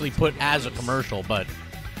like actually put as a commercial, but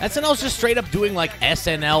SNL's just straight up doing like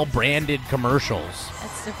SNL branded commercials.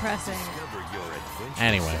 That's depressing.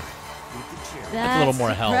 Anyway, that's a little more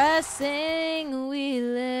help. Depressing. We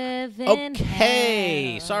live in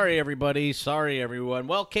Okay, hell. sorry everybody, sorry everyone.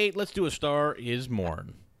 Well, Kate, let's do A Star Is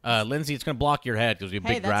Born. Lindsay, it's gonna block your head because we have a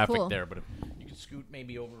Hey, big that's graphic cool. there, but if you can scoot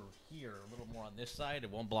maybe over here a little more on this side,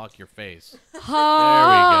 it won't block your face. There we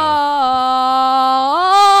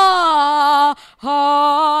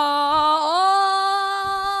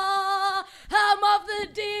I'm off the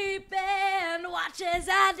deep end, watch as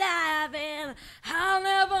I dive in. I'll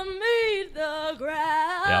never meet the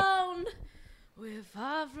ground. We're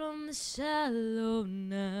far from the shallow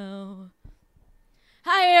now.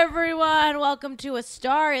 Hi, everyone. Welcome to A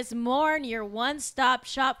Star Is Born, your one-stop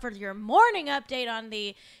shop for your morning update on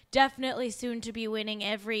the definitely soon-to-be winning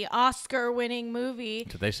every Oscar-winning movie.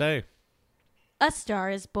 That's what they say. A Star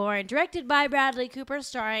Is Born, directed by Bradley Cooper,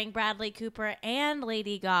 starring Bradley Cooper and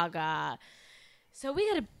Lady Gaga. So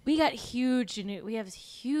we got huge news. We have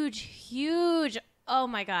huge, oh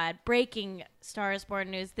my God, breaking Star Is Born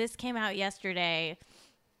news. This came out yesterday.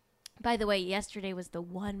 By the way, yesterday was the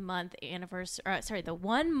 1 month anniversary. The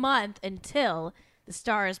 1 month until the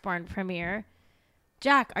Star is Born premiere.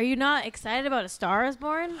 Jack, are you not excited about A Star is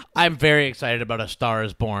Born? I'm very excited about A Star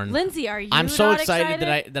is Born. Lindsay, are you? I'm so not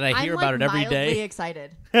excited that I hear about it every day. I'm mildly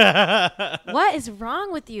excited. What is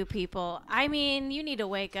wrong with you people? I mean, you need to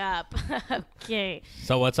wake up. Okay.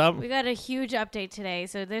 So what's up? We got a huge update today.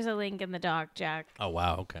 So there's a link in the doc, Jack. Oh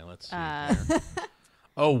wow. Okay, let's see.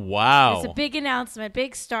 Oh wow. It's a big announcement.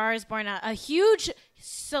 Big Star is Born. A huge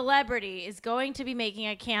celebrity is going to be making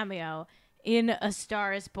a cameo in A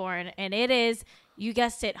Star is Born, and it is, you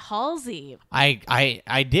guessed it, Halsey.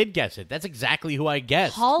 I did guess it. That's exactly who I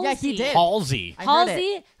guessed. Halsey. Yeah, he did. Halsey.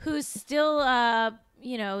 Halsey, who's still,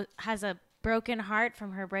 has a broken heart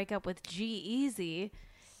from her breakup with G-Eazy,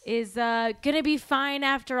 is going to be fine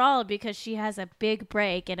after all because she has a big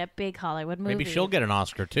break in a big Hollywood movie. Maybe she'll get an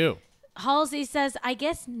Oscar too. Halsey says, I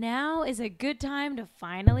guess now is a good time to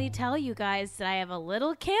finally tell you guys that I have a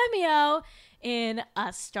little cameo in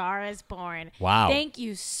A Star is Born. Wow. Thank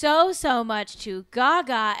you so much to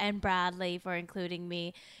Gaga and Bradley for including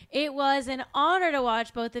me. It was an honor to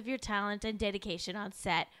watch both of your talent and dedication on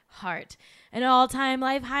set. Heart. An all-time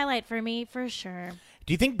life highlight for me, for sure.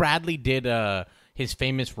 Do you think Bradley did his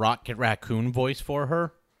famous Rocket Raccoon voice for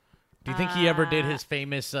her? Do you think he ever did his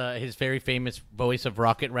very famous voice of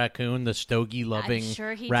Rocket Raccoon, the stogie-loving I'm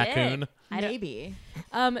sure he raccoon? did. Maybe.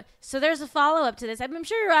 So there's a follow-up to this. I'm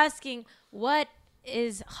sure you're asking, what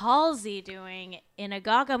is Halsey doing in a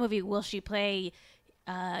Gaga movie? Will she play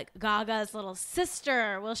Gaga's little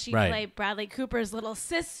sister? Will she play Bradley Cooper's little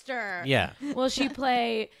sister? Yeah. Will she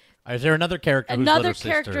play Is there another character who's another little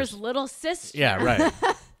character's sisters? little sister? Yeah,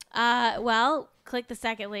 right. Well, click the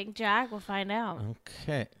second link, Jack. We'll find out.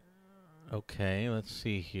 Okay, let's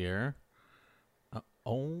see here.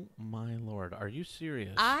 Oh, my Lord. Are you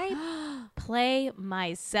serious? I play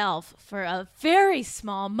myself for a very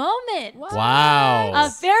small moment. Wow.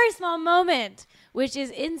 A very small moment, which is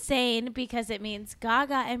insane because it means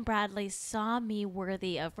Gaga and Bradley saw me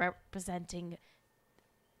worthy of representing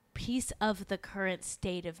piece of the current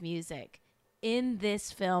state of music in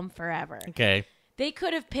this film forever. Okay. They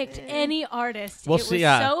could have picked any artist. We'll it see,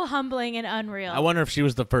 was so humbling and unreal. I wonder if she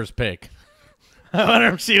was the first pick. I wonder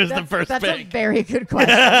if she was the first That's pick. a very good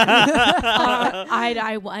question.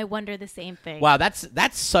 I wonder the same thing. Wow, that's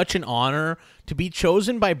such an honor to be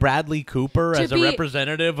chosen by Bradley Cooper as a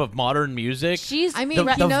representative of modern music. She's, I mean,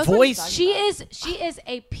 the he knows voice. what he's She is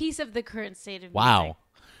a piece of the current state of music. Wow.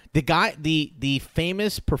 The guy, the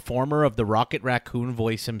famous performer of the Rocket Raccoon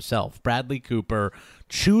voice himself, Bradley Cooper,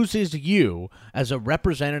 chooses you as a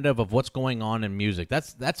representative of what's going on in music.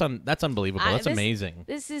 That's unbelievable. That's amazing.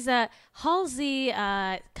 This is Halsey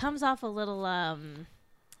comes off a little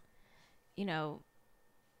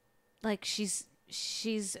like she's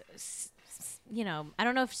I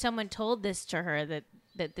don't know if someone told this to her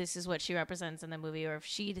that this is what she represents in the movie, or if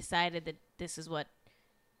she decided that this is what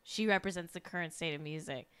she represents the current state of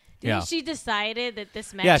music. She decided that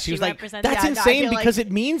this meant she was like, represents. that's insane because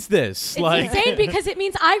it means this. It's insane because it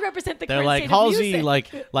means I represent the current state Halsey, of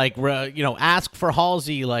music. ask for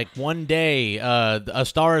Halsey, one day, A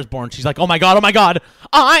Star is Born. She's like, oh my God,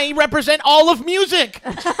 I represent all of music.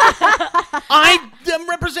 I am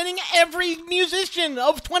representing every musician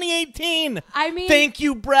of 2018. I mean, thank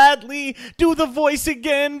you, Bradley. Do the voice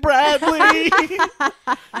again, Bradley.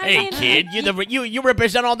 Hey, kid, you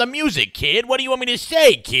represent all the music, kid. What do you want me to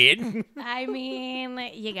say, kid? I mean,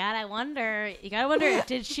 you gotta wonder.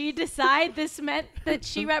 Did she decide this meant that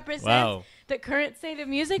she represents the current state of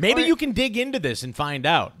music? Maybe you can dig into this and find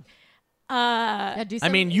out. I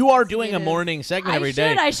mean, you are doing a morning segment every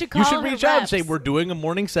day. I should call You should her reach out and reps. say, we're doing a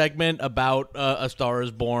morning segment about A Star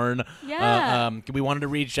is Born. Yeah. We wanted to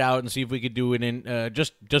reach out and see if we could do it in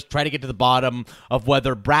just try to get to the bottom of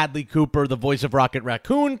whether Bradley Cooper, the voice of Rocket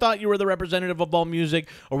Raccoon, thought you were the representative of all music,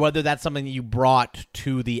 or whether that's something that you brought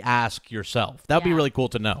to the ask yourself. That would be really cool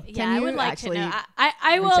to know. Yeah, I would like to know.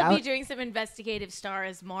 I will be doing some investigative Star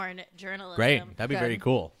is Born journalism. Great. That'd be very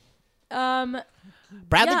cool.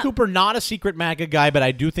 Bradley Cooper, not a secret MAGA guy, but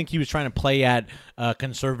I do think he was trying to play at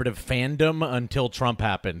conservative fandom until Trump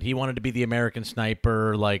happened. He wanted to be the American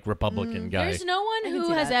sniper, Republican guy. There's no one who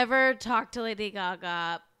has ever talked to Lady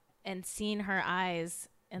Gaga and seen her eyes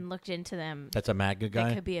and looked into them. That's a MAGA guy?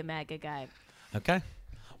 That could be a MAGA guy. Okay.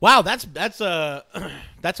 Wow, that's a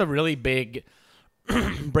really big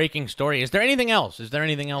breaking story. Is there anything else? Is there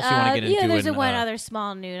anything else you want to get into? Yeah, there's one other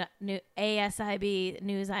small new ASIB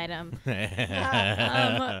news item.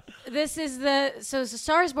 This is so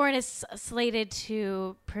Star is Born is slated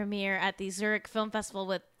to premiere at the Zurich Film Festival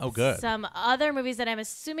with some other movies that I'm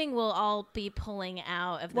assuming will all be pulling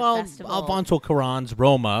out of the festival. Alfonso Cuarón's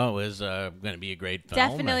Roma was going to be a great film.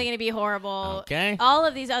 Definitely going to be horrible. Okay. All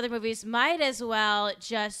of these other movies might as well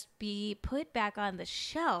just be put back on the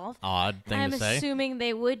shelf. Odd thing to say. I'm assuming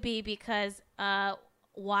they would be because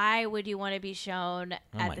why would you want to be shown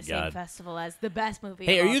at the same festival as the best movie?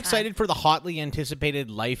 Hey, of are all you time? excited for the hotly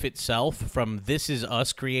anticipated Life Itself from This Is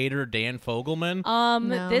Us creator Dan Fogelman?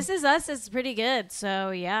 No. This Is Us is pretty good,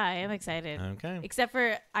 so yeah, I am excited. Okay. Except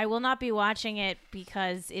for I will not be watching it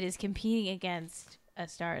because it is competing against A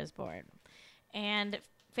Star Is Born, and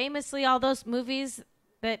famously, all those movies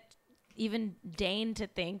that even deign to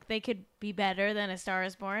think they could be better than A Star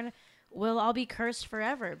Is Born will all be cursed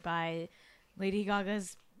forever by Lady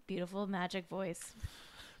Gaga's beautiful magic voice.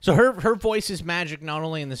 So her voice is magic not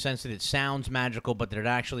only in the sense that it sounds magical, but that it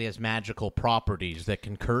actually has magical properties that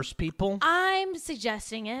can curse people? I'm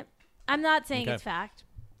suggesting it. I'm not saying Okay. it's fact.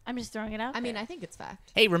 I'm just throwing it out. I mean, I think it's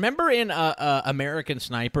fact. Hey, remember in American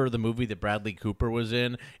Sniper, the movie that Bradley Cooper was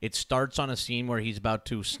in? It starts on a scene where he's about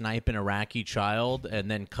to snipe an Iraqi child and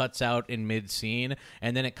then cuts out in mid-scene,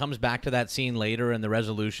 and then it comes back to that scene later, and the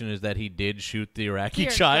resolution is that he did shoot the Iraqi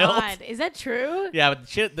Dear child. God, is that true? Yeah,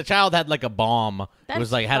 but the child had like a bomb. It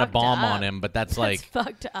was like had a fucked bomb up. on him, but that's like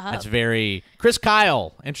fucked up. That's very Chris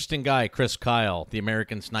Kyle, interesting guy. Chris Kyle, the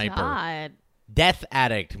American Sniper, God. death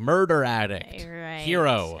addict, murder addict, Right.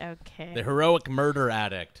 hero, Okay. the heroic murder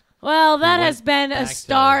addict. Well, that went has been back A to-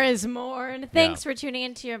 Star Is Born. Thanks Yeah. for tuning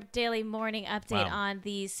in to your daily morning update Wow. on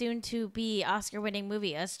the soon-to-be Oscar-winning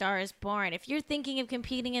movie, A Star Is Born. If you're thinking of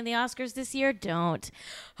competing in the Oscars this year, don't.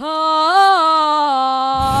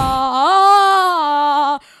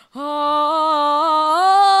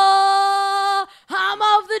 I'm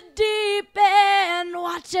off the deep end,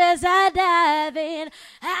 watch as I dive in.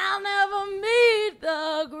 I'll never meet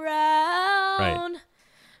the ground.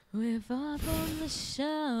 We're far from the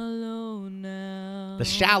shallow now. The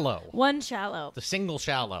shallow. One shallow. The single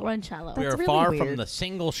shallow. One shallow. We That's are really far weird. from the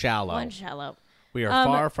single shallow. One shallow. We are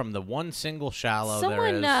far from the one single shallow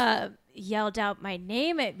Someone there is. yelled out my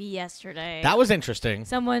name at me yesterday. That was interesting.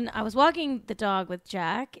 I was walking the dog with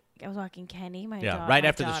Jack. I was walking Kenny, my dog. right my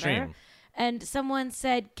after the daughter, stream. And someone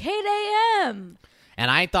said, Kate AM. And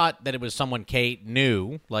I thought that it was someone Kate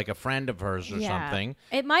knew, like a friend of hers or something.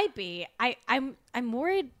 It might be. I'm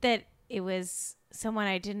worried that it was someone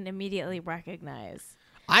I didn't immediately recognize.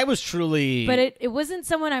 I was truly. But it wasn't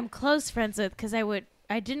someone I'm close friends with because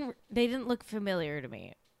they didn't look familiar to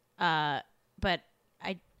me. But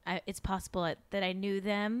it's possible that I knew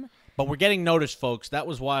them. But we're getting noticed, folks. That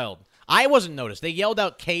was wild. I wasn't noticed. They yelled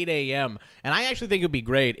out Kate AM, and I actually think it would be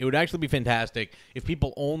great. It would actually be fantastic if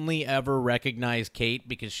people only ever recognize Kate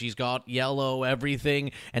because she's got yellow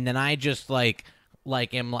everything, and then I just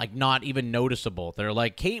am not even noticeable. They're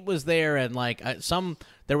like, Kate was there, and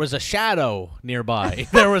there was a shadow nearby.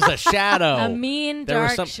 There was a shadow. A mean,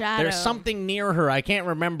 dark shadow. There's something near her. I can't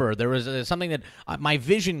remember. There was something that my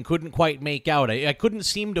vision couldn't quite make out. I couldn't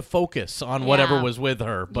seem to focus on whatever was with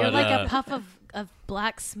her. But, you're like a puff of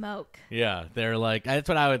black smoke. Yeah, they're like, that's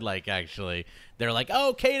what I would like, actually. They're like,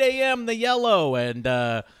 oh, Kate AM, the yellow, and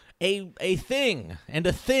a thing, and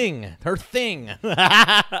a thing, her thing. If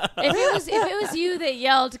it was you that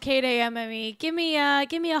yelled Kate AM at me, give me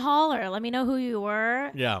a holler. Let me know who you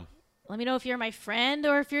were. Yeah. Let me know if you're my friend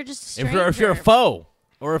or if you're just a stranger. If you're a foe.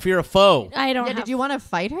 Or if you're a foe. I don't. Did you want to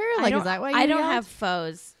fight her? Like, is that why you I don't yelled? have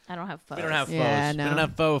foes. I don't have foes. We don't have foes. Yeah, no. We don't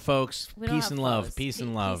have foes, folks. We don't Peace have and love. foes. Peace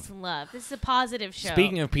and love. Peace and love. This is a positive show.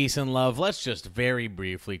 Speaking of peace and love, let's just very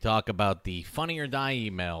briefly talk about the Funny or Die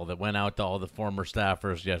email that went out to all the former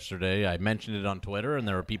staffers yesterday. I mentioned it on Twitter, and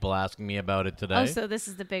there were people asking me about it today. Oh, so this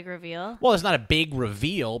is the big reveal? Well, it's not a big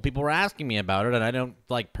reveal. People were asking me about it, and I don't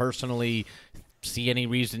personally see any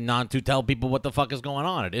reason not to tell people what the fuck is going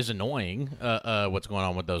on. It is annoying what's going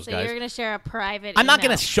on with those So guys. you're going to share a private I'm not email.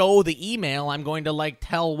 going to show the email. I'm going to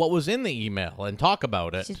tell what was in the email and talk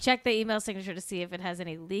about it. You should check the email signature to see if it has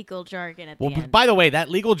any legal jargon at the Well, end. by the way, that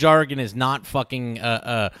legal jargon is not fucking,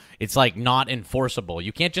 it's not enforceable.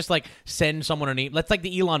 You can't just send someone an email. That's like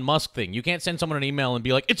the Elon Musk thing. You can't send someone an email and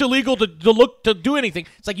be like, it's illegal to do anything.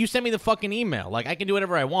 It's like, you send me the fucking email. I can do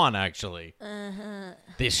whatever I want, actually. Uh-huh.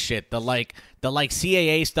 This shit, the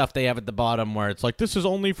CAA stuff they have at the bottom where it's like, this is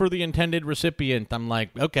only for the intended recipient. I'm like,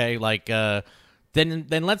 okay, then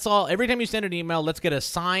let's all, every time you send an email, let's get a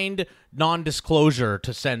signed non-disclosure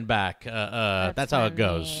to send back. That's how it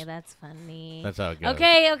goes. That's funny. That's how it goes.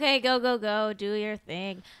 Okay, go, do your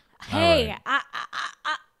thing. Hey, right.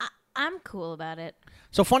 I'm cool about it.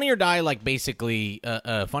 So Funny or Die, basically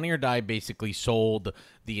sold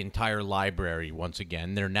the entire library once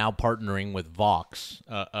again. They're now partnering with Vox,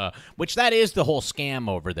 which that is the whole scam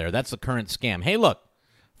over there. That's the current scam. Hey, look.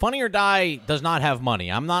 Funny or Die does not have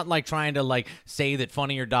money. I'm not trying to say that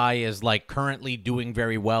Funny or Die is currently doing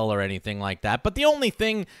very well or anything like that. But the only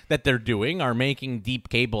thing that they're doing are making deep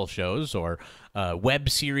cable shows or web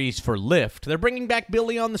series for Lyft. They're bringing back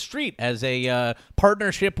Billy on the Street as a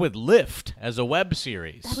partnership with Lyft as a web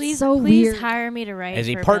series. Please hire me to write as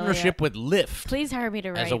a for partnership Billy. with Lyft. Please hire me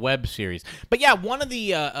to write as a web series. But yeah, one of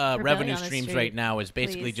the revenue streams Street, right now is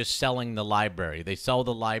basically just selling the library. They sell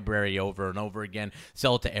the library over and over again,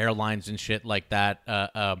 sell it to airlines and shit like that.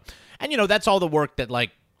 And that's all the work that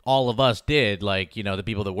all of us did, the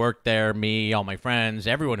people that worked there, me, all my friends,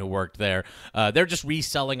 everyone who worked there, they're just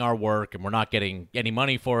reselling our work, and we're not getting any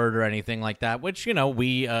money for it or anything like that, which,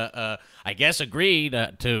 we, I guess, agreed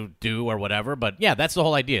to do or whatever. But, yeah, that's the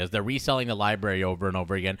whole idea, is they're reselling the library over and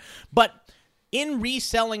over again. But in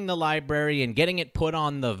reselling the library and getting it put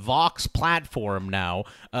on the Vox platform now,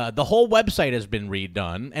 the whole website has been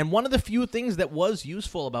redone. And one of the few things that was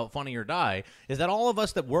useful about Funny or Die is that all of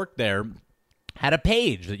us that worked there had a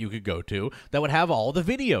page that you could go to that would have all the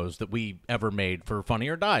videos that we ever made for Funny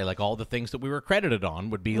or Die. All the things that we were credited on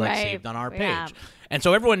would be saved on our page. Yeah. And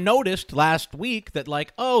so everyone noticed last week that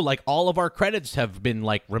all of our credits have been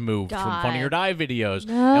removed from Funny or Die videos,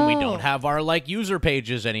 and we don't have our user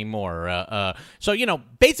pages anymore. So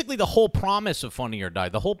basically the whole promise of Funny or Die,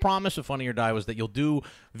 was that you'll do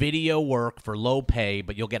video work for low pay,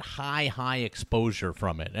 but you'll get high exposure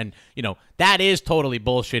from it. And that is totally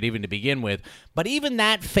bullshit even to begin with. But even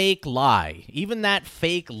that fake lie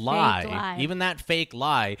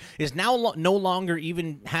is now no longer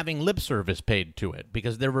even having lip service paid to it,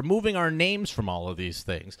 because they're removing our names from all of these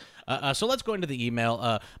things. So let's go into the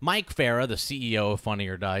email. Mike Farah, the CEO of Funny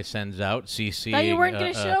or Die, sends out CC. Thought you weren't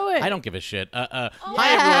going to show it. I don't give a shit. Hi,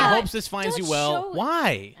 everyone. Hopes this finds you well.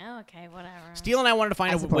 Why? Okay, whatever. Steele and I wanted to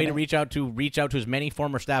find a way to reach out to as many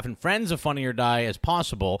former staff and friends of Funny or Die as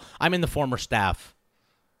possible. I'm in the former staff.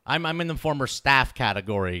 I'm in the former staff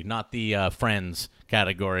category, not the friends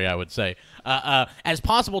category, I would say. As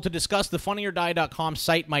possible to discuss the funnyordie.com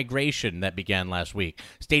site migration that began last week.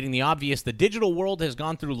 Stating the obvious, the digital world has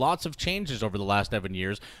gone through lots of changes over the last 11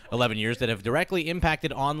 years that have directly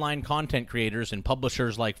impacted online content creators and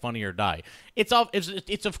publishers like Funny or Die. It's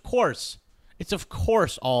of course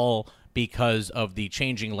all because of the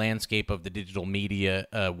changing landscape of the digital media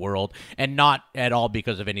world, and not at all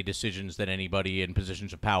because of any decisions that anybody in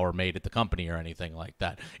positions of power made at the company or anything like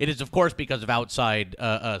that. It is, of course, because of outside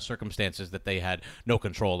circumstances that they had no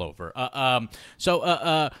control over. As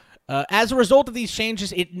a result of these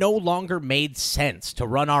changes, it no longer made sense to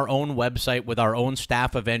run our own website with our own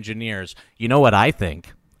staff of engineers. You know what I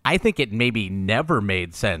think? I think it maybe never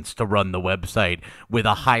made sense to run the website with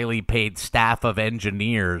a highly paid staff of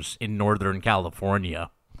engineers in Northern California.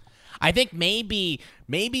 I think maybe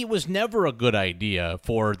it was never a good idea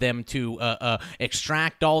for them to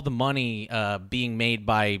extract all the money being made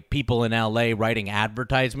by people in L.A. writing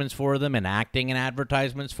advertisements for them and acting in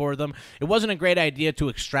advertisements for them. It wasn't a great idea to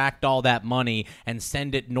extract all that money and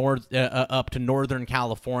send it up to Northern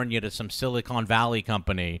California to some Silicon Valley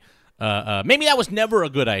company. Maybe that was never a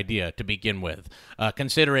good idea to begin with,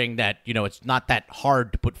 considering that, it's not that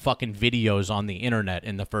hard to put fucking videos on the internet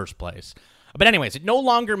in the first place. But anyways, it no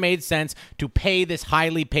longer made sense to pay this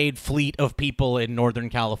highly paid fleet of people in Northern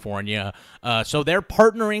California. So they're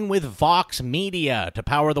partnering with Vox Media to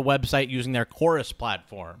power the website using their Chorus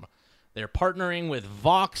platform. They're partnering with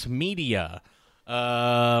Vox Media.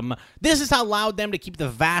 This has allowed them to keep the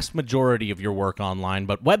vast majority of your work online,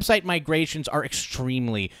 but website migrations are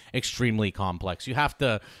extremely, extremely complex. You have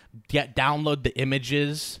to download the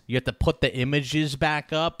images. You have to put the images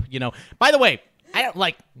back up. By the way, I don't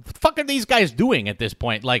what the fuck are these guys doing at this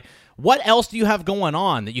point? What else do you have going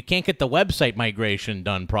on that you can't get the website migration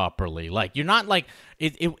done properly? You're not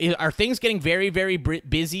are things getting very, very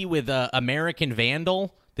busy with American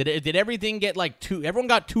Vandal? Did everything get everyone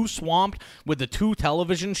got too swamped with the 2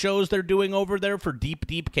 television shows they're doing over there for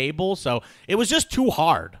deep cable? So it was just too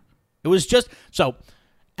hard. It was just, so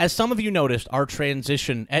as some of you noticed, our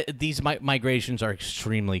transition, these migrations are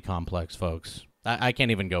extremely complex, folks. I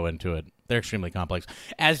can't even go into it. They're extremely complex.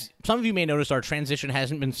 As some of you may notice, our transition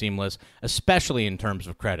hasn't been seamless, especially in terms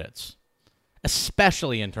of credits.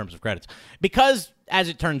 especially in terms of credits. Because, as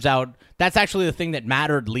it turns out, that's actually the thing that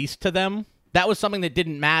mattered least to them. That was something that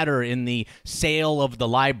didn't matter in the sale of the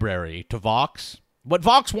library to Vox. What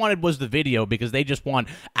Vox wanted was the video because they just want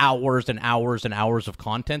hours and hours and hours of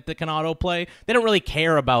content that can autoplay. They don't really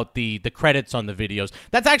care about the credits on the videos.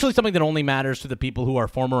 That's actually something that only matters to the people who are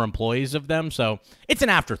former employees of them, so it's an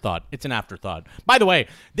afterthought. It's an afterthought. By the way,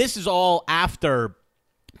 this is all after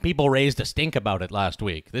people raised a stink about it last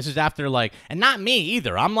week. This is after, like, and not me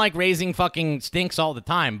either. I'm, like, raising fucking stinks all the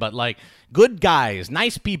time, but, like, good guys,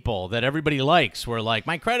 nice people that everybody likes were like,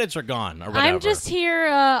 my credits are gone, or whatever. I'm just here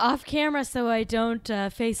off camera so I don't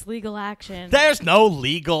face legal action. There's no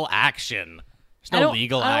legal action. There's no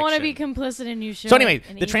legal action. I don't want to be complicit in you showing. So anyway,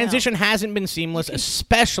 the transition hasn't been seamless,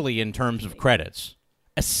 especially in terms of credits.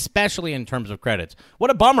 Especially in terms of credits. What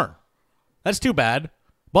a bummer. That's too bad.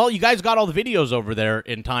 Well, you guys got all the videos over there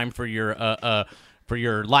in time for your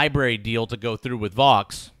library deal to go through with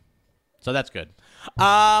Vox. So that's good.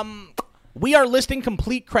 We are listing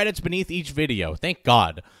complete credits beneath each video. Thank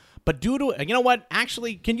God. But due to, you know what?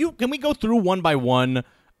 Actually, can we go through one by one?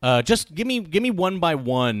 Just give me one by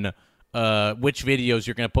one which videos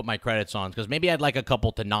you're going to put my credits on, because maybe I'd like a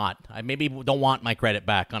couple to not. I maybe don't want my credit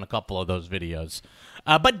back on a couple of those videos.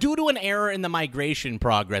 But due to an error in the migration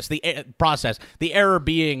process, the error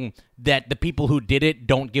being that the people who did it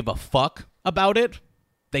don't give a fuck about it.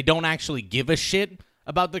 They don't actually give a shit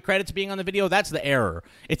about the credits being on the video. That's the error.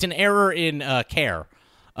 It's an error in care.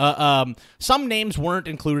 Some names weren't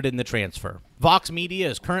included in the transfer. Vox Media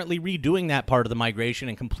is currently redoing that part of the migration,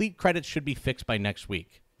 and complete credits should be fixed by next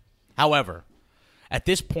week. However, at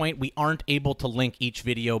this point, we aren't able to link each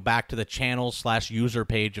video back to the channel/user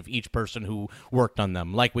page of each person who worked on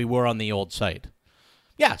them, like we were on the old site.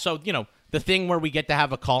 Yeah, so, the thing where we get to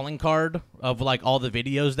have a calling card of, like, all the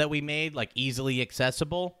videos that we made, like, easily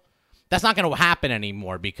accessible, that's not going to happen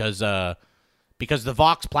anymore because the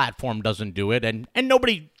Vox platform doesn't do it, and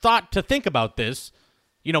nobody thought to think about this,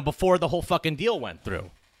 before the whole fucking deal went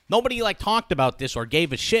through. Nobody, like, talked about this or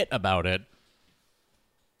gave a shit about it.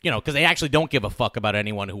 Because they actually don't give a fuck about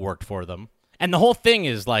anyone who worked for them. And the whole thing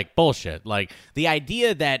is, like, bullshit. Like, the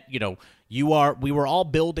idea that, we were all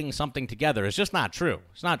building something together is just not true.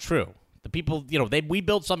 It's not true. The people, we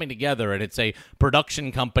built something together, and it's a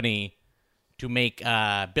production company to make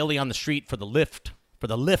Billy on the Street for the Lyft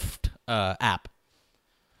app.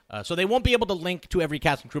 So they won't be able to link to every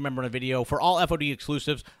cast and crew member in a video. For all FOD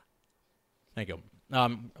exclusives, thank you.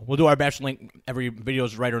 We'll do our best to link every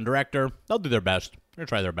video's writer and director. They'll do their best. They're going to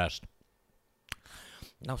try their best.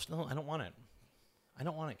 No, still, I don't want it. I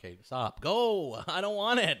don't want it, Kate. Stop. Go. I don't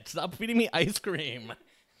want it. Stop feeding me ice cream.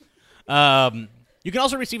 You can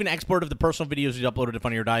also receive an export of the personal videos you uploaded to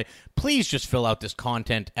Funny or Die. Please just fill out this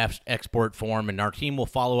content export form, and our team will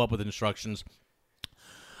follow up with instructions.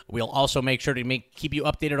 We'll also make sure to keep you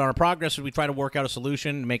updated on our progress as we try to work out a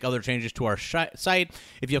solution and make other changes to our site.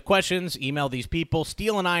 If you have questions, email these people.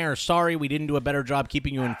 Steele and I are sorry we didn't do a better job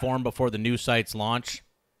keeping you informed before the new site's launch.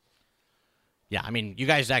 Yeah, I mean, you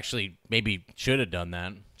guys actually maybe should have done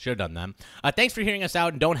that. Thanks for hearing us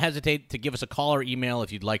out, and don't hesitate to give us a call or email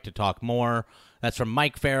if you'd like to talk more. That's from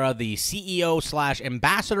Mike Farah, the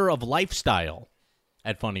CEO/Ambassador of Lifestyle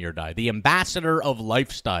at Funny or Die. The Ambassador of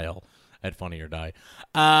Lifestyle at Funny or Die.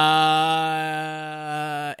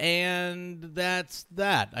 And that's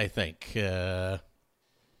that, I think.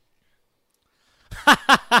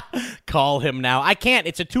 Call him now. I can't.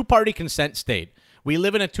 It's a two-party consent state. We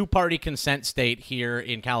live in a two-party consent state here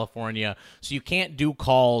in California, so you can't do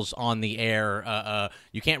calls on the air.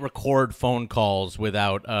 You can't record phone calls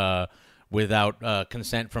without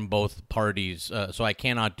consent from both parties, so I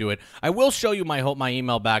cannot do it. I will show you my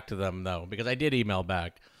email back to them, though, because I did email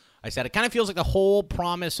back. I said, it kind of feels like the whole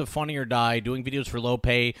promise of Funny or Die, doing videos for low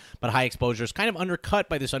pay but high exposure, is kind of undercut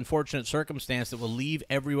by this unfortunate circumstance that will leave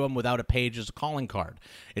everyone without a page as a calling card.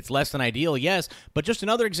 It's less than ideal, yes, but just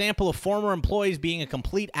another example of former employees being a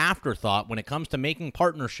complete afterthought when it comes to making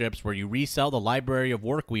partnerships where you resell the library of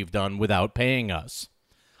work we've done without paying us.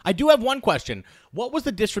 I do have one question. What was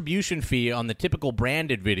the distribution fee on the typical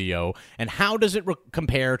branded video, and how does it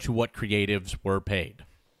compare to what creatives were paid?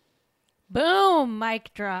 Boom,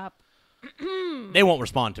 mic drop. They won't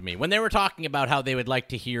respond to me. When they were talking about how they would like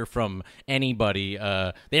to hear from anybody,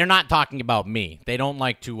 they are not talking about me. They don't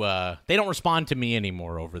like to, they don't respond to me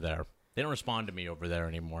anymore over there. They don't respond to me over there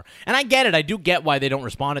anymore. And I get it. I do get why they don't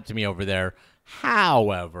respond to me over there.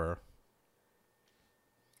 However,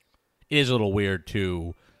 it is a little weird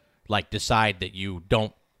to, like, decide that you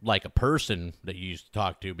don't like a person that you used to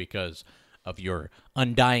talk to because of your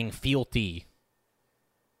undying fealty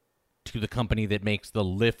to the company that makes the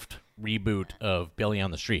Lyft reboot of Billy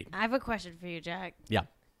on the Street. I have a question for you, Jack. Yeah.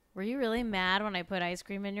 Were you really mad when I put ice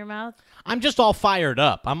cream in your mouth? I'm just all fired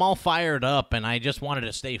up. I'm all fired up, and I just wanted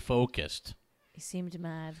to stay focused. You seemed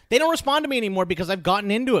mad. They don't respond to me anymore because I've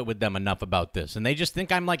gotten into it with them enough about this, and they just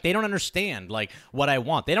think I'm like, they don't understand, like, what I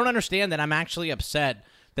want. They don't understand that I'm actually upset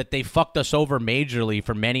that they fucked us over majorly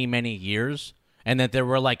for many, many years, and that there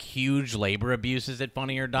were, like, huge labor abuses at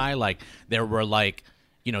Funny or Die. Like, there were, like,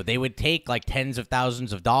 you know, they would take, like, tens of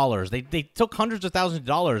thousands of dollars. They took hundreds of thousands of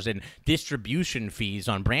dollars in distribution fees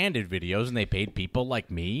on branded videos, and they paid people like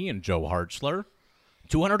me and Joe Hartzler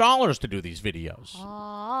 $200 to do these videos.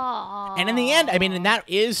 And in the end, I mean, and that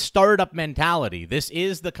is startup mentality. This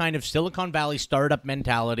is the kind of Silicon Valley startup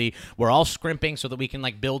mentality. We're all scrimping so that we can,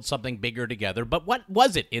 like, build something bigger together. But what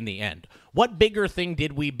was it in the end? What bigger thing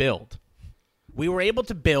did we build? We were able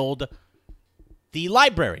to build the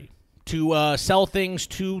library to sell things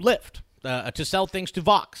to Lyft, to sell things to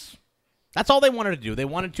Vox. That's all they wanted to do. They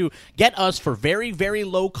wanted to get us for very, very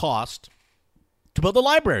low cost to build a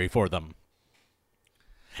library for them.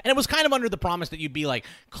 And it was kind of under the promise that you'd be, like,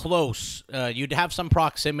 close. You'd have some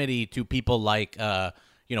proximity to people like,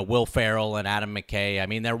 Will Ferrell and Adam McKay. I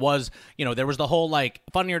mean, there was the whole, like,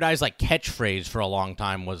 Funny or Die's, like, catchphrase for a long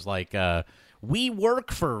time was, like, we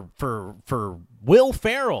work for Will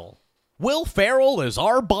Ferrell. Will Ferrell is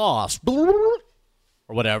our boss. Or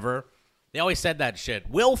whatever. They always said that shit.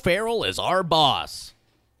 Will Ferrell is our boss.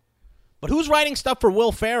 But who's writing stuff for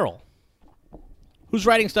Will Ferrell? Who's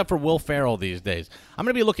writing stuff for Will Ferrell these days? I'm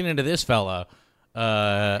going to be looking into this fella,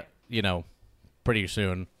 pretty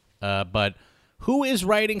soon. But who is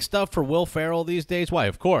writing stuff for Will Ferrell these days? Why,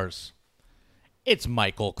 of course, it's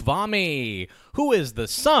Michael Kvamme, who is the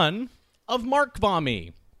son of Mark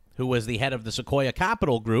Kvamme, who was the head of the Sequoia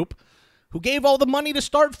Capital Group, who gave all the money to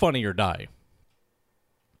start Funny or Die.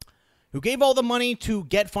 Who gave all the money to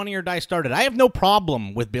get Funny or Die started. I have no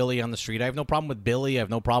problem with Billy on the Street. I have no problem with Billy. I have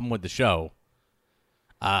no problem with the show.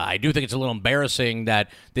 I do think it's a little embarrassing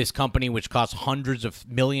that this company, which costs hundreds of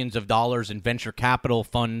millions of dollars in venture capital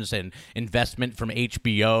funds and investment from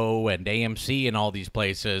HBO and AMC and all these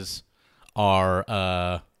places,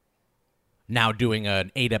 are now doing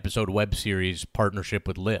an 8-episode web series partnership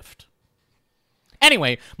with Lyft.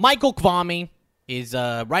 Anyway, Michael Kvamme is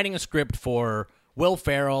writing a script for Will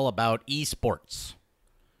Ferrell about esports.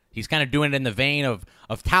 He's kind of doing it in the vein of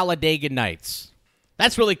Talladega Nights.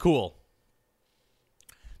 That's really cool.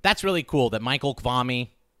 That's really cool that Michael Kvamme,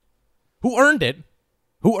 who earned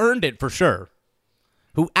it for sure,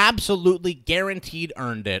 who absolutely guaranteed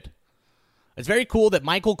earned it. It's very cool that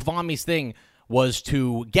Michael Kvamme's thing was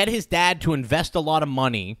to get his dad to invest a lot of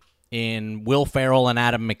money in Will Ferrell and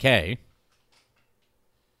Adam McKay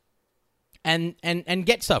and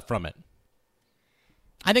get stuff from it.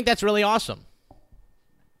 I think that's really awesome.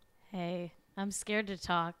 Hey, I'm scared to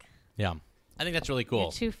talk. Yeah, I think that's really cool.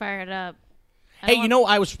 You're too fired up. Hey,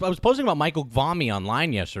 I was posting about Michael Kvamme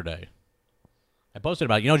online yesterday. I posted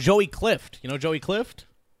about Joey Clift. You know Joey Clift?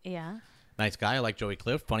 Yeah. Nice guy. I like Joey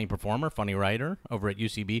Clift. Funny performer, funny writer over at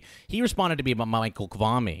UCB. He responded to me about Michael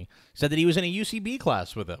Kvamme. Said that he was in a UCB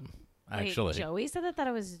class with him, actually. Wait, Joey said that? I thought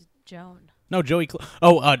it was Joan. No, Joey.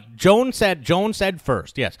 Joan said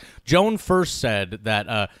first. Yes, Joan first said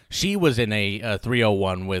that she was in a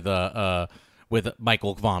 301 with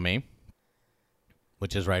Michael Kvamme,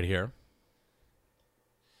 which is right here.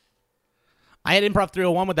 I had Improv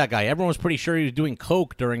 301 with that guy. Everyone was pretty sure he was doing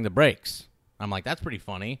coke during the breaks. I'm like, that's pretty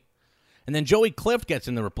funny. And then Joey Clift gets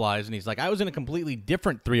in the replies, and he's like, I was in a completely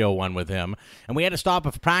different 301 with him, and we had to stop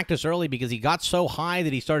a practice early because he got so high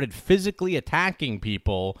that he started physically attacking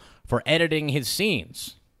people for editing his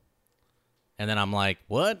scenes. And then I'm like,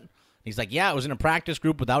 what? He's like, yeah, I was in a practice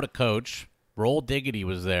group without a coach. Roll Diggity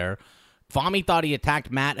was there. Kvamme thought he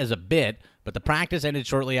attacked Matt as a bit, but the practice ended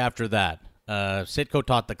shortly after that. Sitko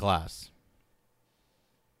taught the class.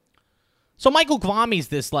 So Michael Kvamme's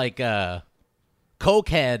this, like,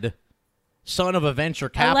 cokehead, son of a venture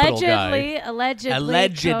capital guy. Alleged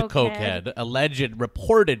cokehead. Alleged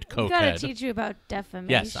reported cokehead. We gotta teach you about defamation.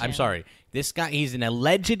 Yes, I'm sorry. This guy, he's an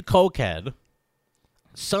alleged cokehead,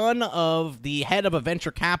 son of the head of a venture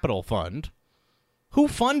capital fund, who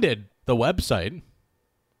funded the website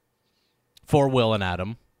for Will and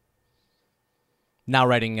Adam, now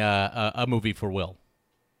writing a movie for Will.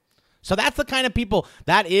 So that's the kind of people,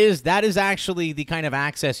 that is actually the kind of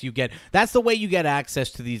access you get. That's the way you get access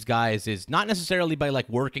to these guys, is not necessarily by, like,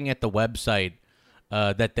 working at the website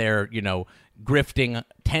that they're, grifting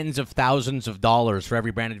tens of thousands of dollars for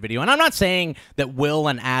every branded video. And I'm not saying that Will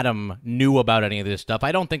and Adam knew about any of this stuff.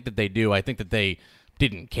 I don't think that they do. I think that they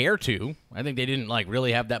didn't care to. I think they didn't, like,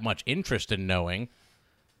 really have that much interest in knowing.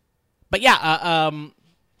 But yeah,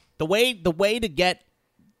 the way to get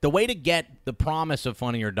the promise of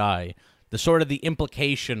Funny or Die, the sort of the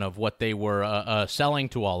implication of what they were selling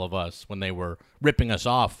to all of us when they were ripping us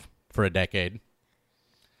off for a decade.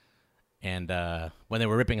 And when they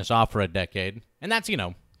were ripping us off for a decade. And that's,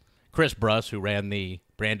 Chris Bruss, who ran the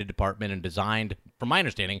branded department and designed, from my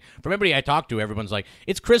understanding, from everybody I talked to, everyone's like,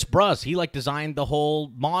 it's Chris Bruss. He, designed the whole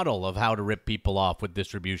model of how to rip people off with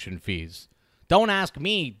distribution fees. Don't ask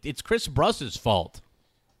me. It's Chris Bruss's fault.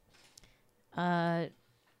 And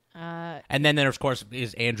then there, of course,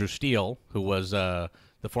 is Andrew Steele, who was the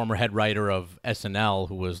former head writer of SNL,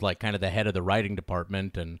 who was, kind of the head of the writing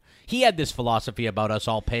department. And he had this philosophy about us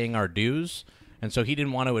all paying our dues. And so he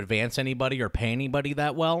didn't want to advance anybody or pay anybody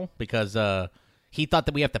that well because he thought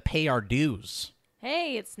that we have to pay our dues.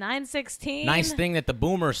 Hey, it's 9:16. Nice thing that the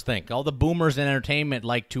boomers think. All the boomers in entertainment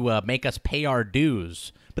like to make us pay our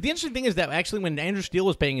dues. But the interesting thing is that actually when Andrew Steele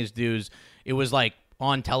was paying his dues, it was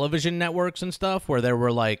on television networks and stuff where there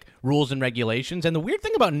were rules and regulations. And the weird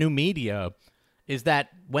thing about new media is that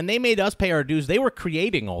when they made us pay our dues, they were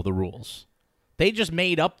creating all the rules. They just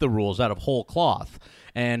made up the rules out of whole cloth.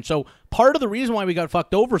 And so part of the reason why we got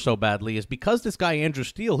fucked over so badly is because this guy, Andrew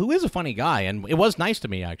Steele, who is a funny guy, and it was nice to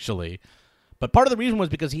me, actually, but part of the reason was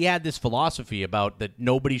because he had this philosophy about that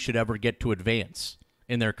nobody should ever get to advance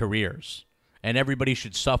in their careers, and everybody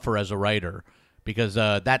should suffer as a writer because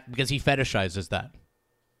he fetishizes that.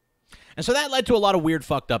 And so that led to a lot of weird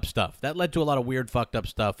fucked up stuff.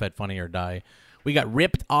 At Funny or Die. We got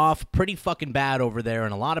ripped off pretty fucking bad over there,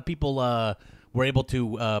 and a lot of people were able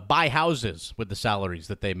to buy houses with the salaries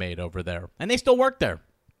that they made over there. And they still work there.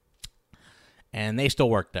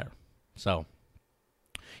 So,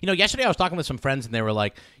 yesterday I was talking with some friends, and they were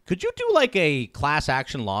like, could you do, a class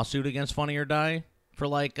action lawsuit against Funny or Die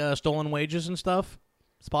for, stolen wages and stuff?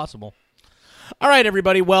 It's possible. All right,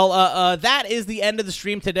 everybody. Well, that is the end of the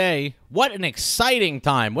stream today. What an exciting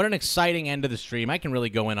time. What an exciting end of the stream. I can really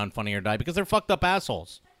go in on Funny or Die because they're fucked up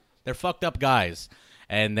assholes. They're fucked up guys.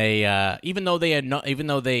 And they, even though they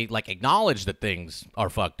acknowledge that things are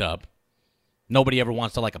fucked up, nobody ever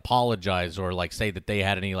wants to apologize or say that they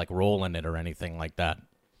had any role in it or anything like that.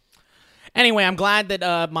 Anyway, I'm glad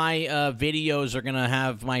that my videos are gonna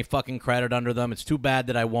have my fucking credit under them. It's too bad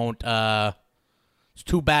that I won't. It's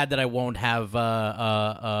too bad that I won't have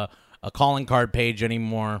a calling card page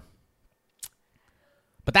anymore.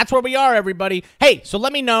 But that's where we are, everybody. Hey, so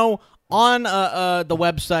let me know on the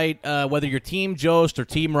website whether you're Team Jost or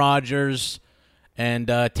Team Rogers, and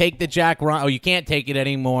take the Jack Ron. Oh, you can't take it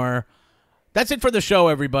anymore. That's it for the show,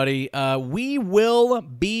 everybody. We will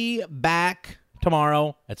be back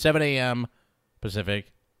tomorrow at 7 a.m.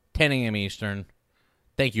 Pacific, 10 a.m. Eastern.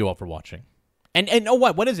 Thank you all for watching. And oh,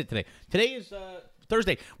 what is it today? Today is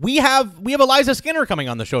Thursday. We have Eliza Skinner coming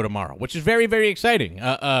on the show tomorrow, which is very, very exciting.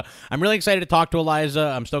 I'm really excited to talk to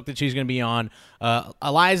Eliza. I'm stoked that she's going to be on.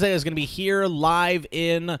 Eliza is going to be here live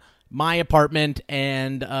in my apartment,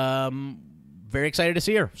 and very excited to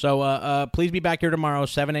see her. So please be back here tomorrow,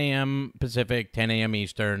 7 a.m. Pacific, 10 a.m.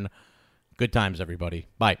 Eastern. Good times, everybody.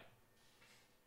 Bye.